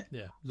 isn't it?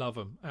 Yeah, love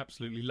them.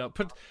 Absolutely love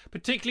them.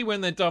 Particularly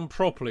when they're done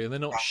properly and they're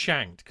not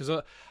shanked,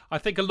 because I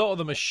think a lot of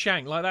them are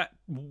shanked, like that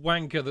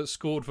wanker that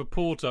scored for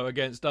Porto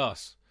against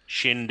us.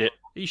 Shinned it.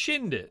 He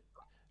shinned it.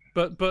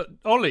 But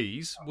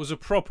Ollie's was a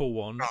proper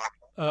one.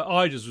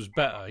 Ida's was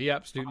better. He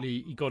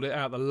got it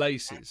out of the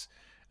laces.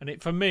 And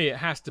for me, it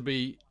has to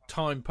be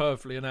timed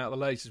perfectly and out of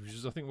the laces, which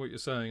is, I think, what you're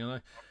saying. And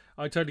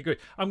I totally agree.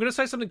 I'm going to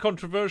say something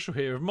controversial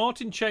here. If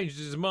Martin changes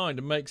his mind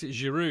and makes it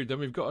Giroud, then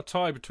we've got a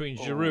tie between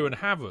Giroud and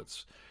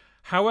Havertz.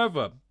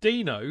 However,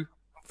 Dino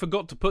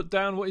forgot to put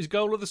down what his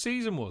goal of the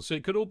season was. So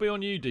it could all be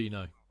on you,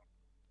 Dino.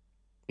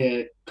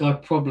 Yeah, I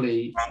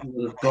probably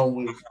would have gone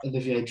with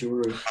Olivier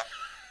Giroud.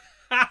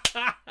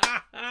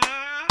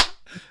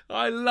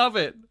 I love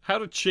it. How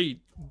to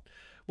cheat.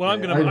 Well,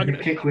 I'm going to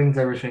kick wins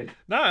everything.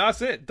 No,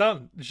 that's it.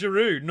 Done.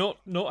 Giroud, not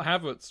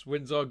Havertz,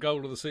 wins our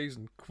goal of the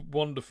season.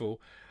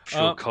 Wonderful.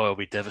 Sure, Kyle will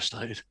be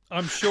devastated.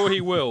 I'm sure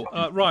he will.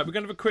 Right, we're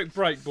going to have a quick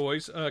break,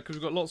 boys, because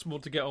we've got lots more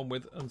to get on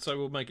with, and so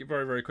we'll make it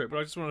very, very quick. But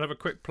I just want to have a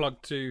quick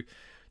plug to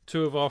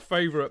two of our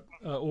favourite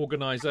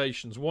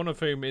organisations, one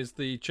of whom is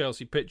the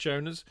Chelsea Pitch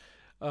Owners.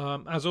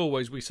 As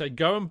always, we say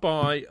go and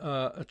buy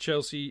a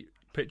Chelsea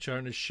Pitch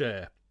Owners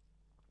share.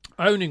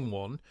 Owning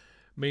one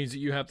means that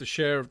you have the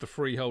share of the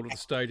freehold of the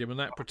stadium, and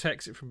that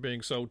protects it from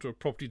being sold to a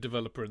property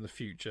developer in the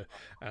future,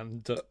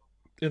 and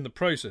in the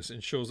process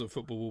ensures that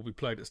football will be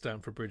played at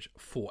Stamford Bridge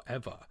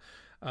forever.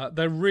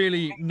 They're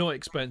really not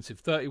expensive.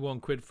 31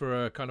 quid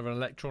for a kind of an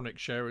electronic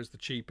share is the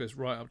cheapest,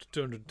 right up to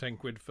 210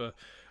 quid for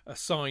a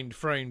signed,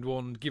 framed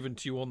one given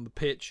to you on the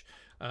pitch.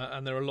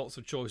 And there are lots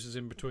of choices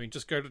in between.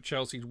 Just go to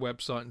Chelsea's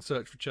website and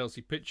search for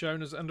Chelsea Pitch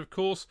Owners. And, of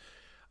course,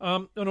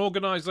 an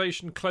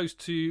organisation close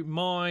to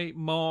my,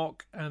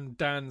 Mark and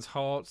Dan's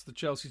hearts, the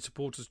Chelsea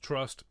Supporters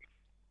Trust.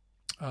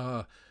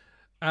 Given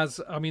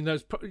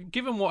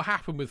what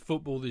happened with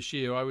football this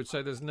year, I would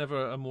say there's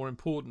never a more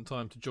important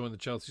time to join the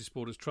Chelsea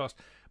Supporters Trust.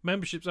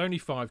 Membership's only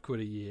 £5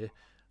 a year.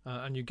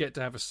 and you get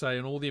to have a say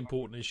on all the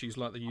important issues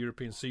like the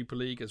European Super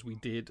League, as we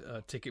did,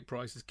 ticket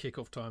prices,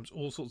 kick-off times,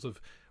 all sorts of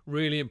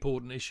really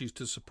important issues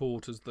to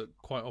supporters that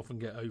quite often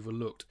get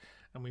overlooked.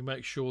 And we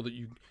make sure that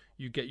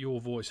you get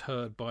your voice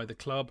heard by the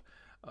club.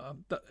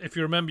 If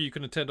you remember, you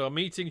can attend our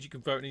meetings, you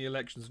can vote in the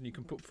elections, and you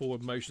can put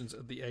forward motions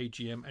at the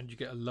AGM, and you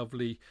get a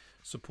lovely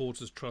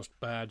Supporters Trust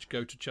badge.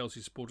 Go to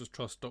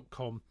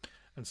chelseasupporterstrust.com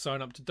and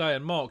sign up today.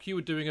 And Mark, you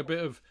were doing a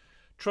bit of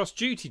trust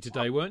duty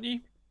today, weren't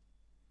you?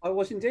 I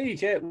was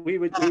indeed, yeah. We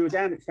were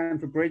down at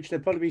Stamford Bridge.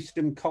 There'll probably be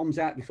some comms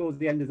out before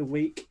the end of the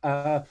week.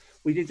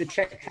 We did the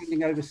cheque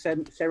handing over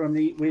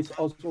ceremony with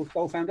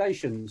Oswald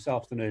Foundation this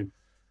afternoon.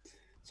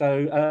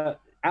 So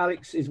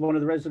Alex is one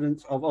of the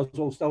residents of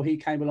Oswald. He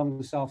came along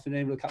this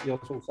afternoon with a couple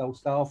of Oswald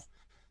staff.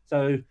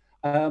 So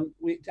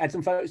we had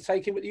some photos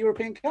taken with the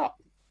European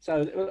Cup.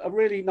 So a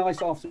really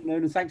nice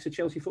afternoon, and thanks to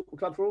Chelsea Football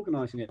Club for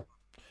organising it.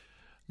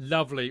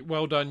 Lovely.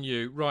 Well done,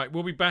 you. Right,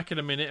 we'll be back in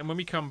a minute, and when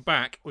we come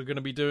back, we're going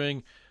to be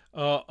doing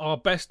our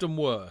best and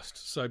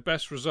worst. So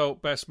best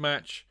result, best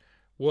match,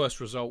 worst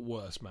result,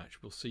 worst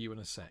match. We'll see you in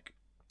a sec.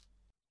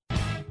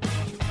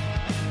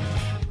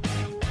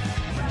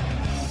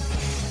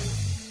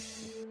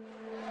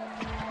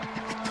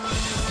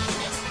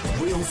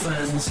 Real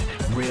fans,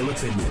 real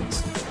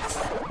opinions.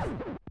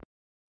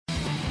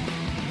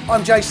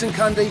 I'm Jason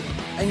Cundy,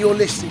 and you're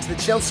listening to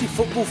the Chelsea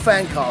Football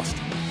Fancast.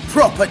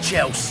 Proper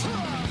Chelsea.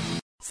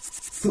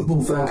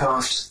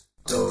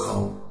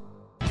 Footballfancast.com.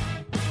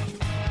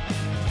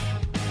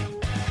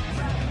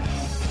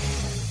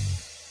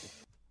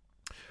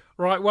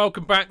 Right,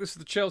 welcome back. This is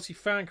the Chelsea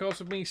Fancast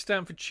with me,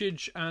 Stamford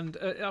Chidge, and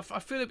I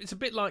feel it's a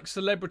bit like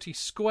Celebrity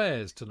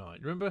Squares tonight.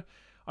 Remember?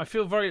 I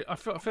feel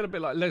a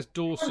bit like Les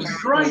Dawson. That was a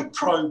great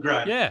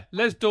programme. Yeah,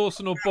 Les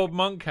Dawson or Bob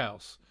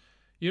Monkhouse.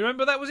 You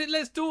remember that? Was it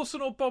Les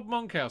Dawson or Bob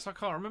Monkhouse? I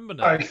can't remember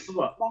now.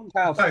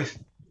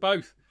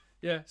 Both.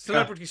 Yeah,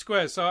 Celebrity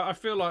Squares. So I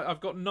feel like I've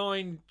got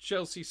 9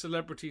 Chelsea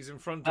celebrities in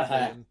front of me.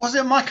 And... Was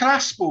it Michael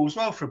Aspel as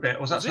well for a bit?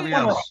 Or was that something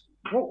else?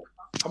 I've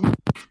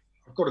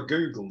got to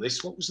Google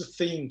this. What was the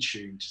theme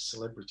tune to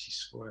Celebrity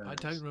Squares? I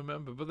don't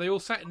remember, but they all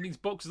sat in these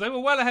boxes. They were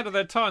well ahead of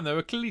their time. They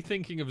were clearly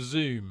thinking of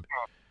Zoom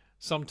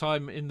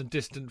sometime in the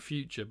distant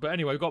future. But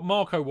anyway, we've got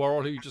Marco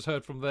Worrell, who you just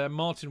heard from there,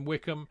 Martin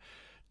Wickham,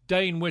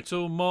 Dane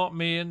Whittle, Mark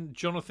Meehan,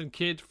 Jonathan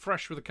Kidd,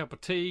 fresh with a cup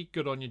of tea,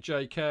 good on you,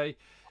 JK,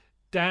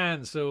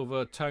 Dan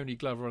Silver, Tony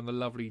Glover, and the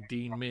lovely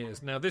Dean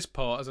Mears. Now, this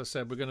part, as I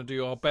said, we're going to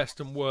do our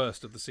best and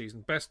worst of the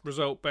season. Best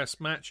result,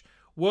 best match.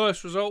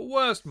 Worst result,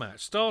 worst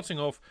match. Starting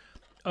off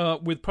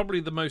with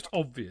probably the most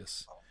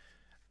obvious.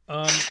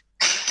 I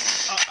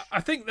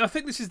think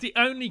this is the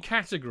only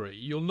category,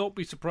 you'll not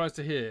be surprised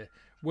to hear,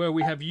 where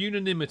we have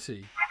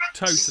unanimity,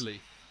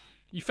 totally.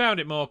 You found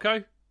it,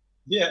 Marco?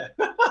 Yeah.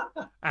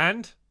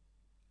 And?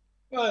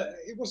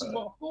 It wasn't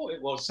what I thought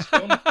it was.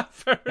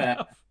 Fair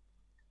enough.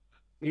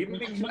 You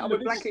mixing it up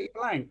with blankety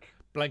blank.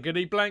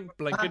 Blankety blank,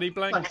 blankety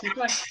blank. Blankety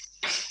blank.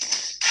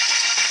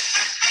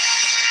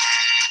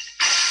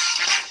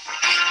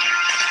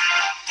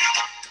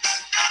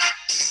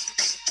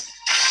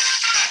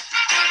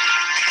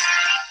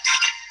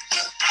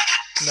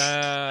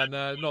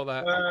 No, not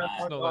that.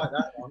 I not like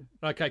that one.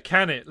 Okay,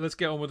 can it? Let's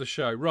get on with the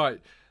show. Right.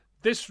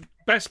 This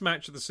best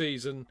match of the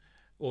season,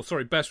 or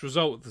sorry, best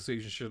result of the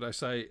season, should I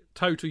say,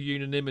 total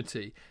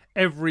unanimity.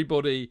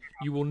 Everybody,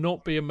 you will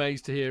not be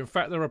amazed to hear. In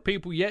fact, there are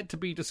people yet to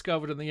be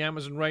discovered in the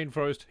Amazon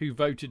rainforest who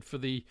voted for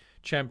the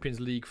Champions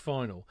League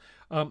final.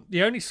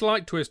 The only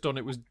slight twist on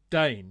it was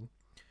Dane,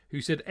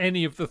 who said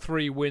any of the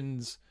 3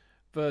 wins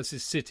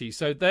versus City.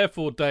 So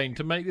therefore, Dane,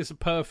 to make this a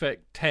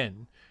perfect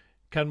 10,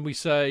 can we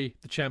say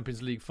the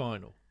Champions League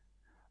final?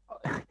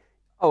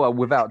 Oh, well,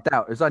 without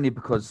doubt. It was only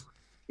because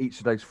each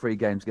of those 3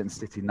 games against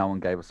City, no one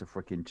gave us a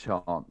freaking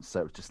chance. So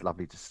it was just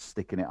lovely just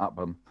sticking it up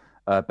them.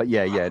 But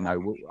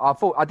no.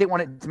 I didn't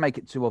want it to make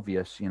it too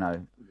obvious,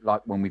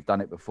 like when we've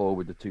done it before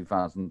with the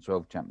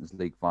 2012 Champions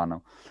League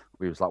final.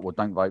 We was like, well,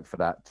 don't vote for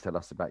that. Tell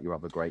us about your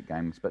other great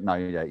games. But no,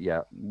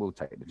 we'll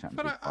take the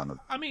Champions League final.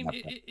 I mean,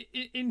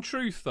 in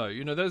truth, though,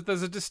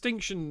 there's a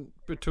distinction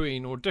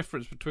between, or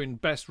difference between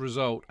best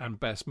result and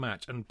best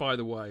match. And by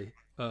the way,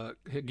 I'll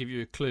give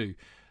you a clue.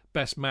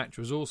 Best match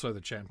was also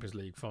the Champions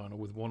League final,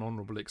 with one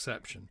honourable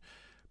exception.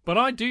 But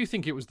I do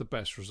think it was the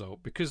best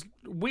result because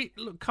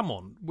come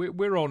on,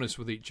 we're honest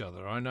with each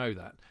other. I know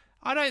that.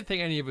 I don't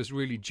think any of us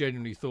really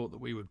genuinely thought that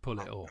we would pull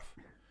it off.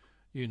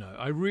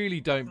 I really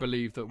don't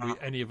believe that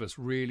any of us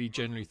really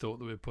genuinely thought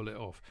that we'd pull it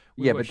off.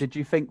 But did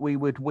you think we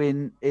would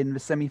win in the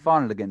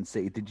semi-final against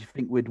City? Did you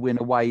think we'd win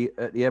away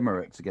at the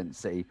Emirates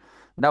against City?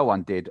 No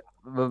one did.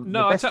 Hang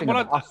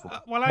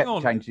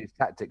on. Changed his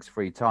tactics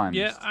 3 times.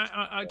 Yeah,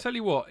 I tell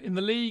you what, in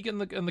the league and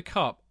the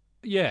cup,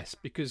 yes,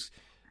 because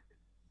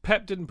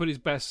Pep didn't put his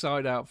best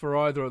side out for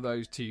either of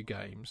those 2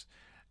 games.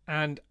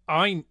 And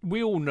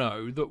we all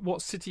know that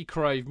what City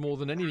crave more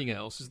than anything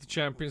else is the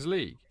Champions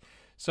League.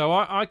 So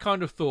I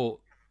kind of thought,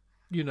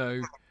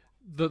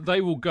 that they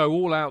will go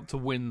all out to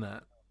win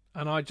that.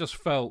 And I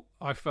felt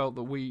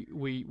that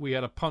we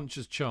had a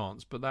puncher's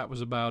chance, but that was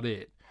about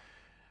it.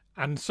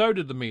 And so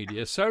did the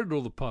media, so did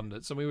all the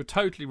pundits, and we were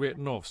totally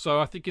written off. So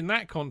I think in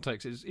that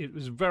context, it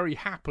was very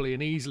happily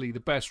and easily the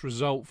best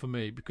result for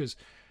me because,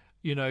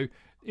 you know,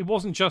 it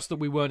wasn't just that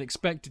we weren't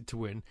expected to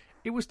win.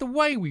 It was the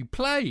way we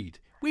played.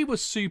 We were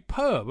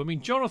superb. I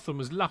mean, Jonathan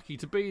was lucky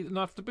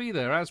enough to be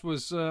there, as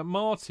was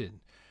Martin.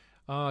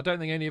 I don't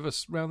think any of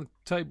us round the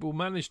table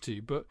managed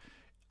to, but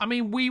I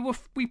mean, we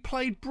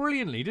played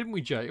brilliantly, didn't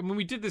we, Jay? I mean,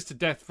 we did this to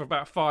death for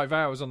about 5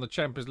 hours on the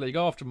Champions League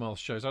Aftermath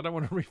show, so I don't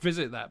want to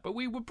revisit that, but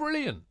we were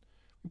brilliant.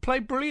 We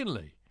played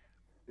brilliantly.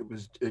 It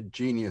was a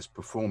genius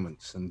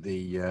performance, and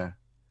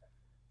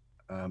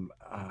I'm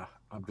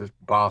just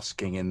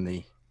basking in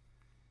the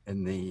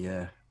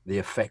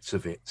effects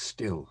of it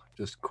still.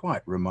 Just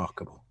quite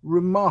remarkable.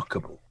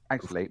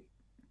 Actually,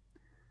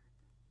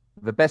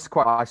 the best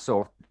quote I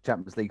saw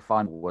Champions League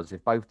final was,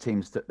 if both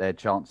teams took their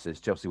chances,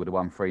 Chelsea would have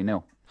won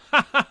 3-0.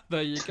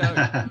 There you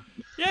go.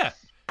 Yeah,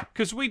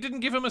 because we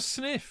didn't give them a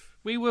sniff.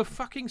 We were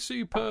fucking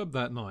superb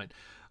that night.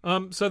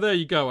 So there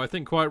you go. I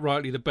think quite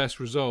rightly the best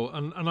result,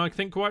 and I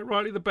think quite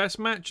rightly the best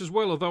match as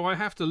well, although I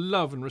have to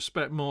love and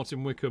respect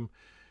Martin Wickham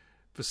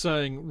for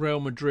saying Real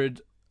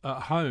Madrid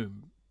at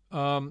home.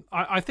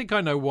 I think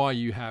I know why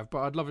you have,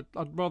 but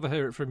I'd rather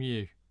hear it from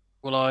you.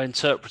 Well, I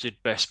interpreted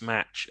best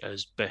match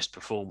as best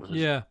performance,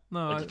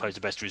 as opposed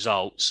to best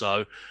result.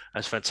 So,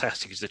 as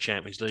fantastic as the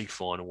Champions League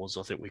final was,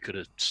 I think we could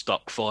have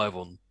stuck 5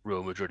 on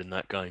Real Madrid in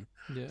that game.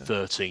 Yeah.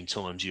 13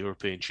 times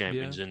European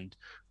champions, and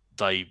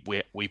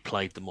we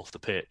played them off the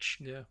pitch.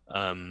 Yeah.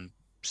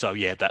 So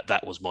yeah,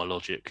 that was my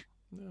logic.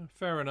 Yeah,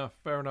 fair enough.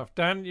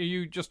 Dan, are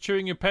you just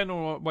chewing your pen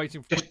or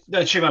waiting for?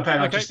 No, chewing my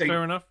pen. Okay,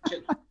 fair enough.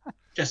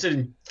 Just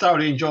a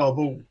thoroughly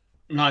enjoyable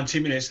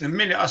 90 minutes. And the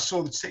minute I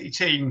saw the City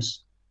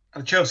teams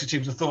and the Chelsea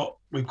teams, I thought,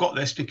 we've got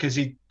this, because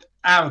the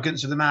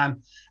arrogance of the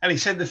man. And he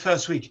said the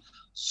first week,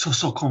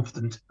 so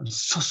confident. I'm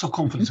so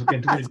confident we're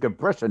going to win. That's good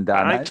impression,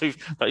 Dan.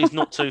 But he's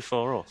not too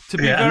far off. To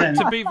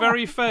be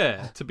very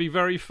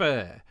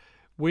fair,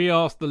 we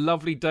asked the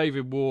lovely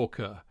David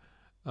Walker,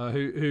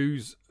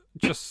 who's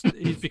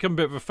he's become a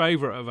bit of a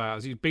favourite of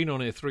ours. He's been on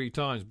here 3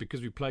 times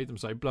because we played them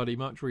so bloody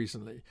much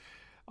recently.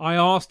 I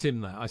asked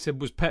him that. I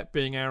said, was Pep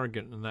being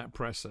arrogant in that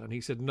presser? And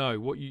he said, no.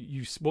 What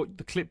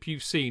the clip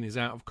you've seen is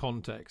out of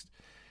context.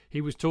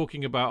 He was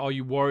talking about, are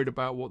you worried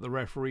about what the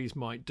referees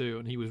might do?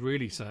 And he was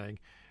really saying,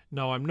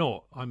 no, I'm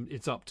not.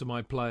 It's up to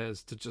my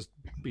players to just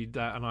be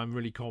that, and I'm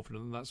really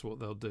confident that's what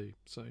they'll do.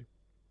 So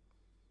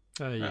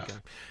there you go.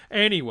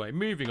 Anyway,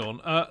 moving on.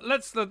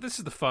 This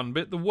is the fun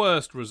bit. The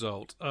worst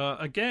result.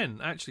 Again,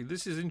 actually,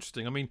 this is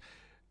interesting. I mean,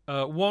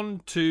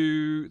 1,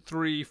 2,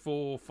 3,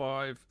 4,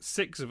 5,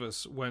 6 of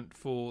us went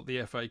for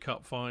the FA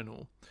Cup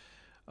final,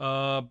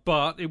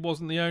 but it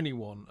wasn't the only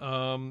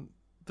one.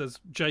 There's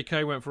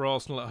JK went for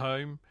Arsenal at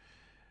home.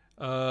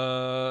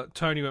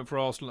 Tony went for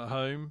Arsenal at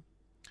home.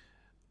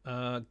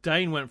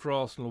 Dane went for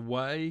Arsenal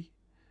away,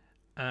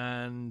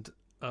 and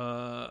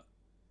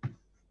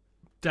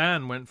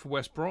Dan went for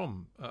West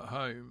Brom at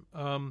home.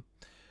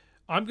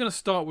 I'm going to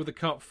start with the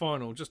cup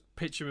final, just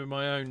pitching with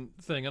my own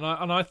thing, and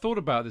I thought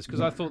about this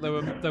because I thought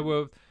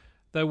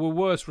there were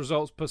worse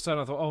results per se.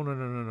 I thought, oh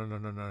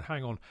no,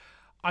 hang on,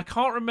 I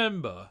can't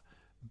remember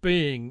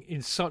being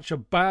in such a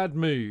bad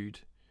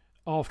mood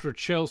after a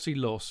Chelsea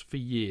loss for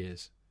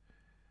years.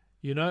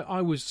 You know,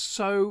 I was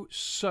so.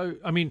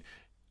 I mean,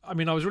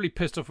 I was really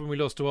pissed off when we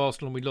lost to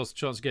Arsenal and we lost the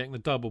chance of getting the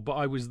double, but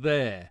I was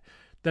there.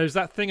 There's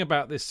that thing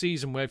about this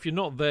season where if you're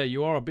not there,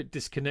 you are a bit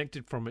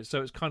disconnected from it.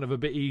 So it's kind of a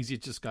bit easier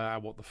to just go,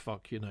 what the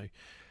fuck, you know.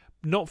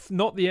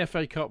 Not the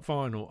FA Cup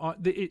final.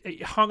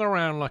 It hung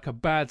around like a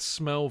bad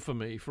smell for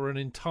me for an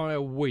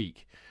entire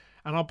week.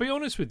 And I'll be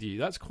honest with you,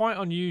 that's quite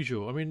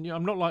unusual. I mean,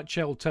 I'm not like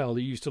Cheltel, who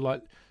used to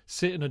like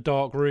sit in a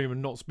dark room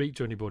and not speak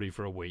to anybody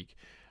for a week.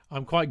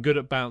 I'm quite good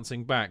at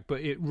bouncing back,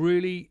 but it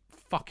really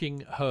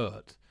fucking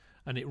hurt.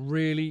 And it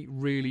really,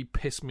 really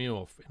pissed me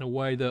off in a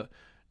way that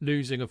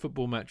losing a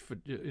football match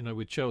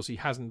with Chelsea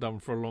hasn't done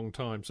for a long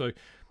time. So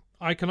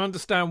I can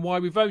understand why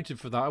we voted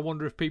for that. I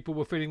wonder if people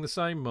were feeling the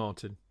same,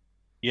 Martin.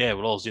 Yeah,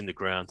 well, I was in the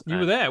ground. You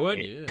were there,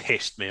 weren't you? It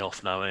pissed me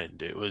off no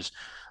end. It was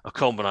a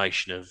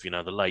combination of, the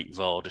late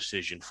VAR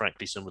decision,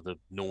 frankly, some of the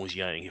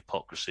nauseating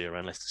hypocrisy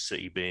around Leicester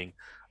City being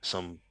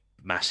some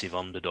massive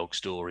underdog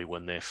story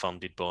when they're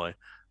funded by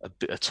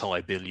a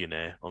Thai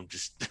billionaire.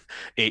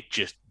 It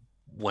just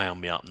wound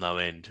me up no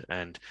end.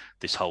 And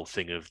this whole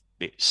thing of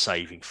it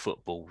saving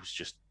football was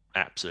just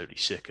absolutely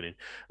sickening.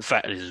 The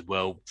fact is, as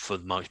well, for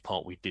the most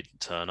part, we didn't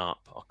turn up.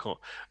 I can't.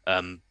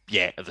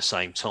 At the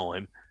same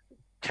time,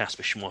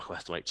 Kasper Schmeichel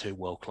has to make 2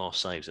 world-class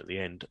saves at the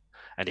end,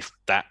 and if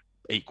that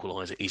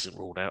equaliser isn't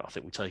ruled out, I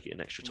think we take it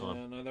in extra time.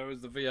 Yeah, no, there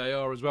was the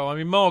VAR as well. I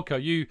mean, Marco,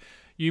 you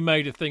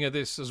made a thing of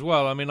this as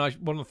well. I mean,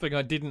 one of the things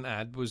I didn't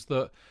add was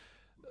that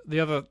the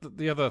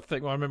other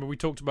thing. I remember we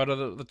talked about it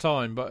at the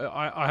time, but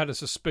I had a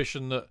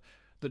suspicion that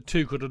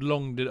Tuchel had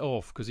longed it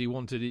off because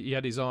he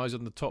had his eyes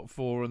on the top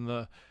 4 in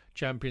the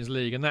Champions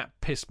League, and that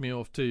pissed me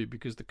off too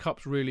because the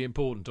cup's really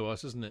important to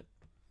us, isn't it?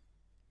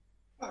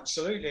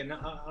 Absolutely, and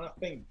I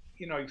think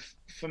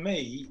for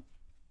me,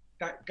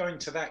 that going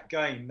to that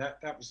game,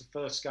 that was the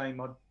first game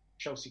I'd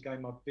Chelsea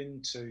game I've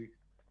been to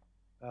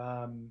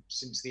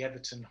since the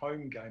Everton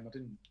home game. I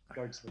didn't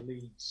go to the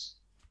Leeds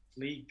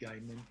League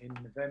game in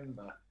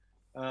November.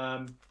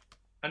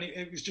 And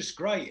it was just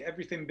great.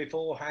 Everything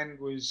beforehand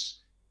was,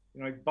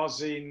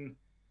 buzzing,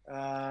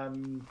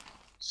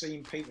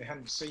 seeing people we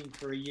hadn't seen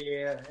for a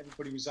year.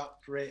 Everybody was up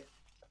for it,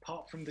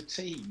 apart from the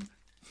team.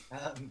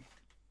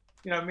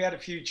 We had a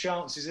few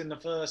chances in the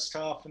first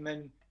half, and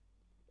then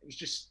it was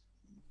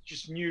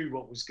just knew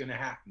what was going to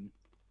happen.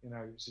 It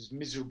was as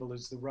miserable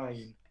as the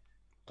rain.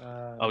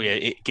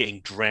 Getting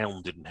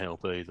drowned didn't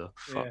help either.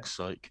 Fuck's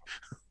sake.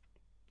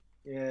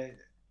 Yeah,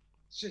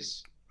 it's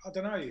just, I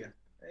don't know.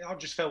 I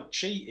just felt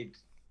cheated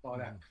by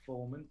that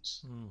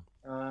performance,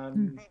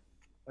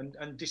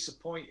 and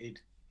disappointed.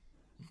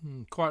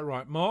 Quite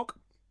right, Mark.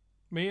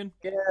 Meehan?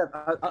 Yeah,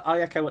 I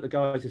echo what the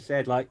guys have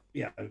said. I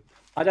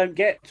don't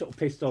get sort of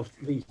pissed off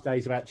these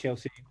days about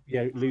Chelsea,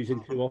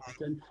 losing too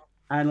often.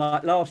 And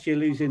like last year,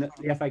 losing at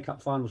the FA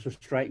Cup final was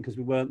frustrating because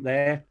we weren't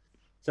there.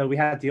 So we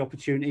had the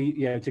opportunity,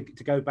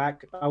 to go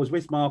back. I was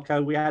with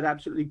Marco. We had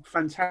absolutely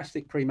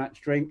fantastic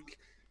pre-match drink.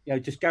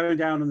 Just going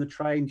down on the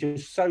train,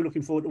 just so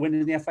looking forward to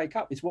winning the FA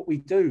Cup. It's what we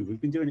do.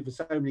 We've been doing it for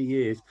so many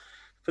years.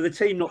 For the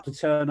team not to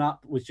turn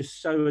up was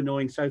just so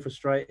annoying, so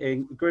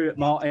frustrating. Agree with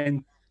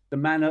Martin. The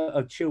manner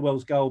of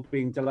Chilwell's goal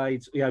being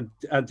delayed,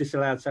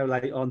 disallowed so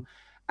late on.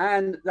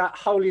 And that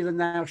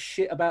holier-than-thou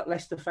shit about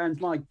Leicester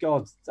fans, my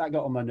God, that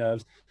got on my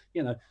nerves.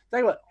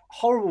 They were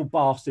horrible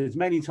bastards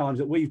many times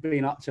that we've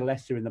been up to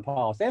Leicester in the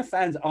past. Their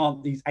fans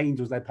aren't these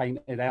angels they're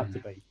painted out to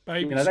be.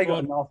 They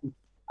got a nasty...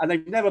 And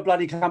they've never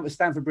bloody come to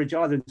Stamford Bridge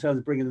either in terms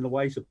of bringing in the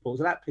away support.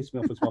 So that pissed me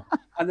off as well.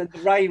 And then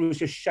the rain was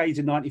just shades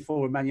of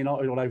 94 and Man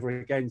United all over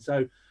again.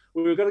 So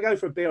we were going to go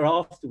for a beer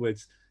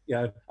afterwards,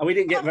 and we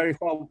didn't get very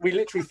far. We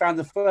literally found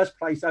the first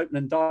place open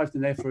and dived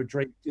in there for a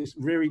drink, just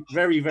very,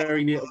 very,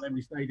 very near to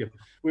Wembley Stadium.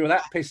 We were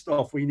that pissed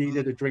off. We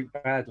needed a drink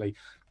badly.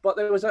 But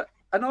there was a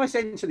nice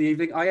end to the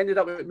evening. I ended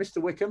up with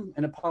Mr. Wickham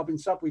in a pub in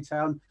Subway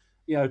Town.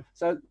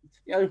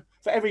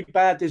 For every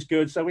bad, there's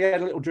good. So we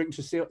had a little drink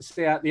to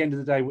see out the end of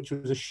the day, which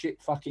was a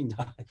shit fucking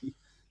day.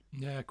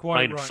 Yeah,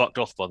 quite right. Fucked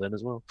off by then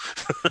as well,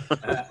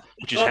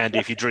 which is handy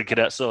if you drink it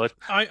outside.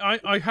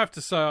 I have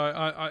to say,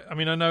 I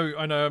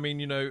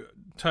know.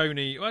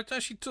 Tony. Well,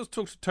 actually, talk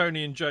to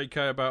Tony and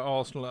JK about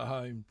Arsenal at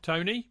home.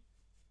 Tony.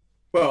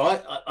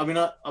 Well,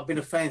 I've been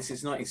a fan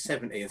since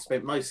 1970 and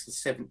spent most of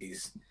the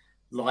 70s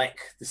like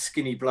the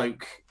skinny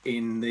bloke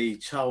in the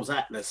Charles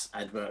Atlas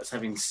adverts,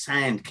 having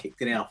sand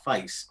kicked in our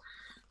face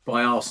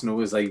by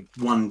Arsenal as they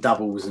won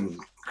doubles and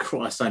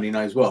Christ only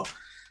knows what.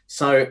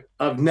 So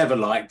I've never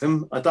liked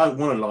them. I don't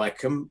want to like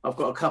them. I've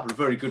got a couple of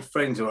very good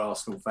friends who are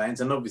Arsenal fans,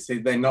 and obviously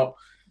they're not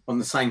on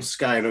the same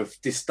scale of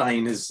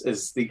disdain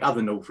as the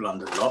other North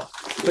London lot.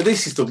 But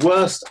this is the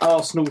worst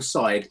Arsenal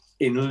side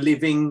in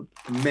living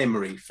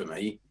memory for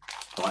me.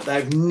 Right?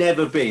 They've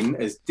never been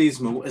as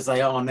dismal as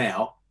they are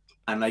now.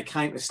 And they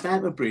came to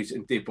Stamford Bridge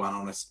and did one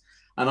on us.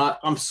 And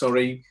I'm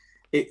sorry,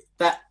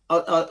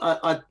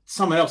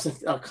 someone else,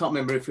 I can't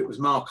remember if it was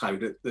Marco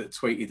that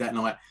tweeted that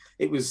night.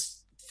 It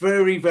was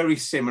very, very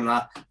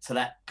similar to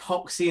that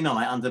poxy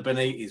night under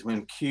Benitez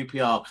when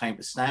QPR came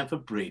to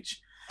Stamford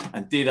Bridge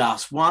and did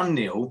us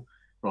 1-0,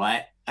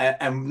 right?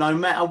 And no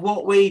matter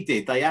what we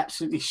did, they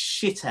absolutely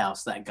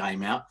shithoused that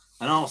game out.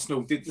 And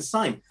Arsenal did the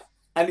same.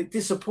 And it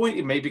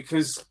disappointed me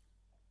because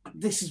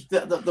this is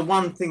the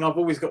one thing I've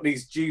always got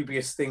these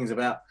dubious things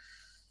about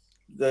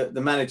the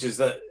managers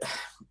that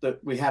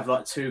we have,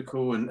 like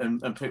Tuchel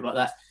and people like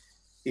that,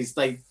 is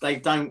they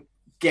don't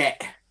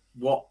get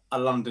what a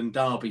London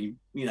derby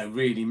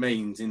really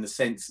means in the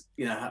sense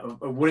of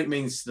what it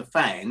means to the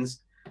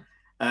fans,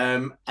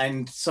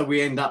 and so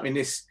we end up in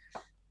this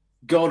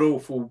god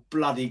awful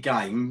bloody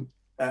game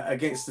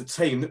against the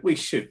team that we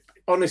should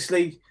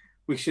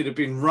have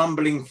been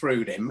rumbling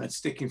through them and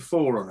sticking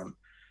 4 on them.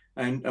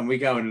 And we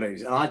go and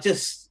lose. And I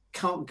just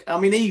can't... I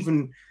mean,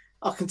 even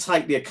I can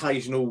take the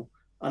occasional...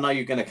 I know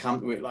you're going to come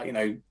to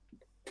it,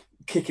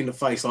 kick in the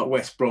face like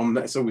West Brom.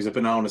 That's always a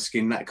banana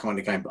skin, that kind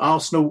of game. But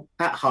Arsenal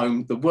at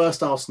home, the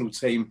worst Arsenal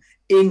team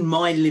in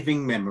my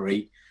living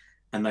memory,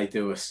 and they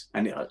do us.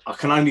 And I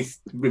can only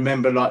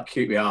remember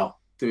QPR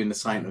doing the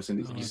same to us.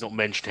 And he's not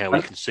mentioned how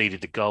he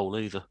conceded the goal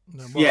either.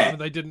 No, well,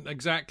 they didn't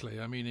exactly.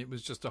 I mean, it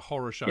was just a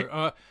horror show.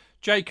 Yeah.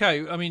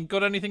 JK,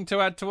 got anything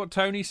to add to what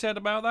Tony said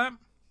about that?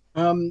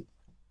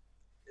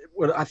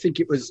 Well, I think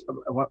it was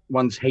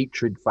one's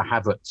hatred for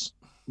Havertz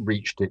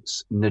reached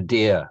its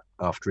nadir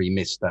after he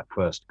missed that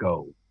first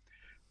goal.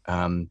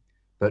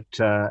 But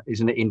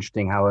isn't it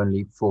interesting how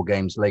only 4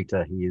 games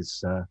later he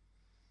is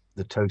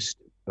the toast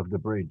of the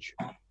bridge?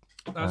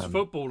 That's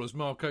football, as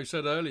Marco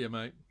said earlier,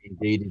 mate.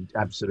 Indeed,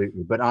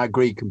 absolutely. But I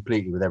agree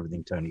completely with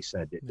everything Tony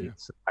said.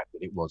 It's the fact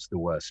that it was the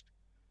worst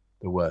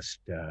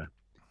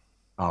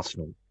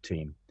Arsenal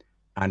team.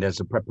 And as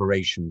a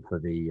preparation for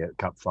the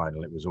cup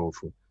final, it was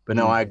awful. But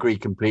no, I agree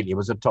completely. It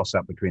was a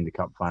toss-up between the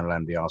cup final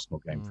and the Arsenal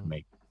game for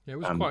me. Yeah, it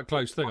was quite a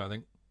close thing, I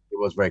think. It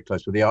was very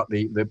close. But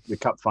the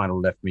cup final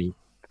left me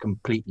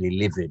completely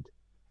livid.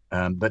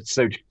 But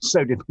so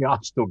did the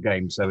Arsenal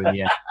game. So in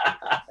the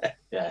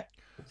end,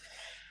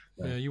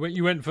 Yeah,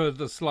 you went for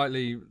the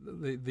slightly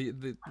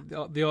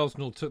the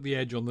Arsenal took the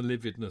edge on the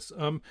lividness.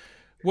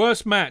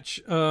 Worst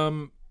match.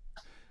 I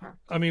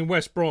mean,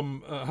 West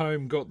Brom at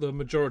home got the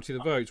majority of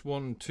the votes.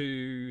 1,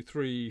 2,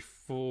 3,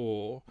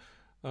 4.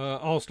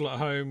 Arsenal at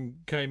home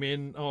came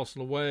in.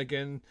 Arsenal away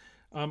again.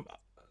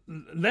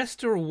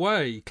 Leicester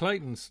away.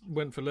 Clayton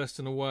went for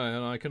Leicester away,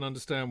 and I can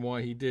understand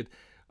why he did.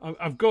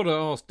 I've got to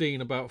ask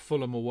Dean about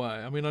Fulham away.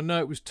 I mean, I know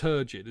it was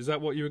turgid. Is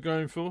that what you were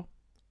going for?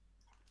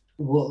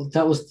 Well,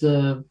 that was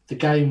the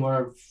game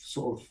where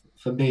sort of,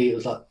 for me, it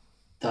was like,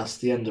 that's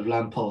the end of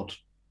Lampard.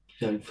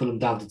 Fulham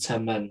down to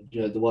 10 men,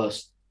 the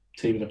worst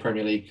team in the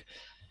Premier League.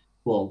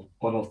 Well,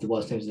 one of the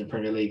worst teams in the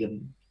Premier League.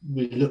 And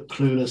we looked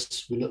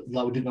clueless. We looked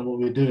like we didn't know what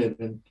we were doing.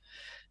 And,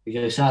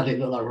 sadly, it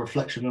looked like a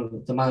reflection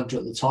of the manager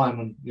at the time.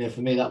 And,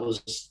 for me, that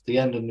was the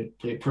end. And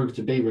it proved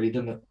to be, really,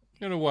 didn't it?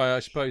 In a way, I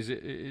suppose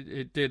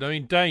it did. I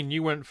mean, Dane,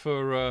 you went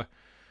for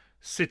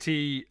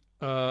City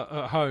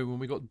at home when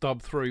we got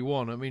dubbed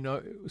 3-1. I mean,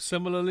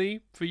 similarly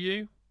for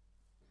you?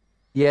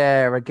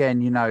 Yeah,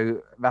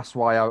 again, that's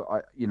why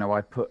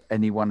I put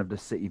any one of the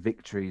City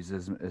victories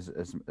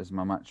as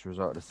my match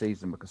result of the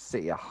season, because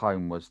City at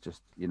home was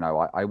just,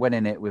 I went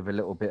in it with a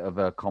little bit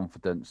of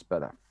confidence,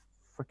 but that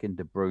freaking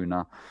De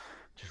Bruyne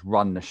just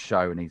run the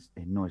show, and he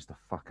annoys the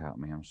fuck out of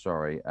me. I'm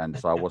sorry, and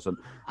so I wasn't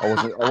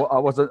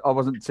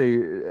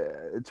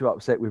too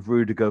upset with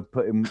Rudiger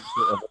putting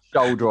a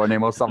shoulder on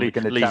him or something,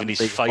 leaving his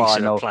face final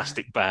in a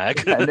plastic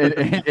bag, and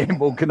him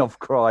walking off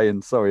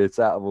crying. Sorry, it's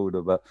out of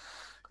order, but.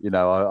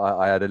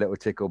 I had a little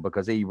tickle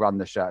because he run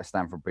the show at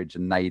Stamford Bridge,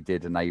 and they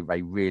did, and they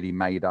really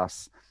made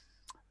us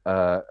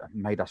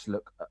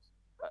look a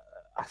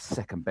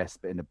second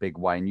best, but in a big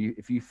way. And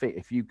if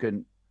you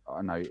can,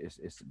 I know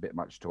it's a bit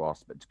much to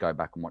ask, but to go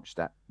back and watch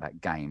that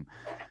game,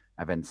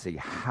 and then see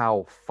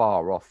how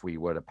far off we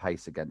were to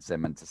pace against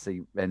them, and to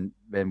see then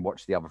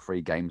watch the other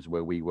 3 games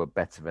where we were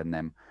better than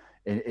them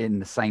in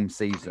the same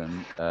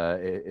season,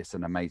 it's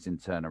an amazing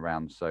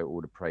turnaround. So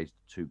all the praise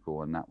to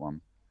Tuchel on that one.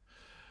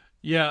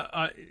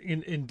 Yeah,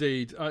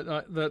 indeed.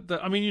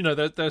 I mean,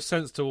 there's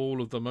sense to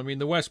all of them. I mean,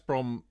 the West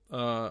Brom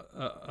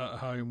at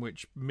home,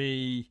 which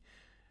me,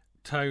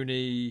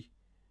 Tony,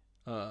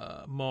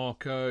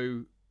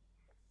 Marco,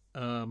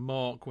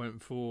 Mark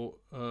went for,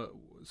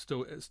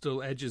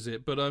 still edges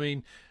it. But I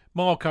mean,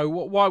 Marco,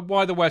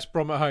 why the West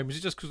Brom at home? Is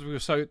it just because we were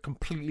so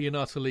completely and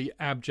utterly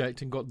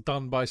abject and got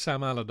done by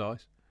Sam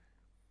Allardyce?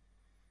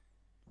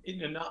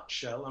 In a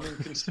nutshell, I mean,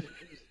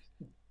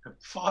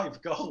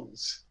 5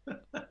 goals.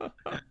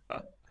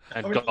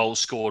 And goals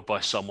scored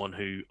by someone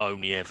who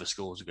only ever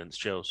scores against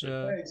Chelsea.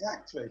 Yeah,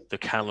 exactly. The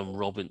Callum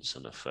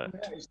Robinson effect.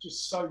 Yeah, it's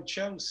just so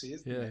Chelsea,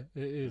 isn't it?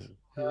 Yeah, it is.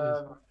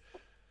 I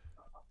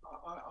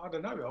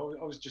don't know.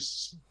 I was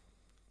just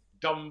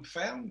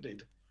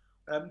dumbfounded.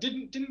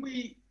 Didn't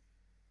we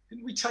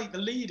take the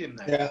lead in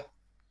that? Yeah.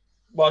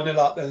 1-0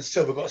 up, then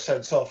Silva got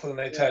sent off, and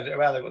then they turned it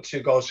around. They got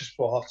 2 goals just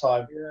before half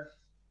time. Yeah.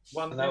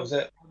 And that was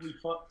it. We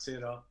fucked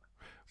it up.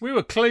 We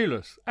were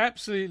clueless,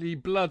 absolutely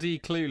bloody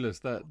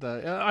clueless that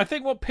day. I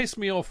think what pissed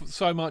me off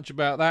so much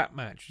about that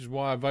match is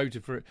why I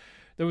voted for it.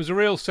 There was a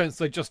real sense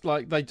they just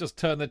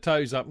turned their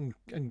toes up and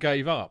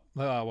gave up.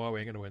 Oh, well, we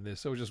ain't going to win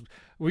this. So if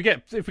we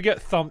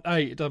get thumped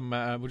 8, it doesn't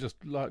matter.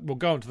 We'll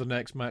go on to the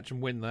next match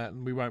and win that,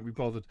 and we won't be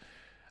bothered.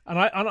 And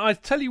I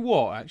tell you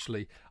what,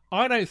 actually,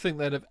 I don't think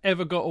they'd have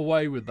ever got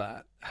away with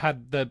that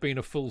had there been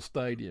a full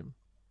stadium.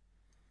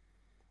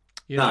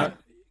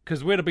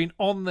 Because we'd have been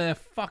on their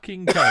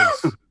fucking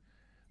case.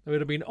 They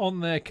would have been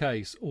on their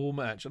case all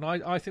match. And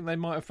I think they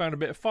might have found a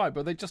bit of fight,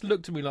 but they just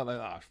looked at me like,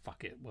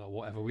 fuck it. Well,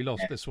 whatever. We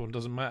lost this one.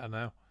 Doesn't matter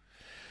now.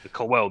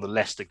 The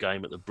Leicester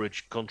game at the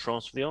Bridge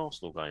contrasts with the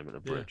Arsenal game at the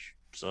Bridge.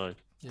 Yeah. So,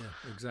 yeah,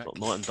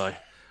 exactly. Night and day.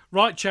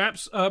 Right,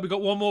 chaps. We've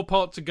got one more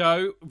part to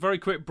go. Very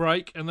quick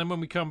break. And then when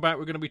we come back,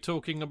 we're going to be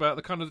talking about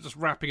the kind of just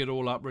wrapping it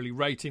all up, really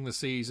rating the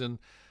season,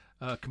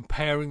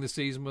 comparing the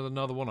season with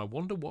another one. I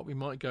wonder what we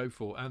might go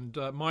for. And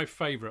my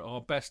favourite,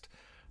 our best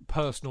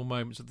personal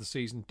moments of the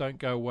season. Don't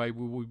go away.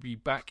 We will be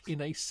back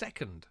in a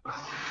second.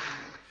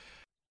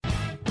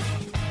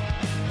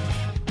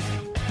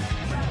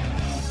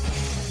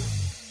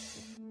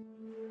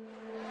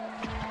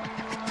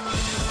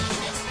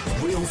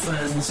 Real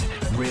fans,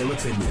 real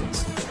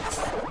opinions.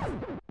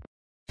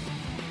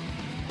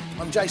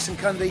 I'm Jason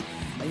Cundy,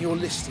 and you're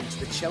listening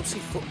to the Chelsea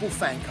Football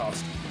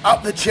Fancast.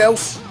 Up the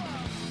Chelsea!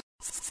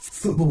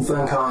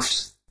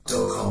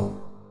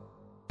 Footballfancast.com.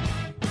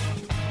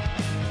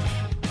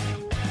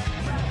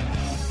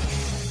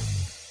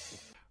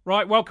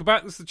 Right, welcome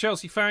back. This is the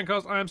Chelsea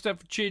Fancast. I am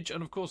Stepford Chidge,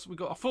 and of course we've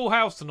got a full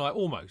house tonight,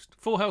 almost.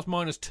 Full house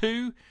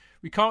 -2.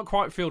 We can't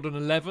quite field an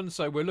 11,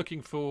 so we're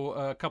looking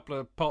for a couple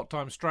of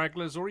part-time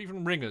stragglers or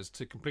even ringers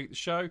to complete the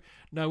show.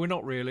 No, we're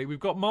not really. We've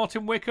got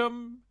Martin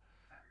Wickham.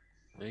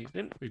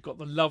 Evening. We've got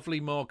the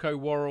lovely Marco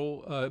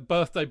Worrell,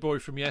 birthday boy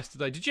from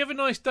yesterday. Did you have a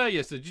nice day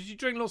yesterday? Did you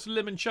drink lots of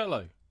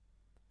limoncello?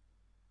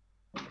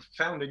 I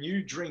found a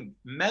new drink,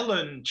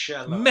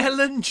 meloncello.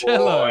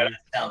 Meloncello.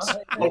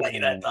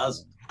 That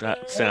does.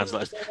 That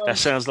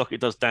sounds like it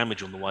does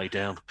damage on the way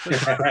down.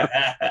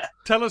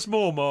 Tell us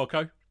more,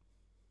 Marco.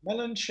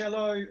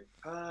 Meloncello,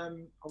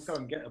 I'll go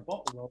and get a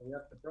bottle while we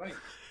have the break.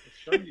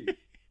 I'll show you.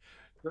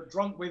 Got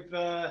drunk with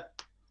a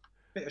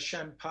bit of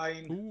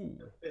champagne,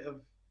 a bit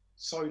of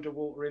soda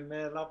water in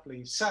there.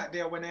 Lovely.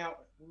 Saturday I went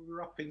out. We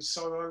were up in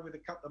Soho with a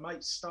couple of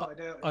mates.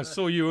 Started out. I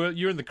saw you were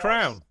in the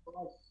Crown.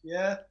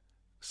 Yeah.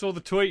 Saw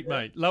the tweet,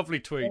 mate. Lovely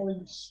tweet.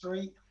 Orange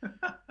Street.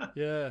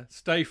 Yeah.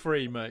 Stay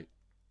free, mate.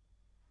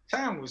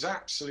 Town was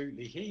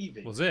absolutely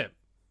heaving. Was it?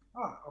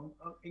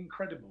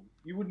 Incredible.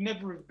 You would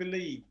never have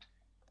believed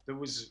there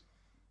was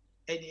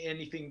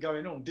anything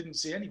going on. Didn't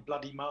see any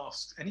bloody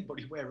masks.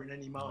 Anybody wearing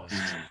any masks.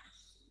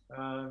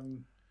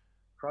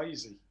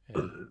 Crazy.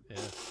 Yeah.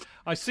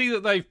 I see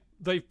that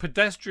they've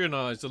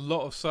pedestrianised a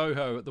lot of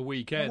Soho at the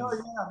weekend.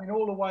 I mean,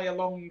 all the way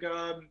along.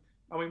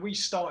 We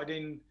started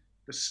in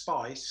the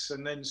Spice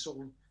and then sort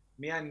of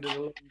meandered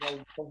along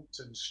Old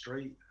Compton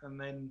Street and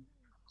then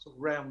sort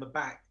of round the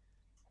back.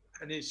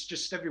 And it's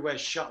just everywhere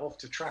shut off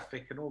to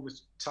traffic and all the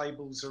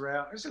tables are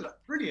out. It's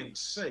brilliant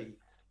to see.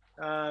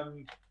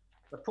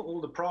 They put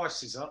all the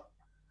prices up.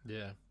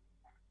 Yeah.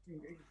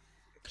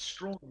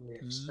 Extraordinarily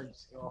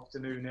expensive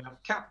afternoon now.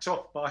 Capped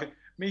off by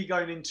me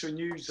going into a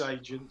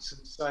newsagent's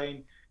and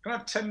saying, "Can I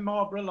have 10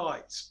 Marlboro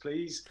Lights,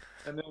 please?"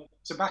 And the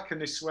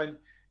tobacconist went,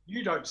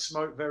 "You don't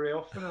smoke very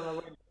often."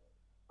 And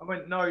I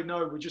went,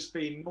 no, we're just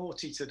being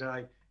naughty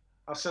today.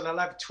 I said, "I'll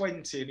have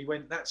 20." And he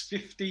went, "That's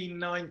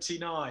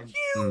 $15.99.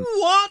 You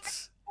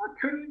what? I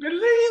couldn't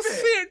believe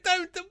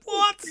it.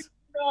 What?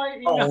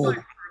 $15.99 for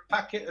a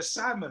packet of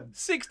salmon.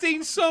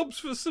 16 sobs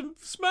for some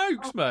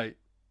smokes, mate.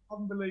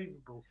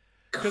 Unbelievable.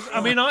 Because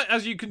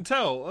as you can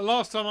tell, the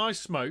last time I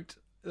smoked,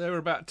 they were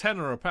about 10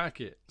 a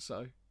packet.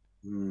 So,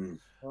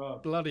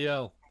 bloody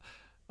hell.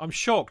 I'm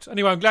shocked.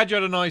 Anyway, I'm glad you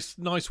had a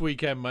nice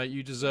weekend, mate.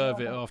 You deserve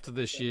it after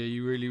this year.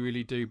 You really,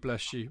 really do.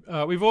 Bless you.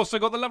 We've also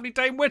got the lovely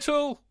Dame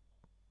Whittle.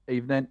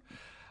 Evening.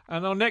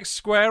 And our next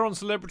square on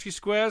Celebrity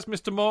Squares,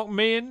 Mr. Mark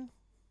Meehan.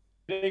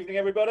 Good evening,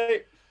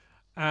 everybody.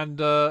 And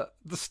the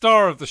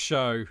star of the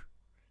show.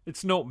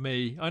 It's not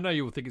me. I know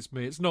you will think it's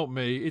me. It's not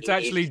me. It's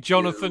actually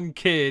Jonathan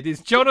Kidd. It's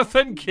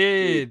Jonathan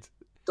Kidd.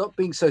 Stop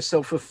being so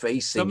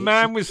self-effacing. The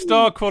man with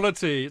star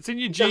quality. It's in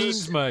your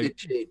genes,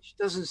 mate. It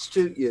doesn't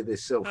suit you,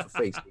 this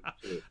self-effacing.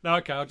 No,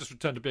 okay, I'll just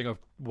return to being a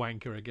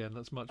wanker again.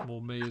 That's much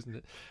more me, isn't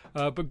it?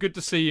 But good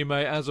to see you,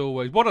 mate, as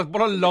always. What a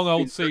long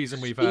old season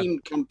we've had. Team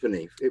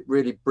company. It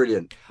really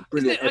brilliant.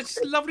 It's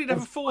lovely to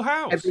have a full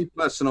house. Every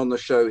person on the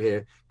show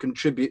here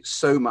contributes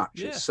so much.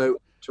 Yeah. It's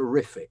so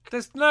terrific.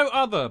 There's no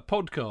other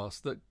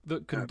podcast that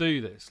can do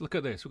this. Look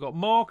at this. We've got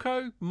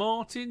Marco,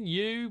 Martin,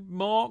 you,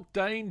 Mark,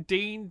 Dane,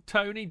 Dean,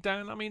 Tony,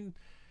 Dan. And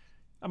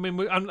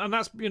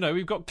that's,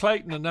 we've got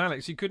Clayton and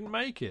Alex. You couldn't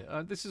make it.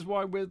 This is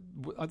why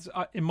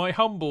in my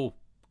humble,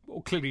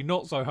 or clearly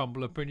not so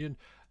humble opinion,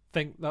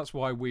 think that's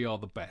why we are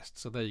the best.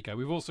 So there you go.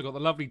 We've also got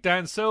the lovely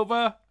Dan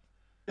Silver.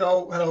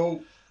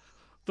 Hello.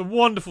 The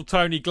wonderful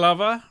Tony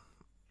Glover.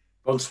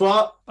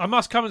 Bonsoir. I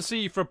must come and see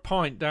you for a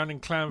pint down in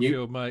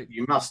Clanfield, mate.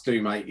 You must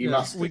do, mate. You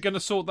must. We're going to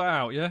sort that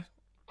out, yeah?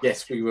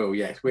 Yes, we will.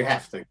 Yes, we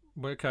have to.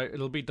 Okay,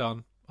 it'll be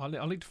done.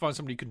 I'll need to find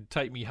somebody who can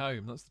take me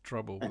home. That's the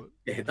trouble. But...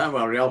 Yeah, don't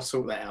worry. I'll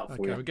sort that out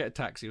for you. We'll get a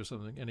taxi or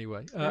something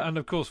anyway. And,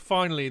 of course,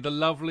 finally, the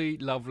lovely,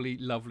 lovely,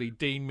 lovely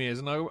Dean Mears.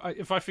 And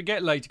if I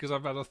forget later because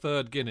I've had a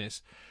third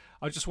Guinness,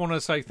 I just want to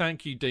say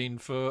thank you, Dean,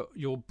 for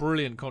your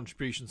brilliant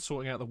contribution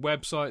sorting out the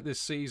website this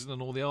season and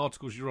all the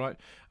articles you write,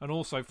 and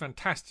also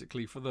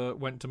fantastically for the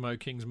Went to Mow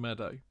Kings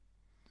Meadow.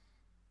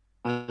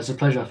 It's a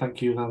pleasure.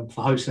 Thank you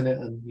for hosting it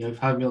and for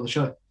having me on the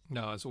show.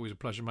 No, it's always a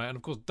pleasure, mate. And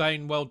of course,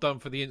 Dane, well done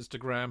for the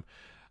Instagram.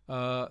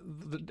 The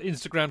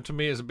Instagram to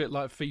me is a bit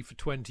like FIFA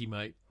 20,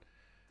 mate.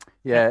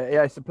 Yeah,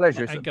 it's a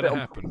pleasure. It's ain't a gonna bit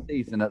happen. of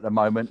season at the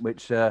moment,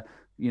 which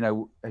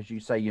as you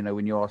say,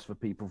 when you ask for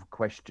people for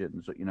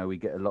questions, we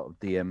get a lot of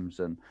DMs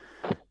and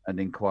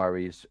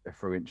inquiries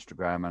through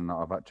Instagram, and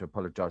I've had to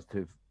apologise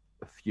to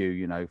a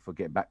few, for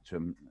getting back to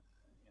them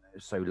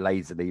so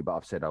lazily. But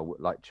I've said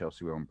like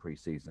Chelsea, we're on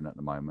pre-season at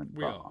the moment.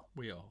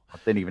 We are. I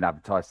didn't even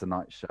advertise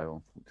tonight's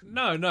show.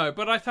 No,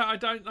 but I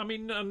don't. I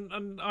mean,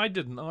 and I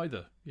didn't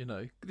either.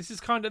 This is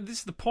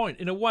the point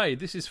in a way.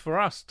 This is for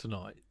us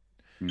tonight,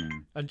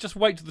 and just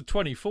wait till the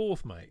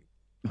 24th, mate.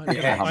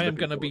 I am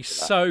going to be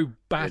so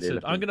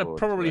battered. I'm going to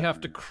probably have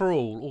to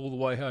crawl all the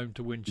way home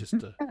to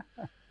Winchester.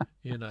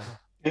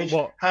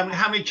 What?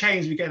 How many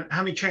chains you get?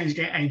 How many chains you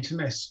get aimed to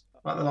miss?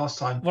 Like the last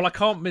time. Well, I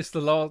can't miss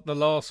the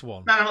last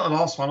one. No, not the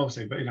last one,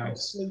 obviously, but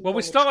Well,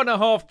 we're starting at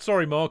half.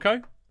 Sorry,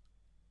 Marco.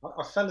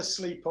 I fell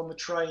asleep on the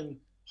train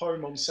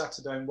home on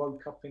Saturday and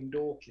woke up in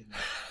Dorking.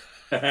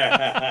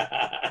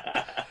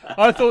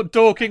 I thought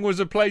Dorking was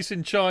a place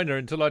in China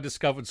until I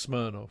discovered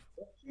Smirnoff.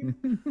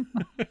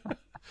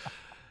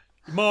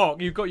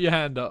 Mark, you've got your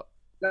hand up.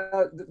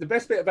 The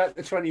best bit about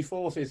the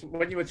 24th is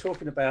when you were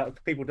talking about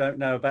people don't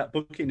know about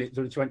booking it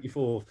to the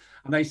 24th,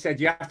 and they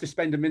said you have to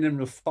spend a minimum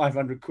of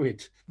 500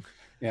 quid.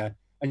 Yeah.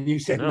 And you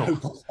said no.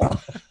 Do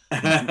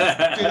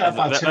that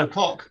by 2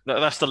 o'clock.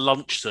 That's the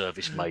lunch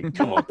service, mate.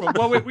 Come on.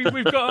 Well,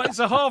 we've got it's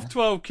a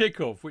 12:30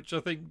 kickoff, which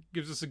I think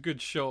gives us a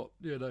good shot.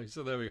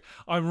 So there we go.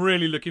 I'm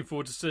really looking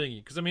forward to seeing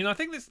you because I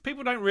think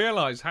people don't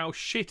realise how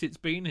shit it's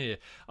been here.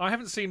 I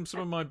haven't seen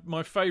some of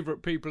my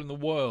favourite people in the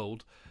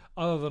world,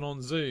 other than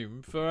on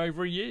Zoom, for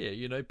over a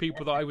year.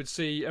 People that I would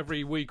see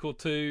every week or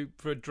two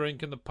for a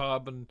drink in the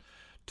pub and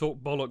talk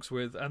bollocks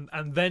with,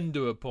 and then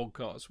do a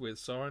podcast with.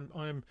 So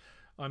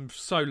I'm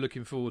so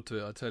looking forward to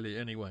it, I tell you.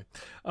 Anyway,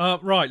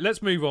 right,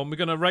 let's move on. We're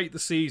going to rate the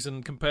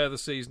season, compare the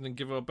season, and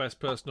give our best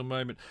personal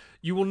moment.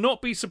 You will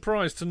not be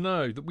surprised to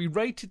know that we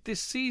rated this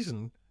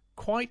season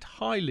quite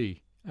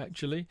highly,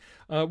 actually.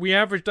 We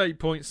averaged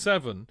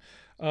 8.7,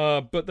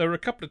 but there were a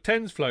couple of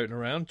 10s floating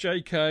around.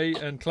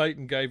 JK and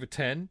Clayton gave a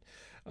 10.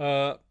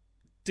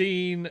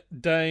 Dean,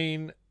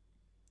 Dane,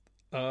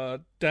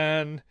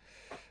 Dan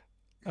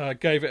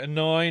gave it a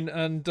 9,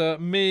 and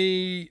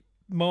me,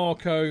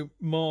 Marco,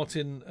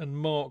 Martin and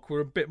Mark were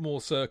a bit more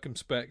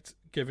circumspect,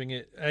 giving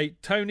it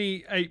 8.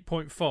 Tony,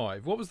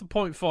 8.5. What was the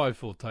 0.5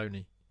 for,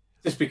 Tony?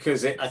 Just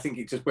because I think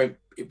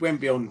it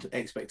went beyond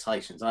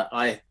expectations.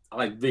 I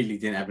really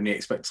didn't have any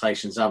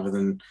expectations other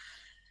than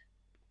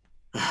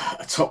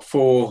a top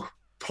 4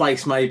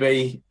 place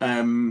maybe,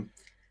 and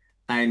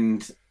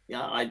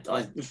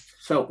I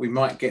felt we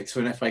might get to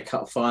an FA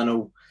Cup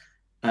final.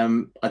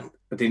 I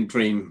didn't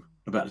dream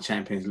about the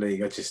Champions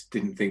League. I just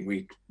didn't think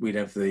we'd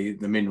have the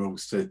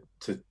minerals to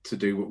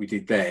do what we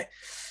did there.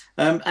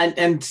 And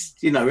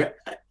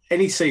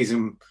any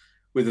season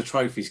with a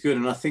trophy is good.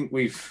 And I think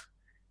the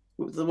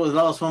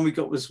last one we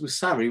got was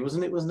Sarri,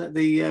 wasn't it? Wasn't it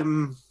the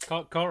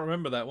Can't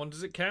remember that one.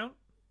 Does it count?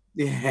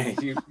 Yeah,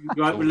 you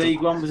right with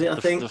League One, was it? I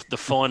think the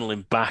final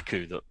in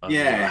Baku that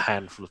a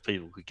handful of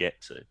people could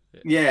get to.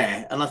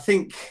 Yeah, and I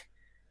think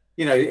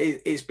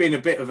it's been a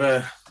bit of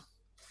a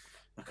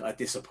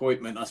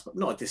disappointment.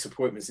 Not a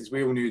disappointment, since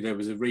we all knew there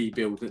was a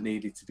rebuild that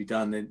needed to be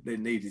done. There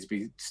needed to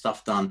be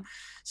stuff done.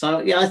 So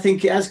yeah, I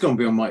think it has gone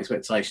beyond my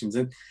expectations.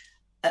 And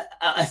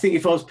I think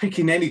if I was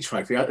picking any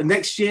trophy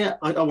next year,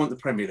 I want the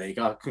Premier League.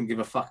 I couldn't give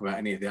a fuck about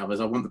any of the others.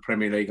 I want the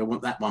Premier League. I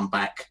want that one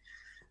back.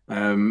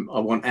 I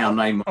want our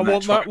name on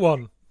that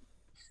one.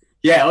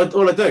 Yeah, I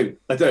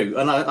do,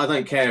 and I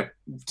don't care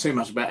too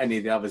much about any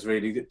of the others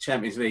really. The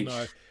Champions League,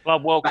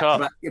 Club World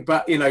Cup,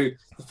 but the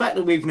fact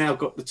that we've now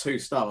got the 2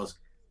 stars,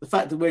 the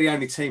fact that we're the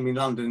only team in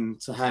London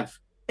to have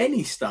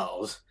any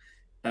stars,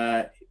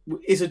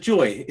 is a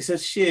joy. It's a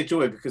sheer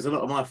joy, because a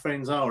lot of my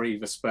friends are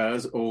either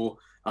Spurs or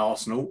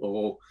Arsenal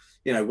or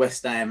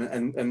West Ham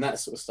and that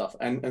sort of stuff,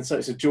 and so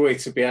it's a joy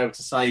to be able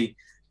to say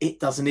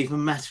it doesn't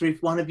even matter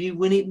if one of you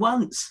win it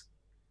once.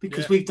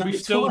 Because we've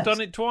still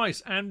done it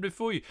twice and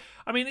before you.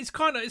 I mean, it's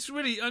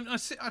really. I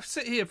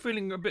sit here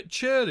feeling a bit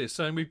churlish,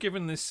 saying we've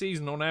given this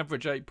season on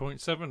average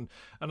 8.7,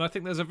 and I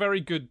think there's a very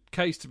good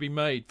case to be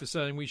made for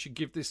saying we should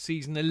give this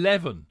season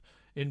 11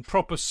 in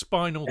proper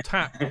spinal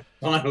tap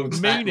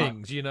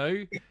meanings.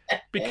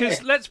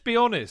 Because let's be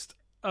honest,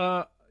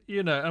 and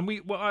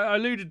I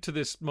alluded to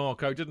this,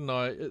 Marco, didn't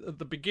I, at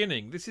the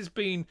beginning? This has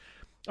been.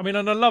 I mean,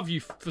 and I love you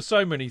for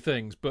so many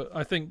things, but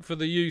I think for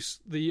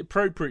the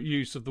appropriate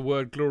use of the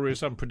word glorious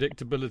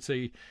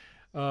unpredictability,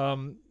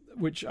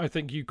 which I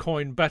think you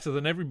coined better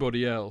than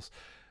everybody else,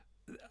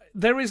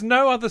 there is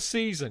no other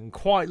season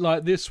quite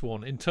like this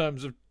one in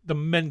terms of the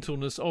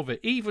mentalness of it.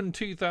 Even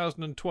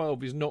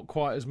 2012 is not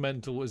quite as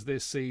mental as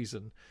this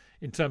season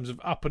in terms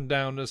of up and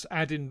downness,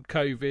 add in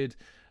COVID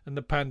and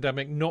the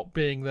pandemic not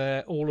being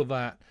there, all of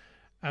that.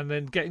 And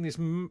then getting this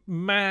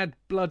mad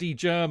bloody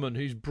German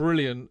who's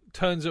brilliant,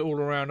 turns it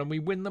all around, and we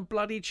win the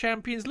bloody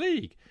Champions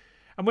League.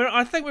 And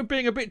I think we're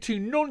being a bit too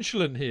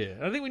nonchalant here.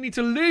 I think we need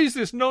to lose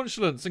this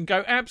nonchalance and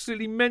go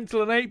absolutely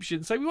mental and apeshit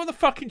and say we won the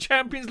fucking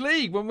Champions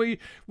League when we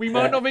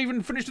might not have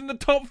even finished in the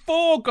top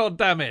 4. God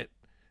damn it!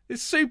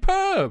 It's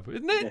superb,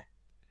 isn't it?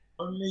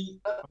 Only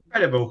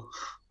incredible.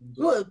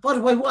 By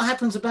the way, what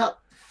happens about?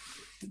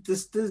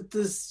 Does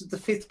the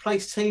 5th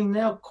place team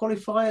now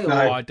qualify? Or?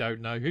 No, I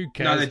don't know. Who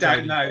cares? No, they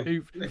don't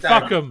know.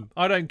 Fuck them.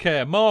 I don't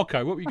care.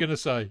 Marco, what were you going to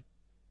say?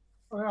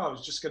 Well, I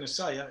was just going to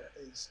say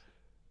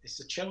it's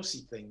a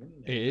Chelsea thing,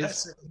 isn't it? It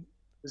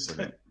is.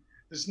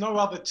 There's no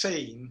other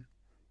team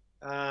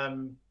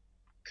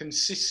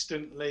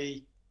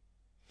consistently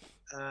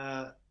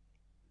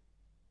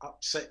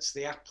upsets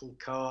the apple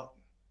cart,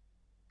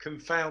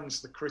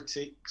 confounds the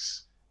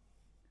critics,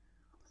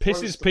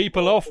 pisses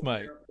people off,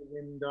 mate.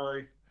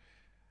 Window.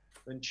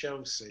 Than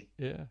Chelsea.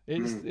 Yeah,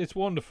 it's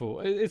wonderful.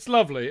 It's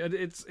lovely, and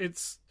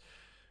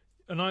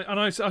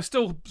I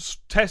still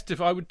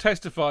testify. I would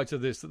testify to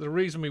this, that the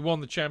reason we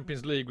won the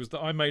Champions League was that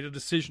I made a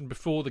decision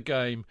before the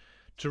game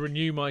to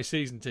renew my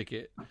season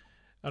ticket,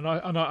 and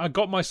I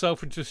got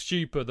myself into a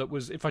stupor that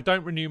was, if I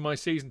don't renew my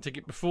season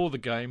ticket before the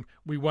game,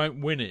 we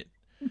won't win it.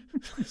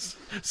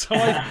 So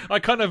I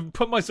kind of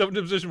put myself in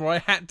a position where I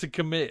had to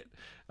commit,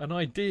 and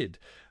I did.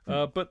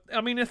 But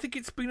I mean, I think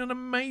it's been an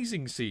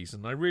amazing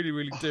season. I really,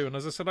 really do. And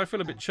as I said, I feel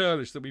a bit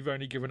churlish that we've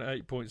only given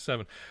it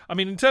 8.7. I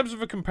mean, in terms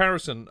of a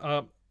comparison,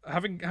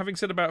 having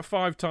said about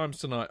 5 times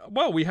tonight,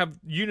 well, we have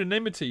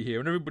unanimity here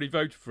and everybody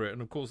voted for it,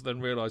 and of course then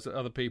realised that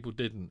other people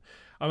didn't.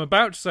 I'm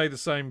about to say the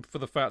same for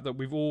the fact that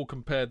we've all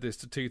compared this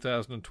to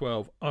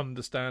 2012,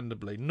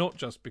 understandably, not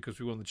just because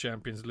we won the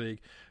Champions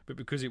League, but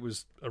because it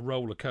was a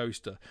roller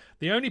coaster.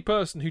 The only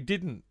person who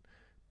didn't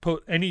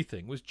put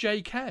anything was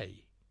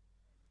JK.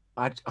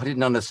 I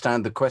didn't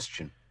understand the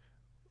question.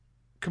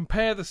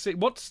 Compare the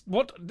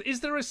what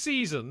is there a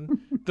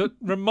season that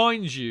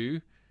reminds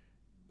you,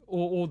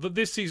 or that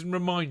this season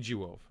reminds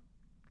you of?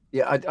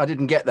 Yeah, I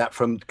didn't get that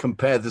from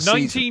compare the season.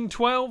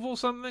 1912 or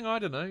something? I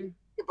don't know.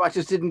 I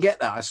just didn't get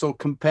that. I saw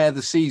compare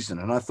the season,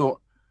 and I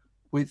thought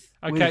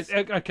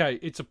okay,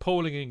 it's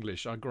appalling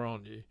English, I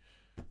grant you.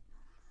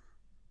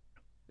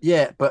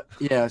 Yeah, but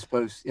I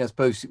suppose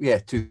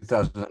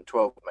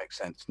 2012 makes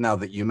sense now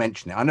that you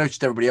mention it. I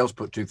noticed everybody else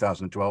put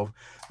 2012,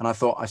 and I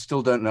thought I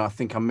still don't know. I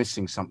think I'm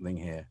missing something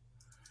here.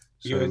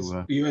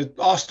 So, you were an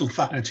Arsenal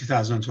fan in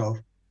 2012.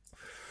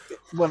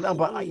 Well, no,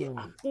 but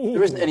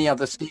there isn't any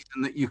other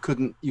season that you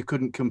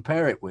couldn't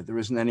compare it with. There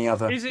isn't any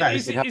other. Is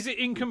it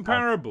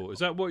incomparable? Is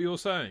that what you're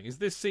saying? Is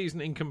this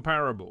season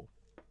incomparable?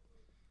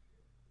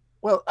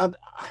 Well,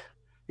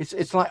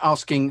 it's like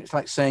asking. It's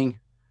like saying,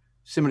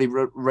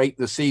 similarly rate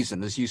the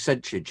season, as you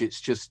said, Chidge. It's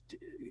just,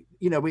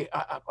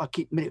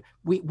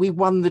 we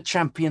won the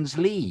Champions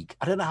League.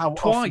 I don't know how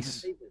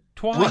twice.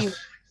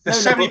 There's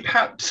so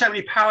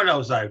many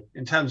parallels though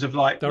in terms of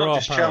like not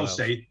just parallels.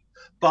 Chelsea,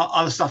 but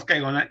other stuff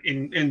going on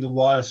in the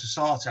wider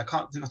society. I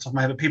can't think off the top of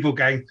my head, but people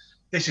going,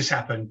 this has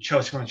happened.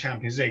 Chelsea won the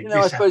Champions League.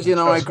 I suppose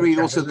I agree.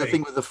 Also, the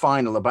thing with the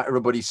final about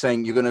everybody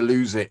saying you're going to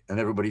lose it, and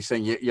everybody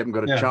saying you haven't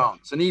got a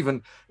chance, and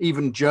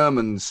even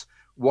Germans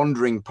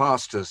wandering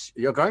past us,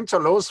 you're going to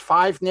lose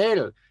 5-0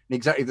 in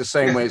exactly the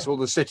same way as all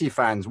the City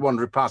fans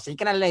wandering past. You're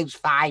going to lose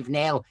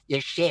 5-0. You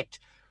shit.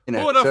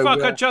 What the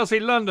fuck are Chelsea,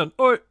 London?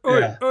 Oi,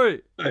 oi, oi.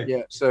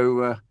 Yeah.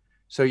 So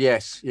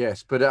yes.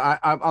 But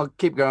I'll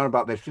keep going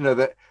about this.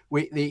 That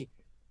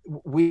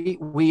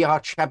we are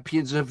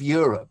champions of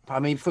Europe. I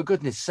mean, for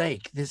goodness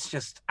sake, this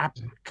just.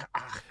 Do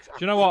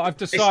you know what?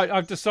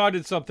 I've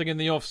decided something in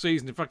the off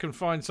season. If I can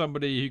find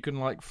somebody who can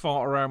like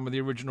fart around with the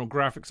original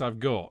graphics I've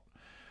got.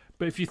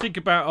 But if you think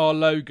about our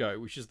logo,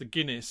 which is the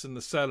Guinness and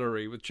the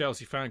celery with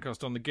Chelsea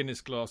FanCast on the Guinness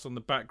glass on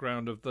the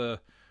background of the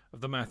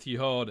Matthew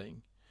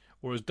Harding,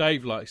 or as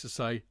Dave likes to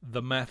say,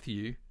 the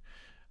Matthew,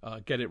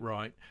 get it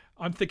right.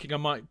 I'm thinking I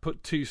might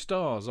put 2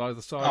 stars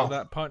either side of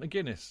that pint of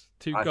Guinness.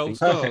 2 gold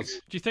stars. Perfect.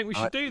 Do you think we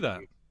should do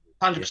that?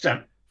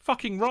 100%.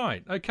 Fucking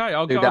right. Okay,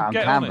 I'll do go that on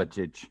get Canva, on it.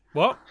 Chidge.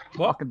 What?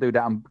 I can do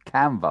that on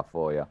Canva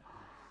for you.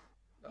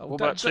 What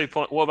about 2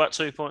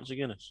 pints of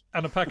Guinness?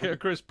 And a packet of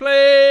crisps,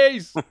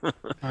 please.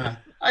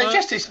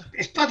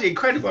 It's bloody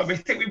incredible. I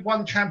think we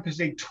won Champions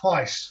League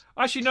twice.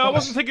 Actually, no, I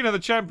wasn't thinking of the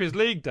Champions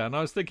League, Dan.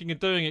 I was thinking of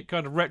doing it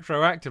kind of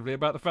retroactively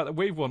about the fact that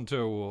we've won 2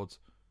 awards.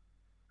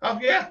 Oh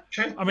yeah,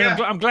 true. I mean, yeah.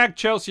 I'm glad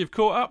Chelsea have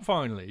caught up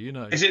finally.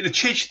 Is it the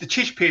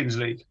Chidge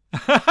League?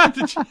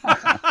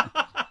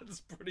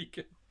 That's pretty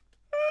good.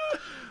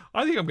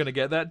 I think I'm going to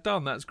get that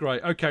done. That's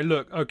great. Okay,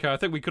 look. Okay, I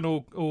think we can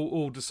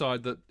all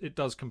decide that it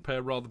does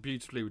compare rather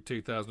beautifully with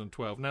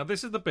 2012. Now,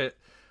 this is the bit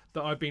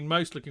that I've been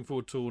most looking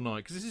forward to all night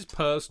because this is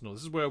personal.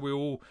 This is where we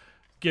all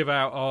give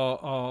out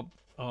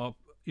our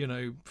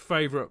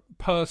favourite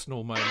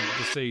personal moment of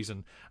the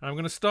season. And I'm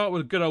going to start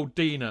with good old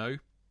Dino.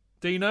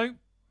 Dino?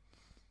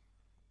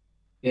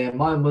 Yeah,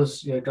 mine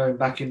was going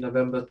back in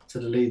November to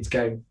the Leeds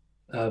game,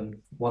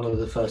 one of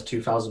the first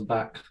 2,000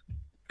 back,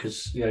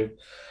 because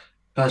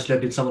personally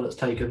I've been someone that's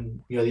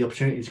taken the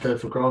opportunity to go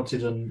for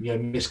granted and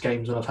miss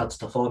games when I've had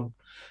stuff on,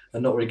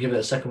 and not really give it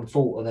a second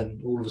thought, and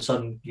then all of a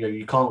sudden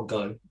you can't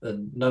go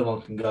and no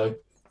one can go.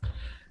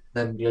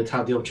 Then to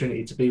have the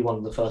opportunity to be one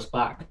of the first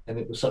back, and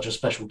it was such a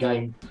special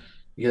game.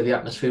 The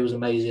atmosphere was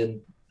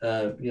amazing.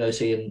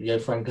 Seeing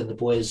Frank and the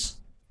boys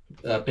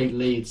beat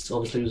Leeds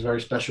obviously was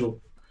very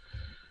special.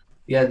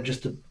 Yeah,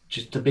 just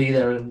to be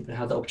there and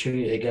have the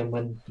opportunity again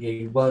when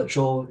you weren't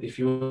sure if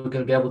you were going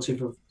to be able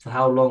to for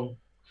how long.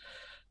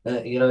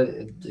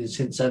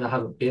 Since then I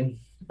haven't been,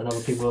 and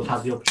other people have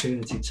had the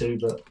opportunity to,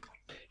 but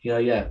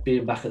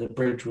being back at the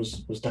Bridge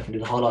was definitely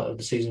the highlight of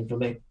the season for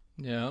me.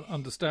 Yeah,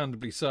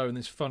 understandably so in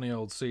this funny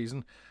old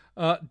season.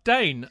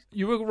 Dane,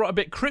 you were a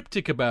bit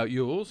cryptic about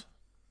yours.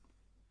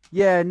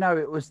 Yeah, no,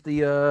 it was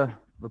the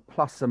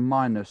plus and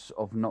minus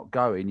of not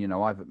going.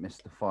 I haven't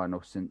missed the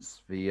final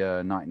since the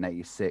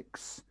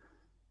 1986.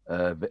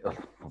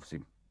 Obviously,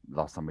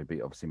 last time we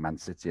beat Man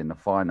City in the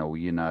final.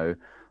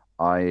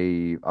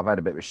 I've had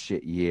a bit of a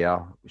shit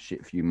year,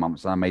 shit few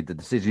months. And I made the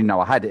decision.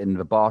 I had it in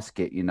the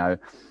basket.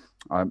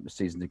 I'm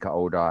season ticket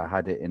holder. I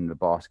had it in the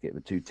basket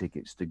with 2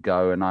 tickets to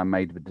go, and I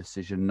made the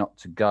decision not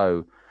to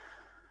go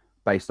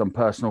based on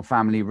personal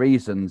family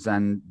reasons,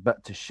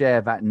 but to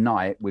share that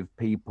night with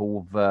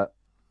people that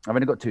I've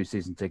only got 2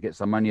 season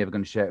tickets. I'm only ever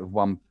going to share it with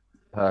one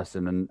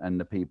person and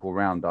the people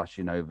around us.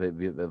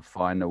 The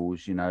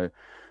finals.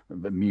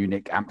 The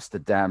Munich,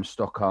 Amsterdam,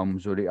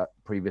 Stockholm's, or the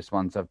previous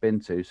ones I've been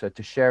to. So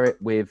to share it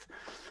with,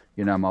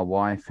 you know, my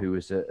wife, who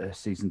was a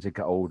season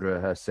ticket holder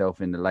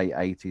herself in the late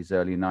 80s,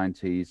 early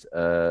 90s,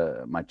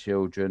 my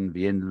children,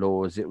 the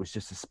in-laws. It was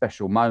just a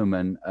special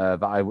moment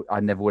that I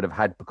never would have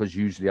had, because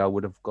usually I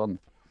would have gone.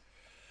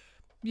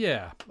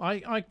 Yeah,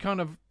 I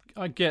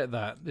get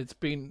that. It's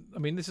been, I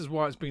mean, this is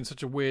why it's been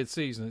such a weird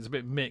season. It's a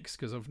bit mixed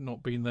because I've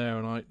not been there,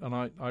 and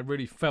I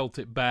really felt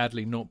it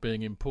badly not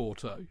being in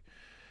Porto.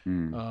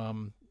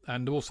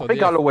 And also, I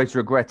think I'll always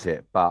regret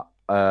it, but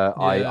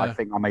I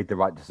think I made the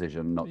right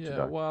decision not to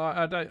go. Well,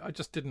 I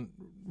just didn't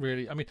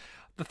really. I mean,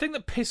 the thing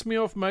that pissed me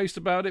off most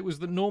about it was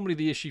that normally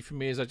the issue for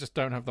me is I just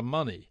don't have the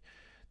money.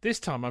 This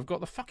time I've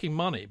got the fucking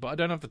money, but I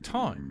don't have the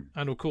time.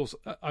 And of course,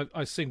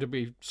 I seem to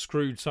be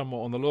screwed somewhat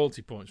on the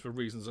loyalty points for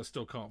reasons I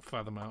still can't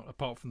fathom out,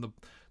 apart from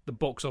the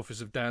box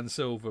office of Dan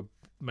Silver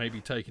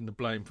maybe taking the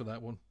blame for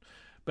that one.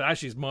 But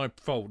actually, it's my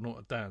fault,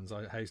 not Dan's,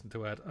 I hasten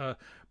to add.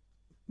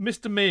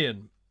 Mr.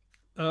 Meehan,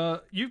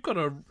 you've got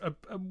a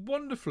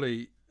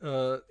wonderfully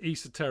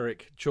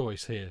esoteric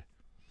choice here.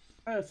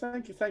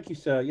 Thank you,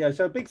 sir. Yeah,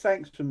 so big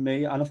thanks from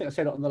me, and I think I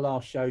said it on the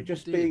last show.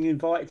 Just being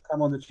invited to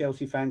come on the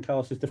Chelsea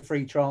Fancast as the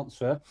free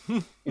transfer.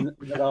 In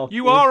the last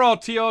you are our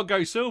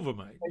Thiago Silva,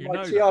 mate. You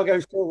know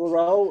Thiago Silva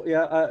role.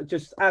 Yeah,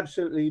 just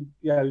absolutely.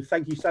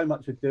 Thank you so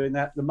much for doing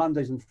that. The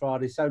Mondays and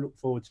Fridays, so look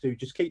forward to.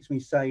 Just keeps me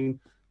sane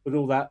with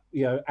all that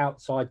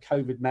outside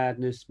COVID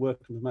madness,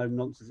 working from home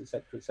nonsense,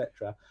 etc.,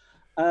 etc.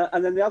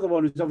 And then the other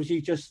one is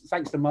obviously just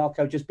thanks to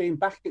Marco, just being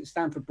back at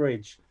Stamford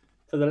Bridge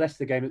for the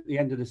Leicester game at the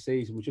end of the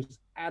season, which was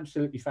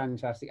absolutely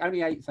fantastic.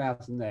 Only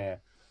 8,000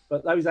 there,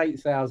 but those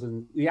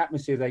 8,000, the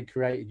atmosphere they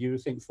created, you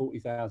would think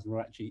 40,000 were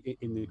actually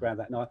in the ground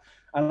that night.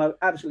 And I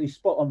absolutely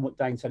spot on what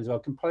Dane said as well.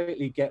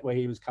 Completely get where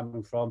he was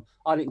coming from.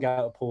 I didn't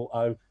go to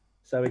Porto,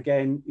 so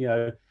again,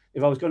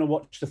 if I was going to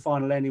watch the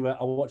final anywhere,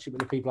 I'll watch it with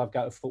the people I've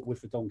go to foot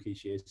with for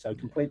donkey's years. So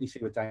completely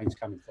see where Dane's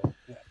coming from.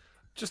 Yeah.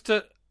 Just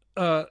to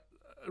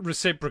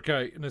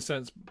reciprocate in a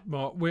sense,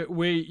 Mark,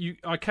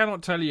 I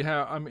cannot tell you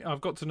how. I mean, I've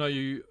got to know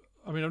you.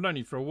 I mean, I've known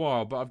you for a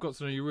while, but I've got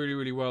to know you really,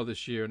 really well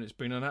this year, and it's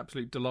been an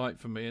absolute delight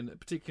for me, and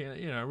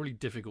particularly, a really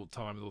difficult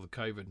time with all the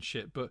COVID and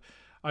shit. But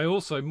I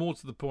also, more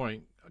to the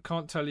point, I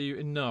can't tell you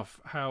enough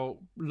how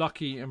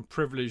lucky and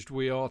privileged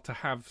we are to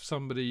have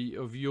somebody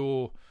of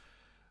your,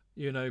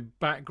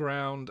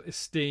 background,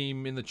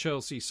 esteem in the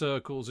Chelsea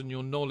circles, and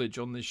your knowledge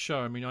on this show.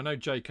 I mean, I know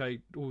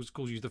JK always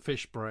calls you the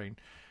fish brain.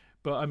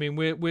 But I mean,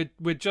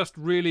 we're just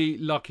really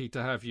lucky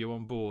to have you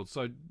on board.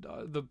 So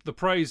the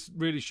praise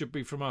really should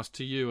be from us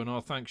to you, and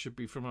our thanks should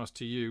be from us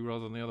to you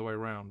rather than the other way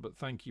around. But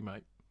thank you,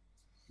 mate.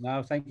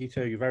 No, thank you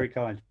too. You're very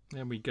kind.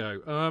 There we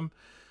go.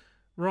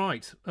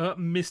 Right,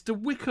 Mr.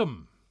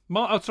 Wickham.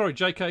 Sorry,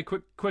 JK.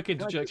 Quick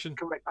interjection.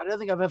 Correct. I don't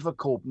think I've ever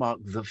called Mark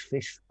the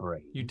fish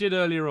brain. You did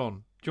earlier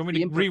on. Do you want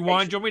me to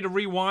rewind? Do you want me to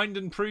rewind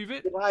and prove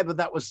it? Why? But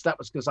that was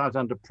because I was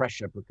under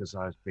pressure because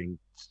I was being.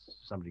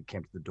 Somebody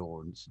came to the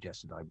door and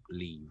suggested I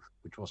leave,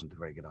 which wasn't a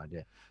very good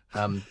idea.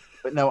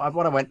 But no,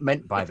 what I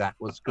meant by that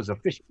was because a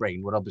fish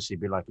brain would obviously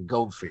be like a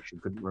goldfish who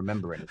couldn't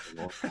remember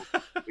anything.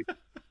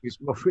 It's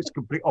the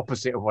complete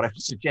opposite of what I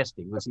was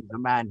suggesting. Was he's a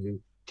man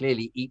who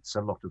clearly eats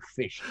a lot of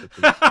fish.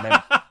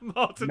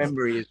 Because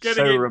memory is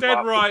getting so it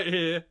remarkable. Dead right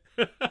here.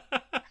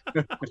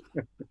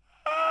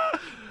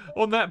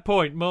 On that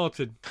point,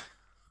 Martin.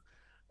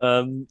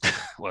 Well,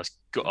 it's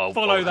got,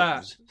 follow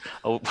that.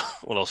 I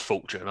was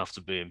fortunate enough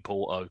to be in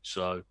Porto,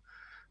 so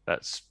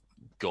that's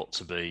got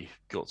to be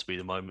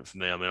the moment for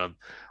me. I mean,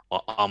 I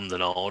ummed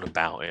and ahed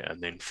about it,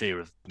 and then fear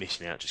of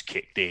missing out just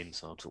kicked in.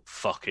 So I thought,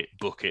 fuck it,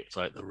 book it,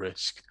 take the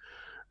risk.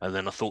 And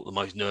then I thought the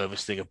most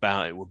nervous thing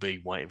about it would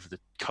be waiting for the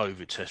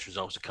COVID test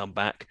results to come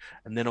back,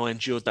 and then I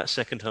endured that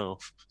second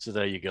half. So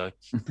there you go.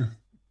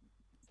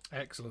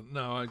 Excellent.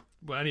 No,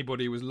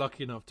 anybody who was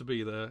lucky enough to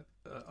be there,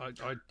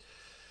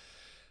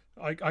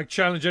 I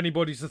challenge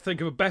anybody to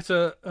think of a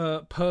better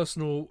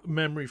personal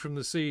memory from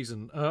the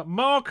season.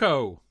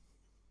 Marco.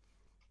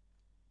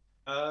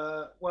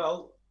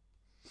 Well,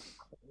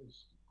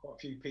 quite a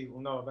few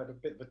people know I've had a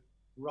bit of a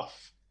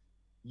rough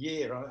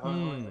year.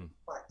 In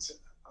fact,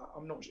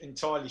 I'm not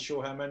entirely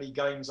sure how many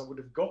games I would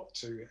have got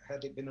to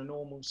had it been a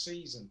normal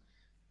season.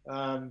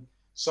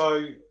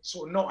 So,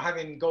 sort of not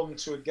having gone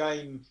to a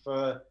game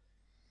for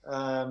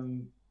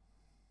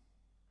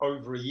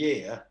over a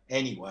year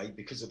anyway,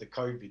 because of the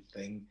COVID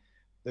thing,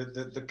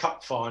 the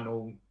cup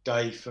final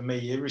day for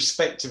me,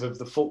 irrespective of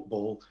the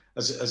football,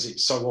 as it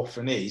so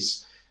often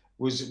is,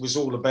 was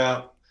all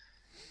about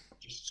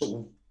just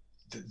sort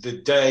of the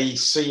day,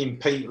 seeing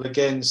people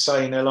again,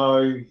 saying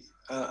hello,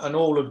 and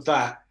all of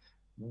that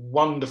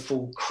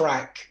wonderful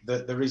crack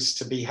that there is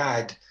to be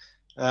had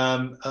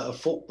at a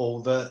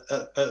football,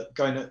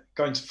 going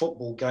to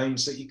football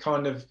games that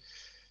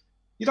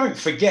you don't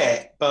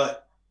forget,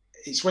 but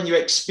it's when you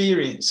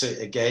experience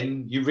it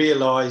again, you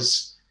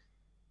realise,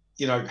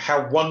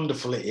 how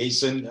wonderful it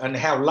is and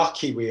how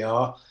lucky we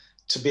are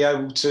to be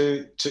able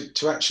to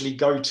actually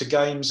go to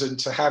games and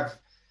to have,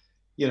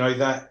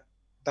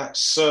 that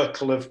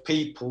circle of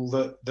people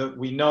that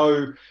we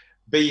know,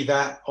 be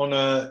that on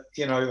a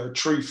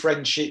true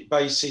friendship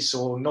basis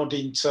or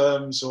nodding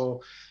terms or,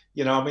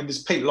 You know, I mean,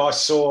 there's people I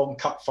saw on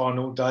Cup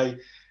Final Day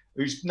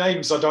whose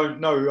names I don't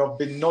know, who I've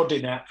been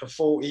nodding at for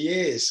 40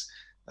 years.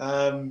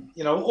 You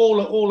know,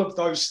 all of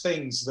those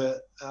things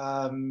that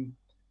are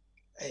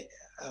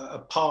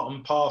part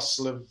and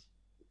parcel of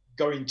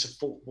going to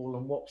football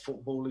and what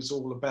football is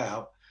all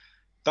about.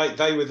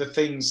 They were the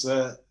things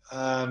that,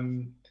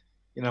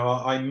 you know,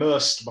 I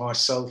immersed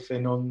myself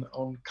in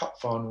on Cup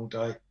Final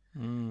Day.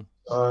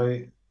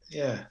 So,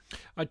 yeah.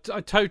 I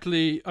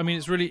totally, I mean,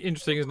 it's really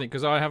interesting, isn't it?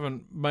 Because I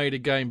haven't made a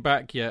game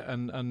back yet.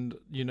 And,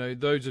 you know,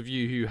 those of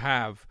you who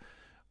have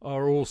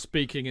are all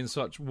speaking in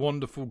such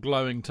wonderful,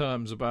 glowing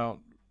terms about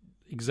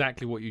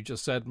exactly what you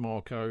just said,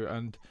 Marco.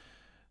 And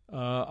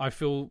I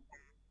feel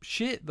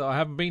shit that I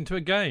haven't been to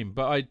a game,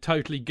 but I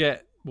totally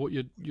get what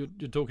you're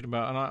talking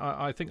about. And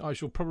I think I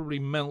shall probably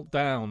melt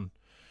down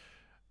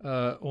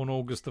on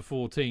August the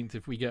 14th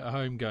if we get a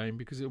home game,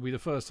 because it'll be the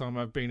first time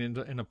I've been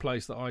in a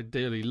place that I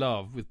dearly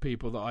love with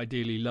people that I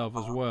dearly love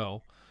as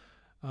well,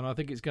 and I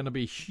think it's going to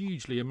be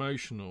hugely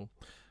emotional.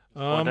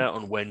 Find out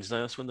on Wednesday.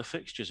 That's when the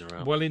fixtures are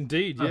out. Well,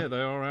 indeed, yeah,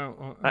 they are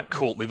out. That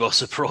caught me by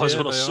surprise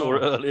when I saw it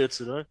earlier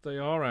today. They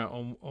are out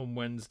on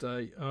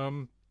Wednesday.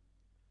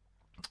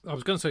 I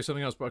was going to say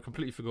something else, but I've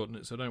completely forgotten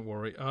it, so don't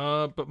worry.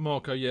 But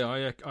Marco, yeah,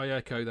 I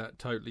echo that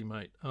totally,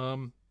 mate.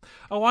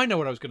 Oh, I know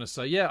what I was going to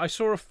say. Yeah, I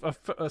saw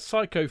a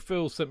Psycho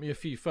Phil sent me a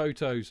few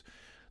photos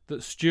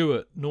that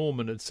Stuart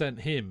Norman had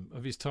sent him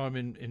of his time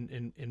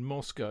in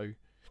Moscow,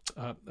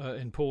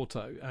 in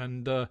Porto,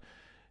 and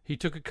he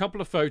took a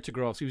couple of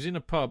photographs. He was in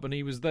a pub, and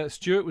he was there.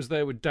 Stuart was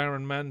there with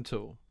Darren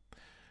Mantle,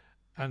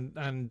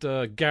 and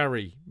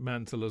Gary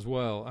Mantle as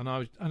well,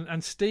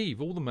 and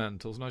Steve, all the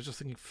Mantles, and I was just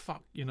thinking,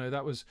 fuck, you know,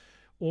 that was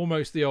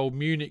almost the old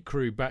Munich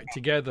crew back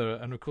together.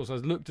 And of course I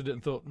looked at it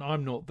and thought, no,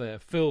 I'm not there,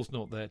 Phil's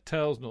not there,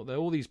 Tell's not there,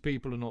 all these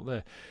people are not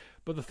there.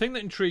 But the thing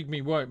that intrigued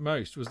me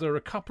most was there are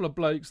a couple of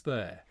blokes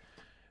there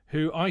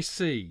who I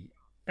see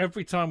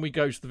every time we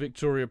go to the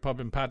Victoria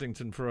pub in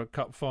Paddington for a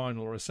cup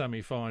final or a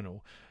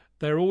semi-final.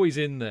 They're always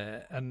in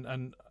there,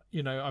 and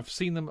you know, I've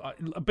seen them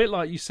a bit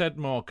like you said,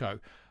 Marco.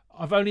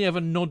 I've only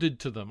ever nodded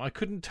to them. I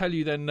couldn't tell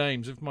you their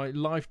names if my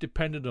life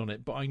depended on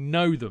it, but I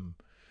know them.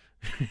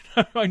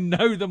 I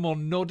know them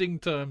on nodding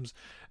terms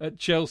at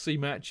Chelsea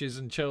matches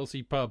and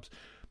Chelsea pubs,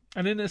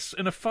 and in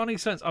a funny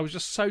sense, I was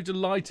just so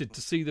delighted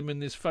to see them in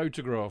this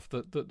photograph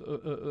that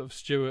of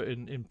Stuart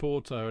in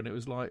Porto, and it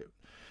was like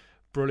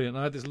brilliant.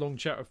 I had this long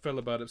chat with Phil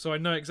about it, so I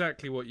know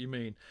exactly what you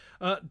mean.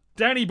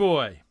 Danny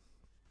boy,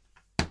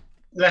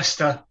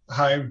 Leicester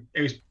home.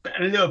 It was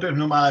a little bit of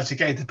normality.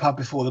 Going to the pub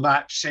before the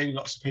match, seeing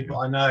lots of people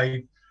I know,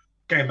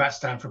 going back to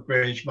Stamford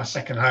Bridge, my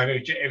second home.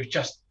 It was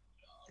just.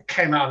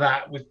 Came out of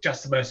that with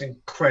just the most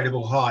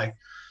incredible high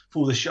for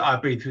all the shit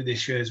I've been through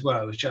this year as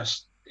well.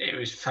 It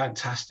was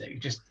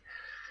fantastic.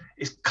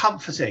 It's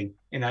comforting,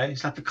 you know.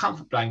 It's like a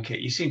comfort blanket.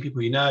 You've seen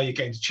people you know. You're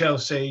getting to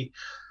Chelsea.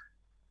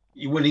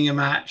 You're winning a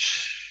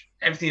match.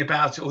 Everything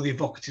about it, all the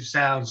evocative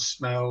sounds,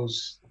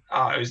 smells.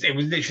 It was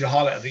literally the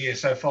highlight of the year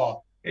so far.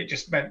 It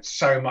just meant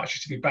so much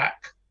just to be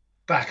back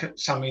at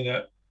something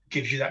that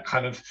gives you that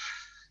kind of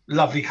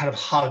lovely kind of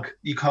hug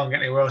you can't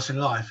get anywhere else in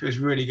life. It was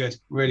really good,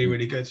 really,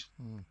 really good.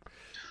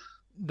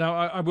 Now,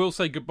 I will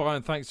say goodbye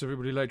and thanks to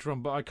everybody later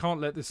on, but I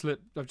can't let this slip.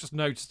 I've just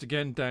noticed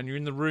again, Dan, you're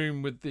in the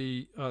room with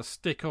the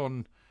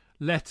stick-on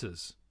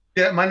letters.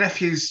 Yeah, my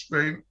nephew's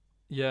room.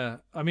 Yeah.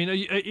 I mean,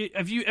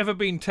 have you ever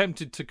been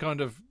tempted to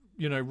kind of,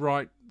 you know,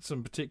 write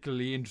some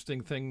particularly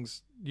interesting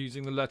things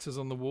using the letters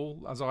on the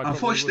wall?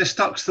 Unfortunately, they're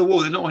stuck to the wall.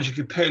 They're not ones you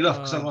can peel off,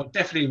 because I've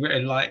definitely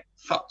written, like,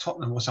 fuck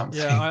Tottenham or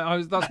something.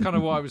 Yeah, that's kind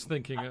of what I was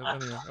thinking.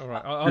 Anyway, all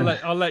right,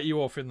 I'll let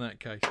you off in that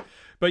case.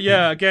 But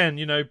yeah, again,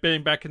 you know,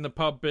 being back in the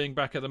pub, being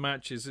back at the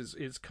matches,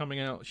 it's coming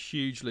out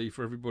hugely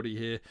for everybody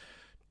here.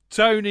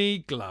 Tony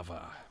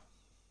Glover.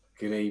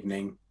 Good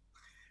evening.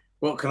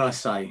 What can I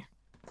say?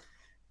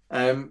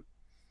 I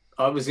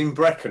was in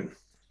Brecon,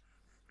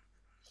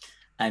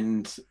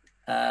 and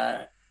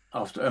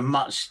after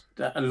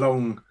a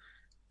long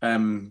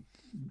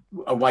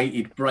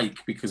awaited break,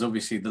 because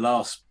obviously the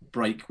last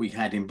break we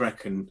had in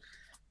Brecon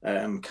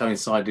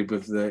coincided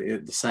with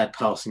the sad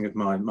passing of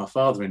my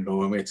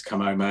father-in-law, and we had to come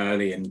home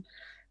early and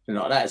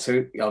like that.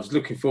 So I was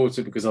looking forward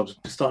to it, because I was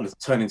starting to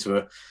turn into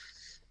an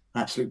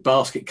absolute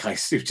basket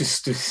case,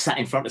 just sat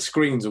in front of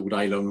screens all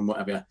day long and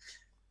whatever.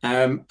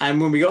 And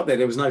when we got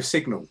there was no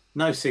signal,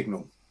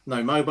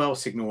 no mobile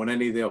signal on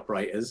any of the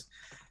operators.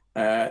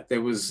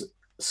 There was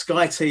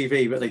Sky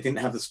TV, but they didn't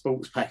have the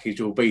sports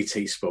package or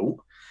BT Sport.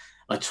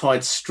 I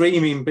tried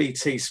streaming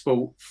BT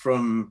Sport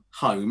from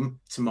home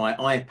to my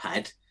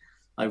iPad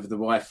over the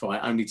Wi-Fi,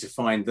 only to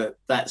find that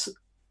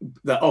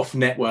that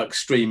off-network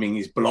streaming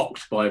is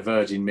blocked by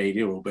Virgin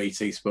Media or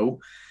BT Sport,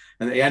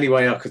 and the only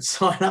way I could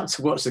sign up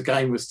to watch the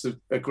game was to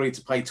agree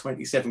to pay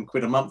 27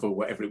 quid a month or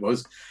whatever it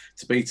was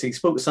to BT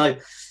Sport. So,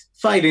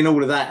 failing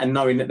all of that and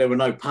knowing that there were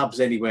no pubs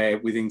anywhere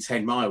within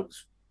 10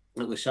 miles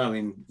that were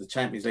showing the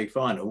Champions League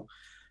final,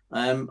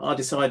 I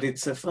decided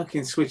to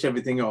fucking switch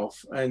everything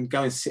off and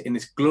go and sit in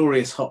this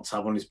glorious hot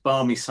tub on this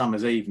balmy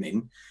summer's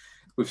evening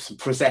with some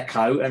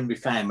Prosecco and my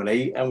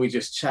family, and we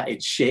just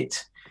chatted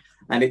shit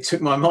And it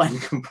took my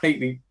mind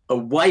completely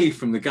away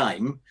from the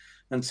game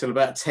until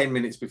about 10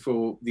 minutes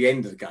before the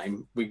end of the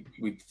game. We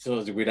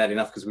decided we'd had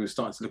enough because we were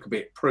starting to look a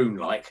bit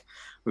prune-like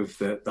with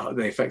the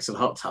effects of the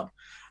hot tub.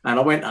 And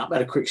I went up,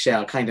 had a quick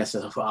shower, came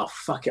downstairs. I thought, oh,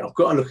 fuck it, I've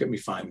got to look at my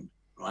phone.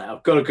 Right,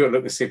 I've got to go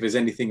look and see if there's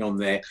anything on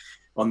there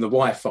on the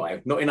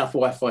Wi-Fi. Not enough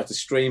Wi-Fi to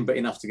stream, but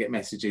enough to get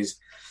messages.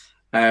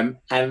 And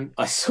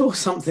I saw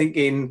something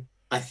in,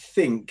 I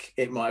think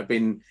it might have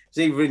been, it was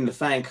either in the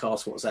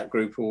FanCast WhatsApp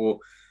group or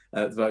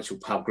the virtual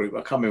pub group.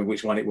 I can't remember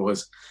which one it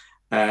was.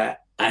 And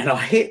I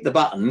hit the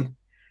button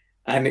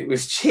and it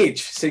was Chidge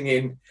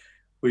singing,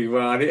 "We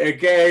won it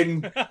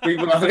again. We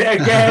won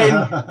it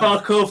again.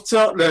 Fuck off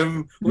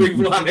Tottenham. We've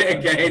won it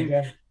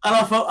again." And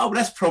I thought, oh,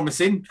 that's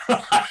promising.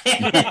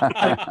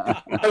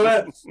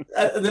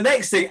 The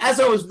next thing, as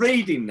I was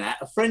reading that,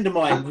 a friend of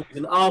mine who's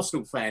an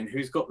Arsenal fan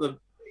who's got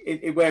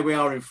where we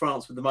are in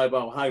France with the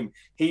mobile home,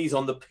 he's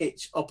on the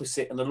pitch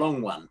opposite and a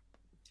long one,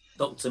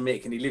 Dr.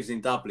 Mick, and he lives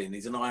in Dublin.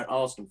 He's an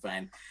Arsenal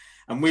fan.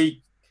 And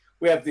we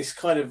have this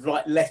kind of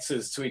like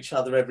letters to each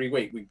other every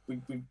week.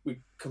 We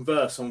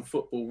converse on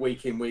football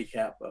week in, week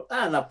out,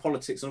 and our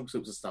politics and all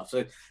sorts of stuff.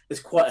 So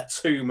there's quite a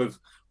tomb of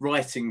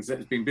writings that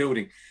has been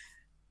building.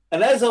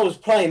 And as I was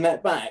playing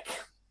that back,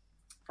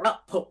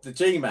 up popped the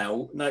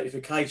Gmail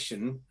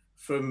notification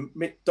from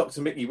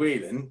Dr. Mickey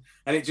Whelan,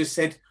 and it just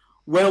said,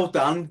 "Well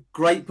done,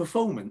 great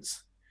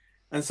performance."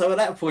 And so at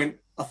that point,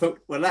 I thought,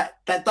 well,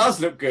 that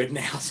does look good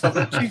now. So I've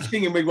got Chief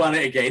singing we won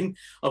it again.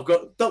 I've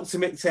got Dr.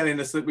 Mick telling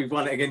us that we've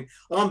won it again.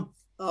 I'm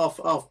half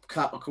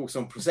cut, of course,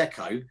 on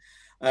Prosecco.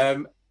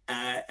 And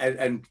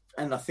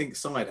I think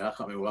cider. I can't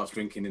remember what I was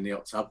drinking in the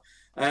hot tub.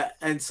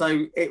 And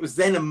so it was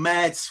then a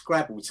mad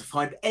scrabble to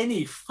find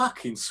any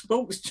fucking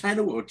sports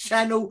channel or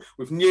channel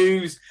with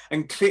news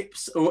and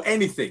clips or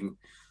anything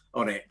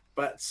on it.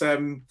 But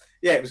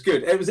yeah, it was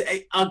good.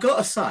 I got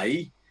to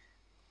say,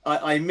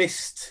 I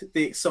missed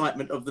the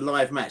excitement of the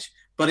live match,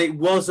 but it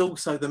was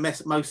also the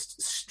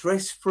most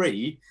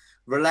stress-free,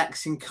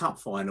 relaxing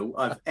cup final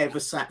I've ever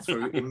sat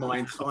through in my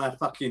entire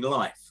fucking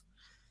life.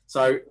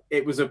 So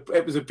it was a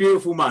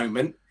beautiful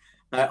moment.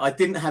 I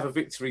didn't have a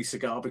victory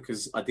cigar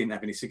because I didn't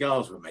have any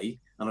cigars with me,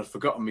 and I'd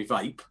forgotten my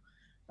vape.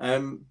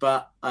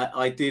 But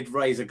I did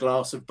raise a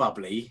glass of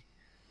bubbly,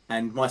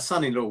 and my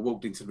son-in-law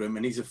walked into the room,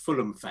 and he's a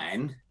Fulham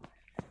fan.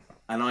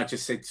 And I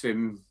just said to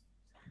him,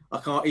 "I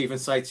can't even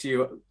say to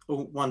you,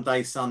 oh, one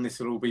day, son, this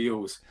will all be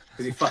yours,"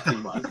 because he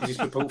fucking won't, because he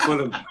support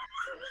Fulham.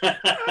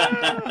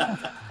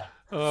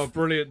 Oh,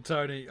 brilliant,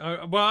 Tony.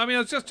 Well, I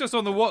mean, it's just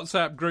on the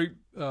WhatsApp group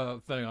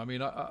thing. I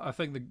mean, I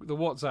think the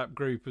WhatsApp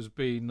group has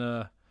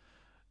been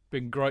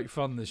great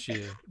fun this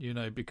year,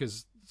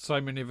 because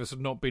so many of us have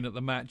not been at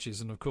the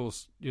matches. And of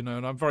course, and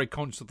I'm very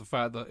conscious of the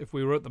fact that if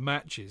we were at the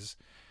matches,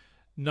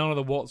 none of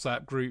the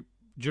WhatsApp group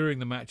during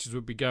the matches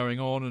would be going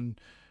on. And,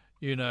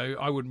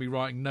 I wouldn't be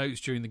writing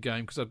notes during the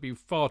game because I'd be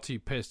far too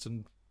pissed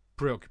and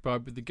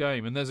preoccupied with the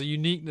game. And there's a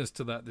uniqueness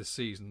to that this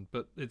season,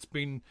 but it's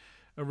been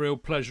a real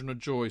pleasure and a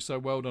joy. So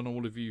well done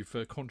all of you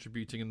for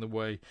contributing in the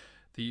way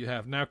that you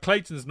have. Now,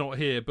 Clayton's not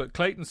here, but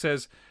Clayton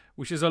says,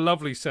 which is a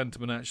lovely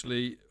sentiment,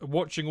 actually,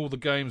 watching all the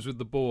games with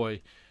the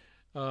boy.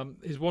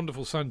 His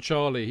wonderful son,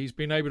 Charlie, he's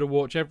been able to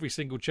watch every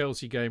single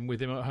Chelsea game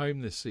with him at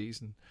home this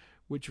season,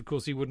 which, of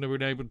course, he wouldn't have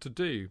been able to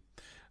do.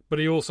 But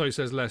he also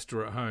says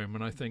Leicester at home,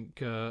 and I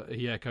think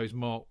he echoes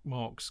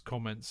Mark's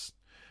comments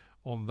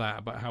on that,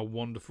 about how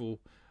wonderful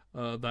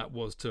that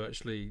was to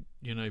actually,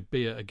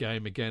 be at a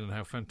game again and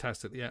how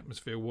fantastic the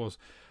atmosphere was.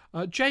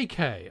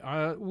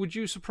 JK, would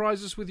you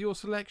surprise us with your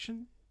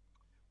selection?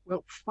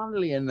 Well,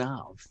 funnily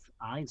enough,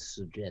 I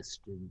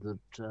suggested that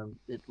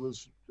it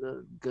was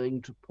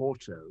going to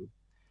Porto,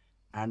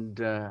 and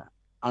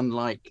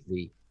unlike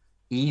the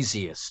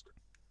easiest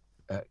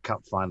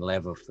cup final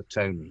ever for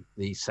Tony,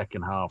 the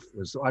second half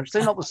was, I would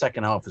say not the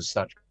second half as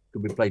such,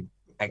 because we played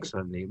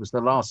excellently. It was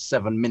the last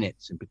 7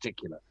 minutes in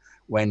particular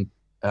when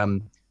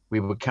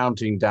we were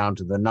counting down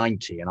to the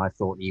 90, and I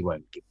thought he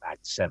won't give back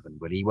 7,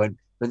 but he won't.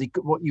 But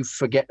what you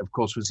forget, of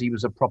course, was he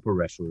was a proper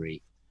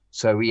referee.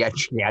 So he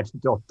actually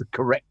added on the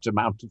correct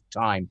amount of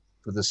time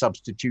for the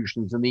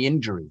substitutions and the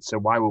injuries. So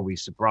why were we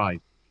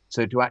surprised?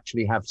 So to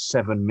actually have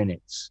 7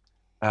 minutes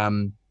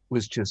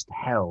was just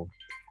hell.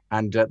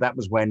 And that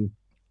was when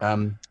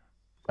Alex,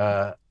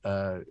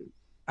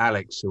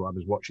 who I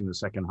was watching the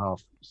second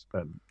half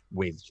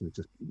with, she was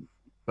just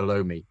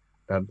below me,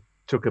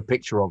 took a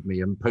picture of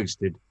me and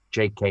posted,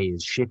 "JK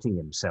is shitting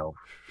himself."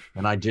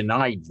 And I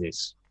denied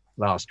this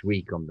last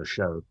week on the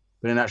show.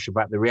 But in actual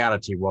fact, the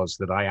reality was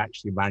that I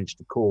actually managed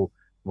to call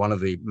one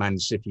of the Man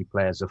City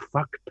players a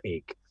fuck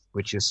pig,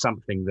 which is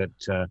something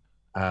that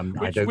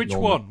I don't. Which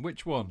one?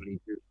 Which one?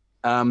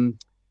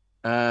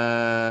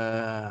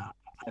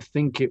 I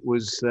think it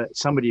was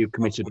somebody who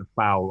committed a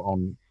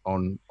foul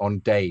on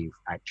Dave,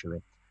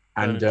 actually.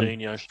 And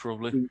Bernardino,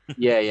 probably.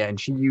 Yeah, and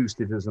she used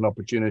it as an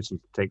opportunity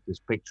to take this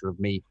picture of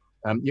me.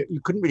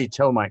 You couldn't really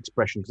tell my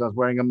expression because I was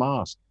wearing a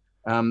mask.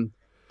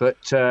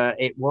 But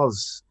it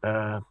was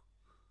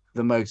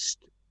the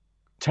most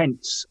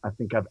tense I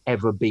think I've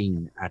ever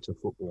been at a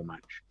football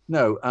match.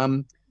 No,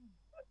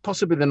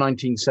 possibly the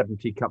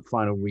 1970 Cup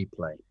final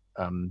replay,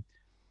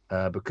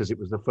 because it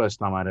was the first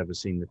time I'd ever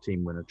seen the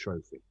team win a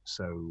trophy.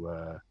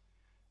 So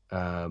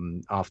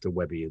after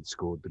Webby had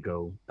scored the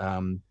goal,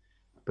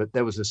 but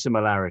there was a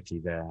similarity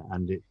there,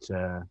 and it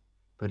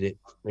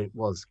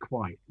was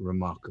quite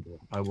remarkable.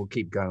 I will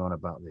keep going on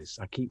about this.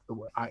 I can't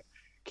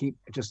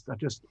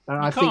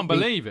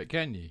believe it,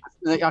 can you?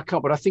 I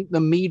can't, but I think the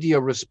media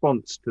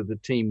response to the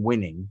team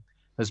winning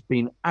has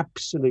been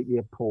absolutely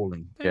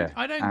appalling. Yeah,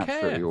 I don't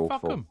care. Awful.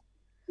 Fuck them.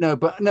 No,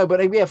 but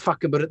yeah,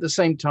 fuck them. But at the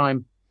same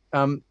time,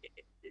 there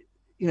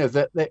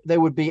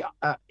would be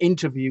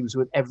interviews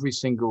with every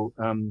single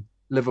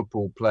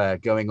Liverpool player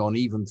going on,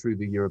 even through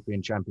the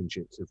European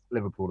Championships, if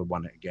Liverpool had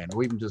won it again,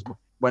 or even just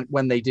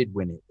when they did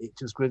win it. It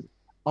just was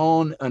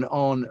on and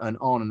on and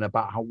on and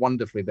about how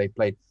wonderfully they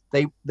played.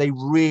 They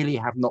really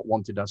have not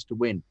wanted us to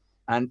win,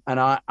 and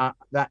I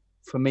that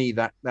for me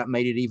that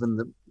made it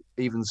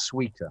even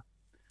sweeter.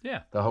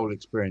 Yeah, the whole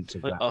experience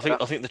of that. I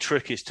think the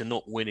trick is to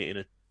not win it in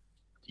a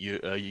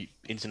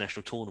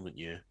international tournament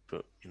year,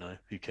 but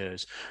who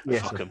cares?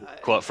 Yes. Fuck 'em,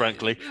 quite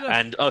frankly.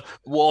 And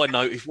what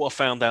I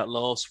found out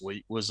last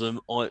week was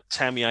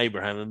Tammy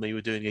Abraham and me were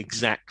doing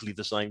exactly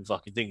the same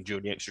fucking thing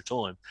during the extra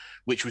time,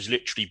 which was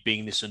literally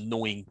being this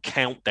annoying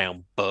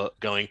countdown Bert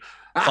going,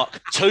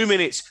 fuck, 2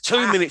 minutes,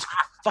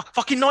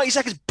 fucking 90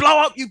 seconds, blow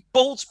up, you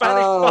bald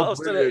Spanish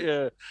bastard.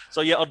 Yeah.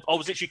 So yeah, I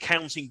was literally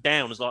counting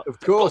down. I was like, of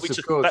course.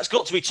 That's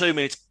got to be 2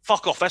 minutes.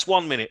 Fuck off, that's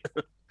 1 minute.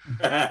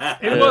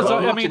 It was.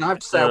 I mean, I have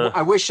to say,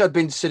 I wish I'd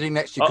been sitting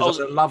next to you because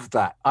I would have loved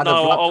that.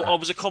 I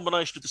was a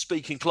combination of the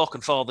speaking clock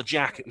and Father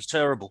Jack. It was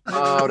terrible.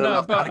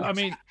 No, but I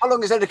mean, how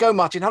long is there to go,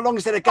 Martin? How long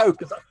is there to go?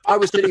 Because I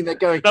was sitting there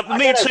going.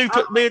 Me and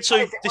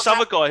this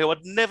other guy who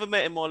I'd never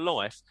met in my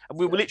life, and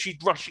we were literally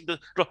rushing to.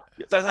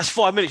 That's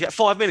 5 minutes. Yeah,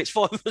 5 minutes.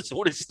 5 minutes.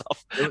 All this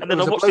stuff. And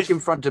then I watched a bloke in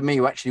front of me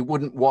who actually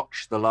wouldn't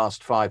watch the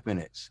last 5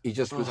 minutes. He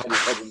just was had his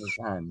head in his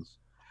hands.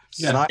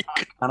 Yeah.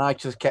 And I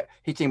just kept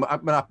hitting him. I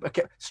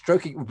kept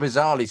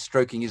bizarrely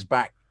stroking his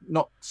back,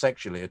 not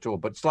sexually at all,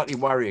 but slightly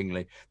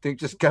worryingly.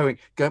 Just going,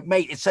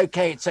 mate, it's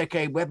okay.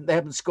 They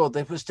haven't scored.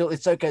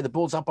 It's okay. The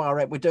ball's up our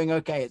end. We're doing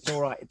okay. It's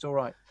all right.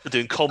 They're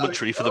doing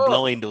commentary for the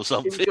blind or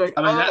something.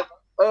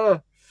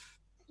 Going,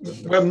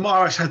 when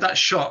Morris had that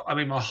shot, I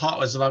mean, my heart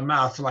was in my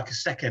mouth for like a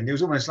second. It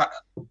was almost like,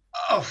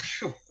 oh,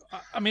 phew.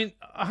 I mean,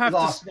 I have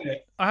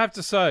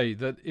to say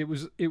that it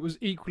was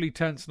equally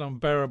tense and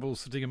unbearable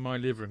sitting in my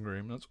living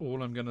room. That's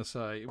all I'm going to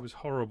say. It was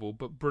horrible,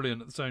 but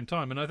brilliant at the same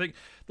time. And I think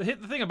the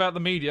thing about the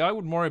media, I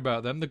wouldn't worry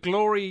about them. The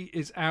glory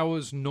is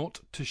ours not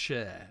to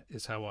share,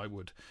 is how I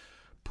would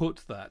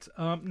put that.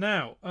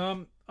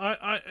 I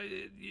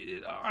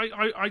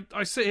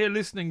sit here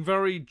listening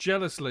very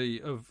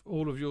jealously of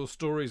all of your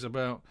stories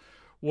about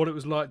what it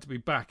was like to be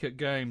back at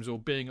games or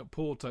being at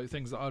Porto,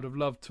 things that I'd have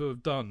loved to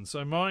have done.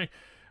 So my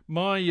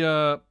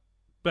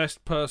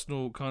best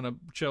personal kind of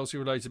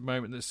Chelsea-related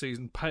moment this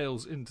season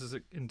pales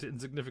into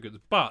insignificance.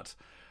 But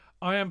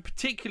I am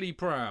particularly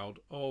proud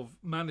of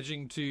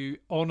managing to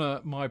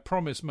honour my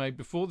promise made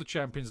before the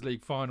Champions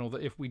League final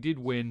that if we did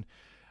win,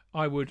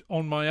 I would,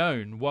 on my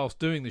own, whilst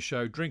doing the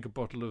show, drink a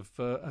bottle of,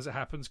 as it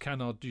happens,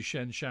 Canard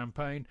Duchesne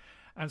champagne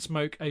and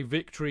smoke a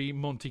Victory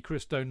Monte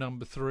Cristo No.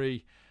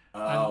 3.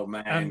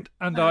 And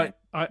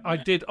I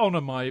did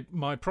honour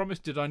my promise,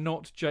 did I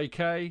not,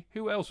 JK?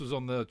 Who else was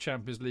on the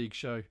Champions League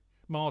show?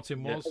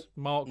 Martin was. Yes.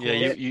 Mark was.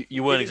 Yeah,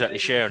 you weren't exactly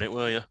sharing it,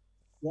 were you?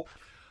 What?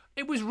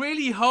 It was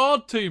really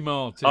hard to,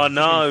 Martin. I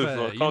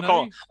know.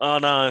 I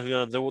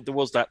know. There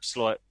was that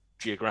slight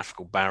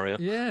geographical barrier.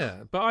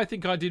 Yeah, but I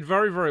think I did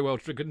very, very well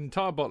to drink an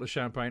entire bottle of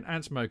champagne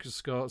and smoke a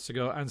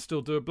cigar and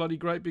still do a bloody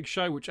great big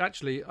show, which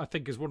actually I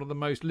think is one of the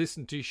most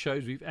listened to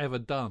shows we've ever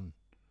done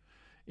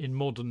in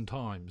modern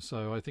times.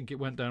 So I think it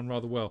went down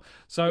rather well.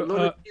 So a lot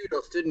of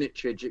kudos, didn't it,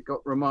 Chidge? It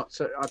got remarks.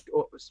 So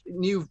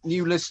new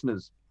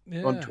listeners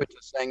on Twitter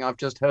saying, "I've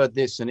just heard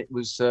this, and it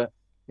was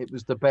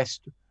the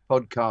best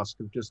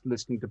podcast of just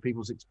listening to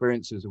people's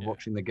experiences of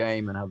watching the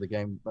game and how the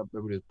game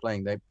everybody was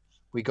playing."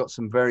 We got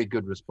some very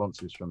good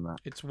responses from that.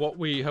 It's what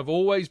we have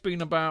always been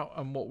about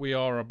and what we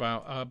are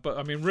about. But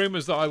I mean,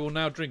 rumours that I will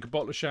now drink a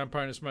bottle of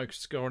champagne and smoke a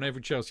cigar on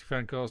every Chelsea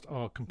Fancast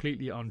are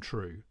completely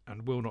untrue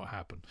and will not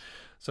happen.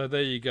 So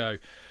there you go.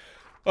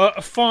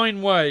 A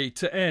fine way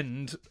to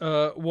end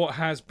what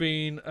has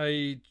been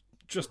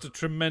just a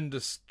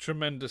tremendous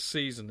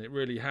season. It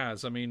really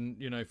has. I mean,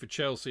 for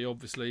Chelsea,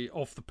 obviously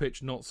off the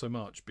pitch, not so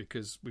much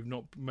because we've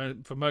not,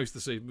 for most of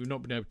the season, we've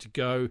not been able to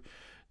go.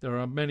 There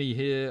are many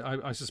here.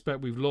 I suspect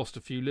we've lost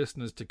a few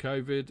listeners to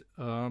COVID.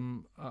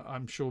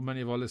 I'm sure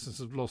many of our listeners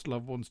have lost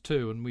loved ones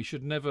too, and we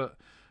should never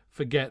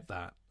forget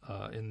that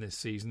in this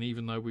season,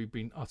 even though we've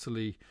been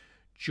utterly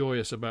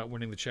joyous about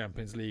winning the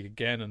Champions League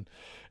again and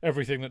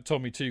everything that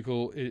Tommy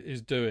Tuchel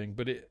is doing.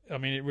 But it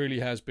really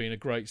has been a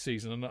great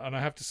season, and I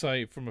have to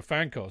say, from a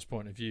Fancast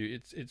point of view,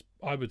 it's.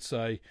 I would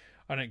say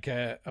I don't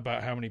care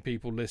about how many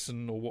people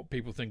listen or what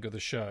people think of the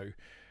show.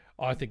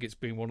 I think it's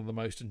been one of the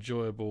most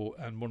enjoyable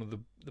and one of the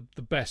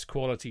best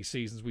quality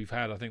seasons we've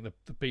had. I think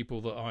the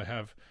people that I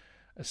have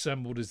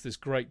assembled is this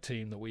great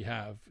team that we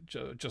have.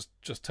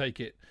 Just take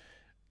it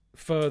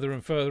further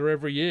and further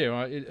every year.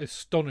 It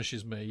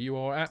astonishes me. You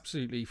are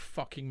absolutely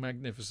fucking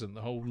magnificent,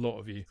 the whole lot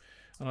of you,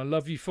 and I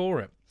love you for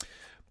it.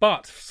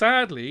 But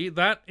sadly,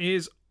 that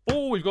is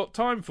all we've got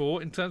time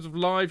for in terms of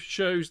live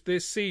shows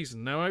this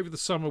season. Now, over the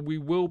summer, we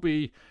will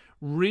be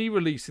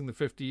re-releasing the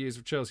 50 Years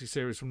of Chelsea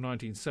series from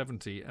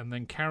 1970 and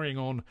then carrying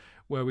on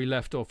where we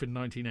left off in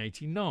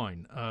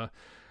 1989.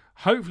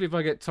 Hopefully, if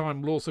I get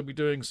time, we'll also be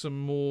doing some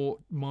more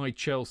My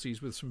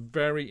Chelseas with some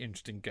very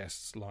interesting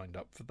guests lined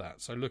up for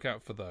that. So look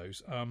out for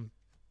those.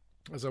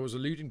 As I was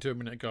alluding to a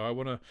minute ago, I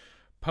want to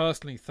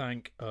personally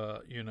thank,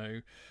 Liam,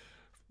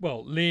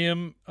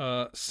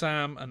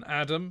 Sam and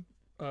Adam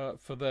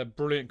for their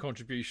brilliant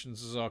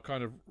contributions as our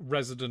kind of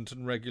resident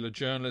and regular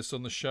journalists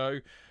on the show.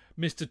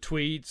 Mr.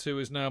 Tweeds, who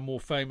is now more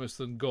famous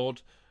than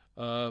God,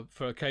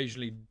 for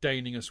occasionally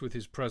deigning us with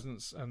his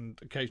presence and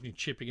occasionally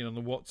chipping in on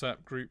the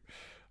WhatsApp group.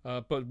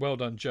 But well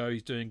done, Joe.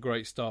 He's doing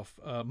great stuff.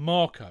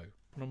 Marco,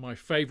 one of my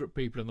favourite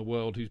people in the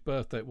world, whose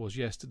birthday it was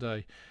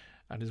yesterday,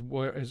 and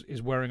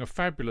is wearing a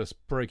fabulous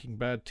Breaking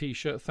Bad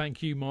T-shirt.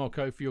 Thank you,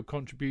 Marco, for your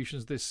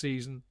contributions this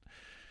season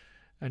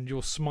and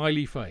your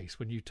smiley face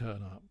when you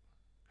turn up.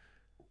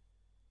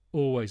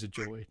 Always a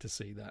joy to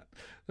see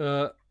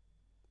that.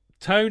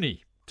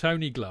 Tony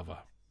Glover.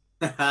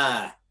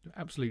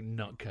 Absolute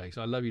nutcase.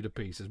 I love you to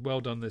pieces.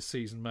 Well done this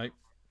season, mate.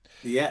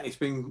 Yeah, it's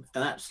been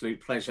an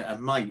absolute pleasure.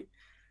 And, mate,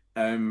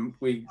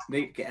 we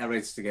need to get our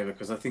heads together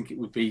because I think it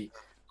would be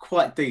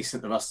quite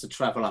decent of us to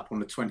travel up on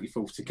the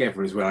 24th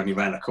together as we're only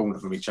round the corner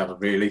from each other,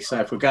 really.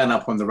 So if we're going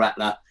up on the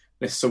Rattler,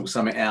 let's sort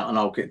something out and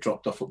I'll get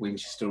dropped off at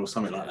Winchester or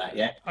something like that,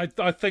 yeah?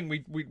 I think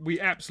we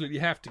absolutely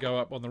have to go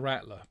up on the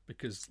Rattler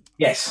because...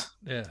 Yes.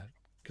 Yeah.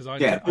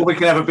 Or we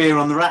can have a beer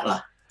on the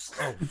Rattler.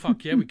 Oh,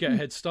 fuck yeah, we get a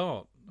head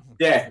start.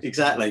 Yeah,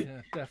 exactly.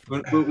 Yeah,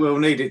 definitely. We'll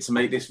need it to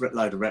make this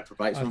load of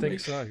reprobates. I think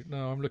so.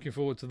 No, I'm looking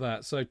forward to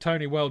that. So,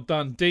 Tony, well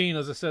done. Dean,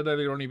 as I said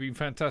earlier on, you've been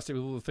fantastic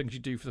with all the things you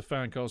do for the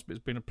Fancast, but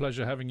it's been a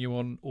pleasure having you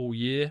on all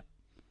year.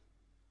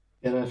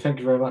 Yeah, no, thank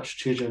you very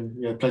much, Chidge,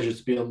 and pleasure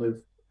to be on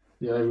with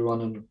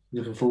everyone, and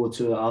looking forward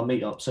to our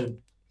meet up soon.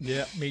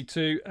 Yeah, me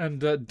too.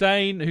 And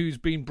Dane, who's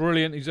been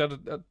brilliant, he's had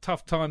a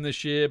tough time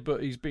this year,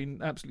 but he's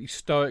been absolutely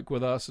stoic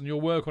with us. And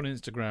your work on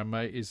Instagram,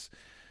 mate, is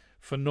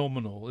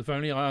phenomenal. If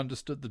only I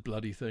understood the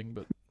bloody thing,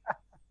 but...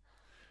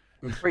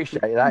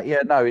 Appreciate that.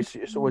 Yeah, no,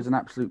 it's always an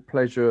absolute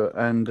pleasure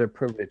and a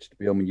privilege to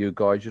be on with you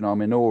guys. You know,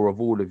 I'm in awe of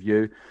all of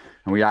you.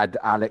 And we had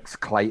Alex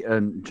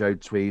Clayton, Joe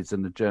Tweeds,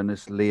 and the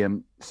journalists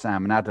Liam,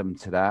 Sam, and Adam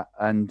to that.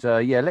 And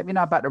let me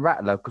know about the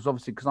Rattler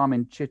because I'm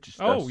in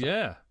Chichester. Oh,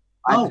 yeah.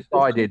 I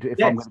decided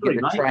if I'm going to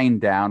get the train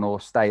down or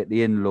stay at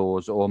the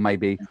in-laws or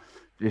maybe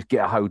just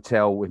get a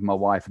hotel with my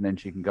wife and then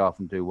she can go off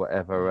and do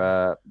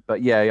whatever. But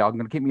I'm going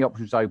to keep my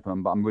options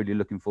open, but I'm really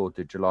looking forward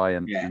to July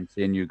and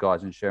seeing you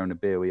guys and sharing a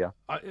beer with you.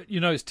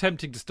 It's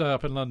tempting to stay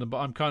up in London, but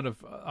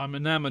I'm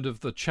enamoured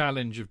of the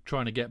challenge of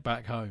trying to get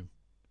back home.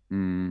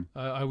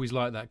 I always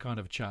like that kind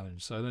of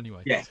challenge. So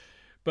anyway. Yeah.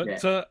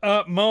 But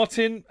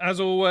Martin, as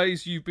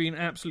always, you've been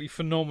absolutely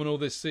phenomenal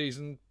this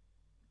season.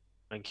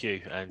 Thank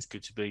you. And it's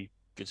good to be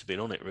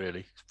on it,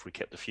 really. We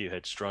kept a few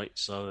heads straight.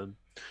 So,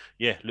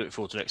 looking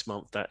forward to next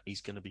month. That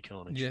is going to be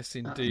carnage. Yes,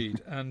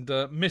 indeed. And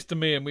Mr.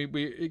 Meehan,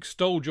 we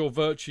extolled your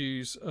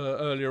virtues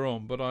earlier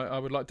on, but I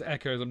would like to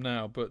echo them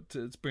now. But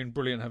it's been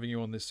brilliant having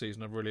you on this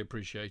season. I've really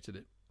appreciated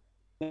it.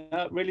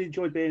 Really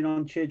enjoyed being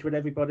on Chidge with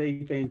everybody,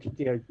 being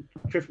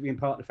terrific being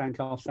part of the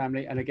Fancast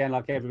family, and again,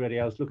 like everybody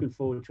else, looking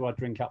forward to our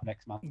drink up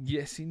next month.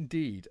 Yes,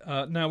 indeed.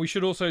 Now we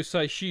should also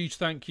say huge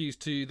thank yous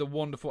to the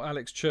wonderful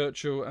Alex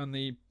Churchill and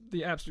the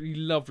absolutely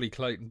lovely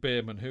Clayton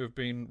Bierman, who have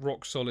been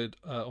rock solid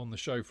on the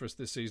show for us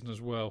this season as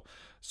well.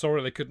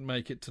 Sorry they couldn't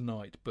make it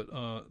tonight, but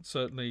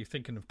certainly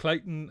thinking of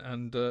Clayton,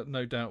 and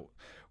no doubt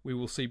we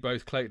will see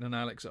both Clayton and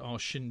Alex at our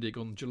shindig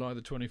on July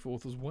the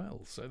 24th as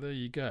well. So there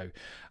you go.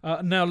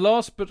 Now,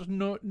 last but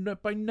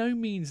by no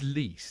means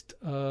least,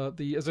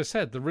 as I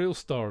said, the real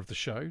star of the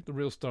show, the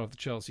real star of the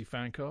Chelsea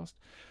Fancast.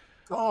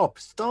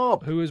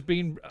 Stop. Who has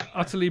been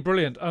utterly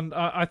brilliant. And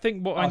I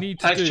think what I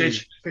need to do... Thanks,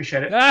 Chidge.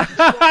 Appreciate it.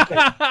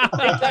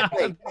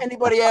 Exactly.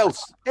 Anybody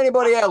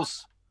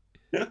else?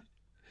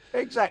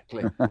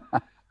 Exactly.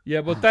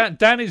 Yeah, well,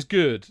 Dan is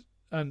good.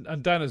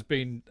 And Dan has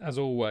been, as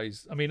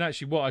always... I mean,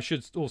 actually, what I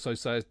should also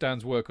say is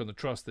Dan's work on the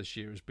Trust this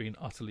year has been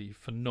utterly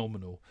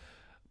phenomenal.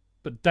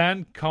 But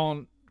Dan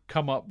can't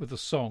come up with a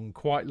song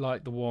quite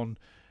like the one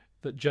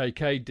that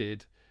JK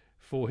did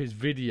for his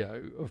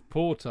video of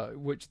Porto,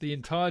 which the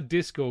entire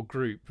Discord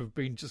group have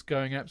been just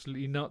going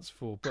absolutely nuts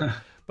for.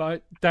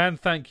 But Dan,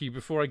 thank you.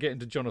 Before I get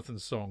into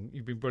Jonathan's song,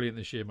 you've been brilliant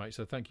this year, mate,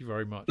 so thank you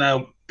very much.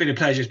 No, been a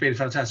pleasure. It's been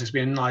fantastic. It's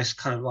been a nice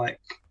kind of like,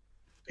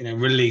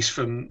 release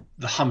from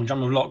the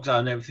humdrum of lockdown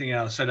and everything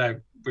else. So no,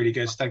 really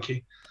good. Thank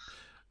you.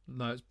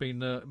 No, it's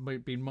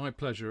been my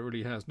pleasure. It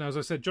really has. Now, as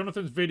I said,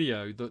 Jonathan's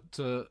video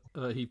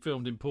that he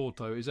filmed in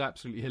Porto is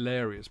absolutely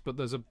hilarious, but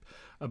there's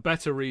a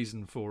better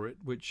reason for it,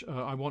 which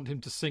I want him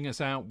to sing us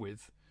out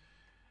with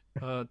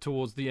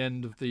towards the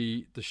end of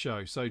the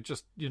show. So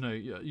just,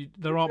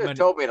 there aren't many...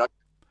 Told me that.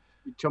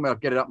 You told me I'd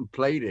get it up and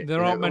played it.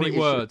 There aren't many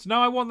words.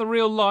 No, I want the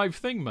real live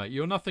thing, mate.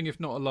 You're nothing if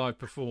not a live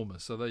performer.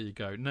 So there you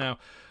go. Now,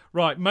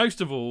 right,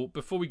 most of all,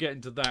 before we get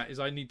into that, is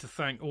I need to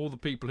thank all the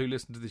people who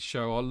listen to this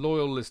show, our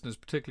loyal listeners,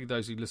 particularly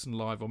those who listen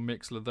live on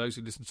Mixlr, those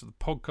who listen to the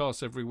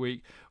podcast every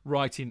week,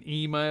 write in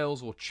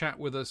emails or chat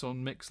with us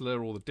on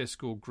Mixlr or the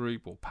Discord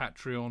group or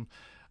Patreon,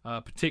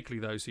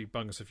 particularly those who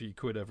bung us a few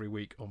quid every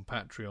week on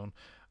Patreon.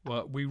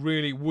 Well, we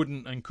really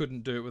wouldn't and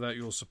couldn't do it without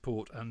your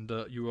support. And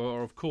you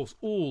are, of course,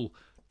 all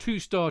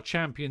 2-star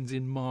champions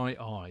in my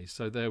eyes.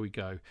 So there we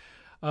go.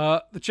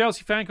 The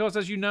Chelsea Fancast,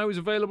 as you know, is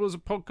available as a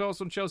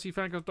podcast on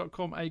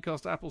chelseafancast.com,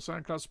 Acast, Apple,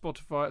 SoundCloud,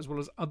 Spotify, as well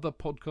as other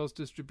podcast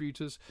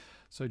distributors.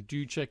 So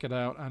do check it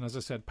out. And as I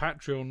said,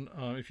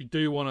 Patreon, if you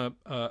do want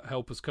to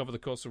help us cover the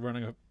costs of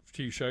running a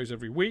few shows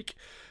every week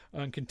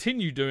and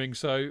continue doing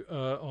so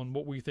on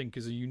what we think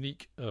is a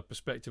unique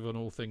perspective on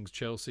all things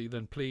Chelsea,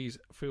 then please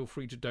feel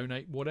free to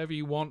donate whatever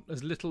you want,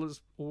 as little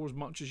as or as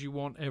much as you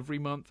want every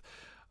month.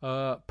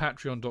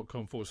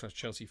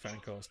 Patreon.com/Chelsea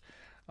Fancast.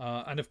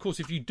 And of course,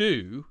 if you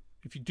do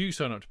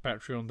sign up to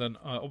Patreon, then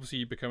obviously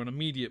you become an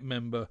immediate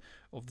member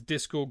of the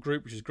Discord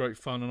group, which is great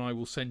fun, and I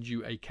will send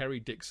you a Kerry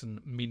Dixon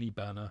mini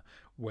banner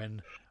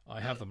when I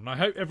have them. And I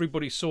hope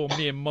everybody saw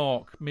me and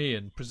Mark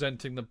Meehan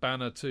presenting the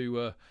banner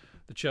to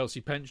the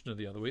Chelsea pensioner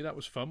the other week. That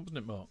was fun, wasn't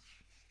it, Mark?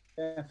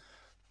 Yeah.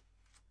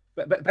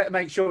 But better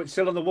make sure it's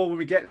still on the wall when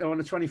we get there on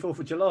the 24th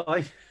of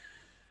July.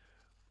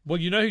 Well,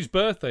 you know whose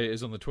birthday it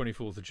is on the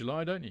 24th of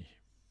July, don't you?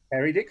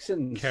 Kerry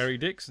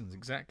Dixon's,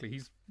 exactly.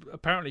 He's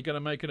apparently going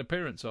to make an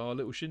appearance at our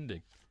little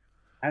shindig.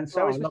 And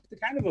so is Mr.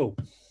 Cannibal.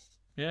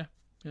 Yeah.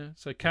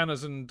 So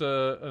Canners and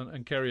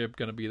Kerry are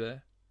going to be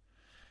there.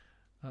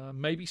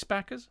 Maybe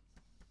Spackers?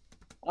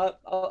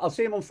 I'll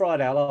see him on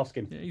Friday. I'll ask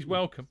him. Yeah, he's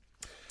welcome.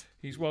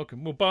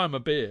 We'll buy him a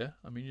beer.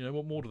 I mean,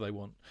 what more do they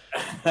want?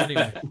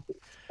 Anyway.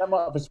 That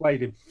might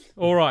persuade him.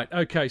 All right.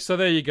 Okay. So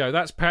there you go.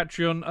 That's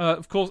Patreon.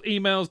 Of course,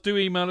 emails. Do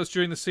email us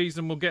during the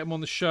season. We'll get them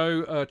on the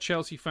show.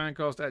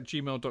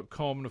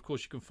 ChelseaFancast@gmail.com. And of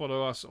course, you can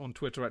follow us on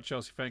Twitter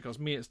 @ChelseaFancast.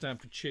 Me at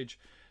Stanford Chidge.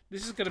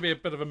 This is going to be a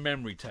bit of a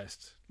memory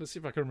test. Let's see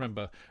if I can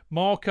remember.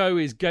 Marco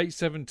is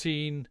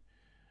Gate17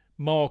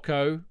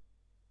 Marco.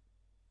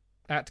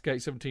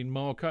 @Gate17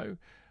 Marco.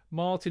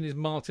 Martin is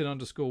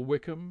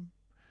Martin_Wickham.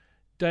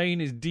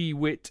 Dane is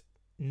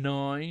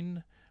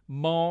DWit9.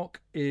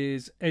 Mark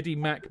is Eddie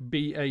Mac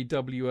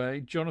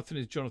BAWA. Jonathan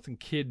is Jonathan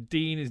Kidd.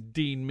 Dean is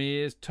Dean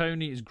Mears.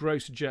 Tony is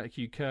Grocer Jack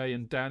UK.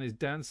 And Dan is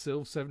Dan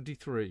Silv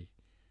 73.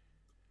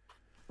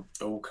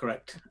 All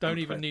correct. Don't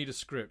even need a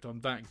script.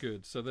 I'm that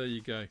good. So there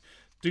you go.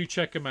 Do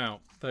check them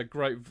out. They're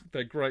great.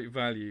 They're great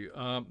value.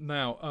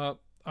 Now,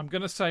 I'm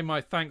going to say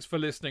my thanks for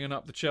listening and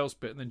up the Chelsea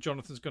bit, and then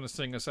Jonathan's going to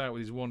sing us out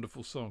with his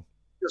wonderful song.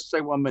 Just say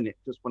 1 minute.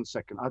 Just 1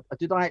 second.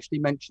 Did I actually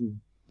mention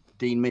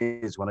Dean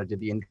Mears when I did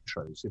the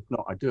intros? If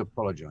not, I do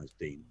apologise,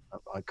 Dean.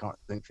 I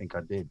don't think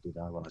I did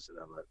I, when I said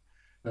hello?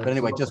 But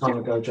anyway, just time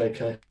ago,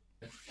 JK.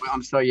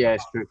 I'm sorry. Yeah,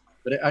 it's true.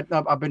 But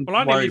I've been. Well,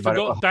 I nearly about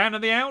forgot Dan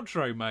and the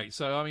outro, mate.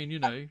 So I mean,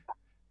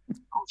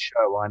 whole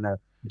show. I know.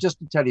 Just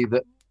to tell you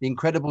that the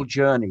incredible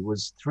journey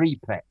was 3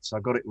 pets. I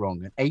got it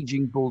wrong: an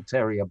aging bull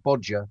terrier,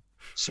 Bodger,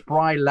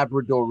 spry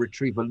Labrador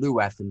retriever,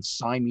 Luath, and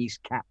Siamese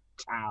cat,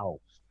 Tao,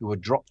 who were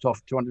dropped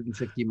off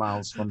 250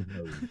 miles from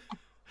home.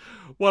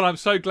 Well, I'm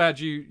so glad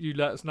you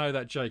let us know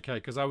that, JK,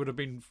 because I would have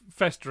been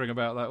festering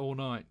about that all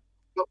night.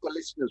 Look, the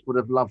listeners would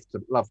have loved to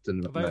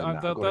know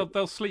that.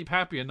 They'll sleep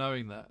happier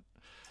knowing that.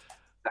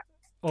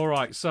 All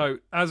right, so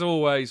as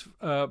always,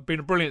 been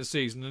a brilliant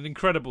season, an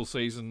incredible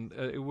season.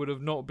 It would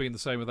have not been the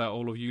same without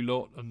all of you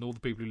lot and all the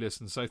people who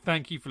listen. So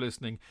thank you for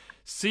listening.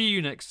 See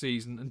you next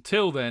season.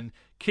 Until then,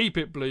 keep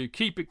it blue,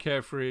 keep it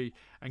carefree,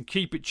 and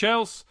keep it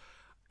Chelsea.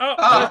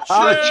 Up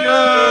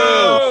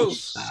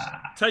Chelsea!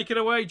 Take it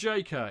away,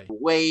 JK.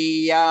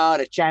 We are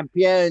the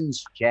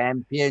champions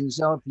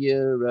of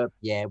Europe.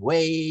 Yeah,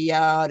 we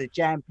are the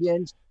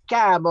champions.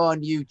 Come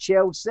on, you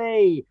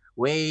Chelsea.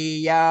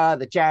 We are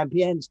the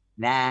champions.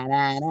 Na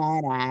na na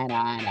na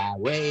na na.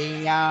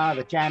 We are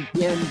the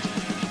champions.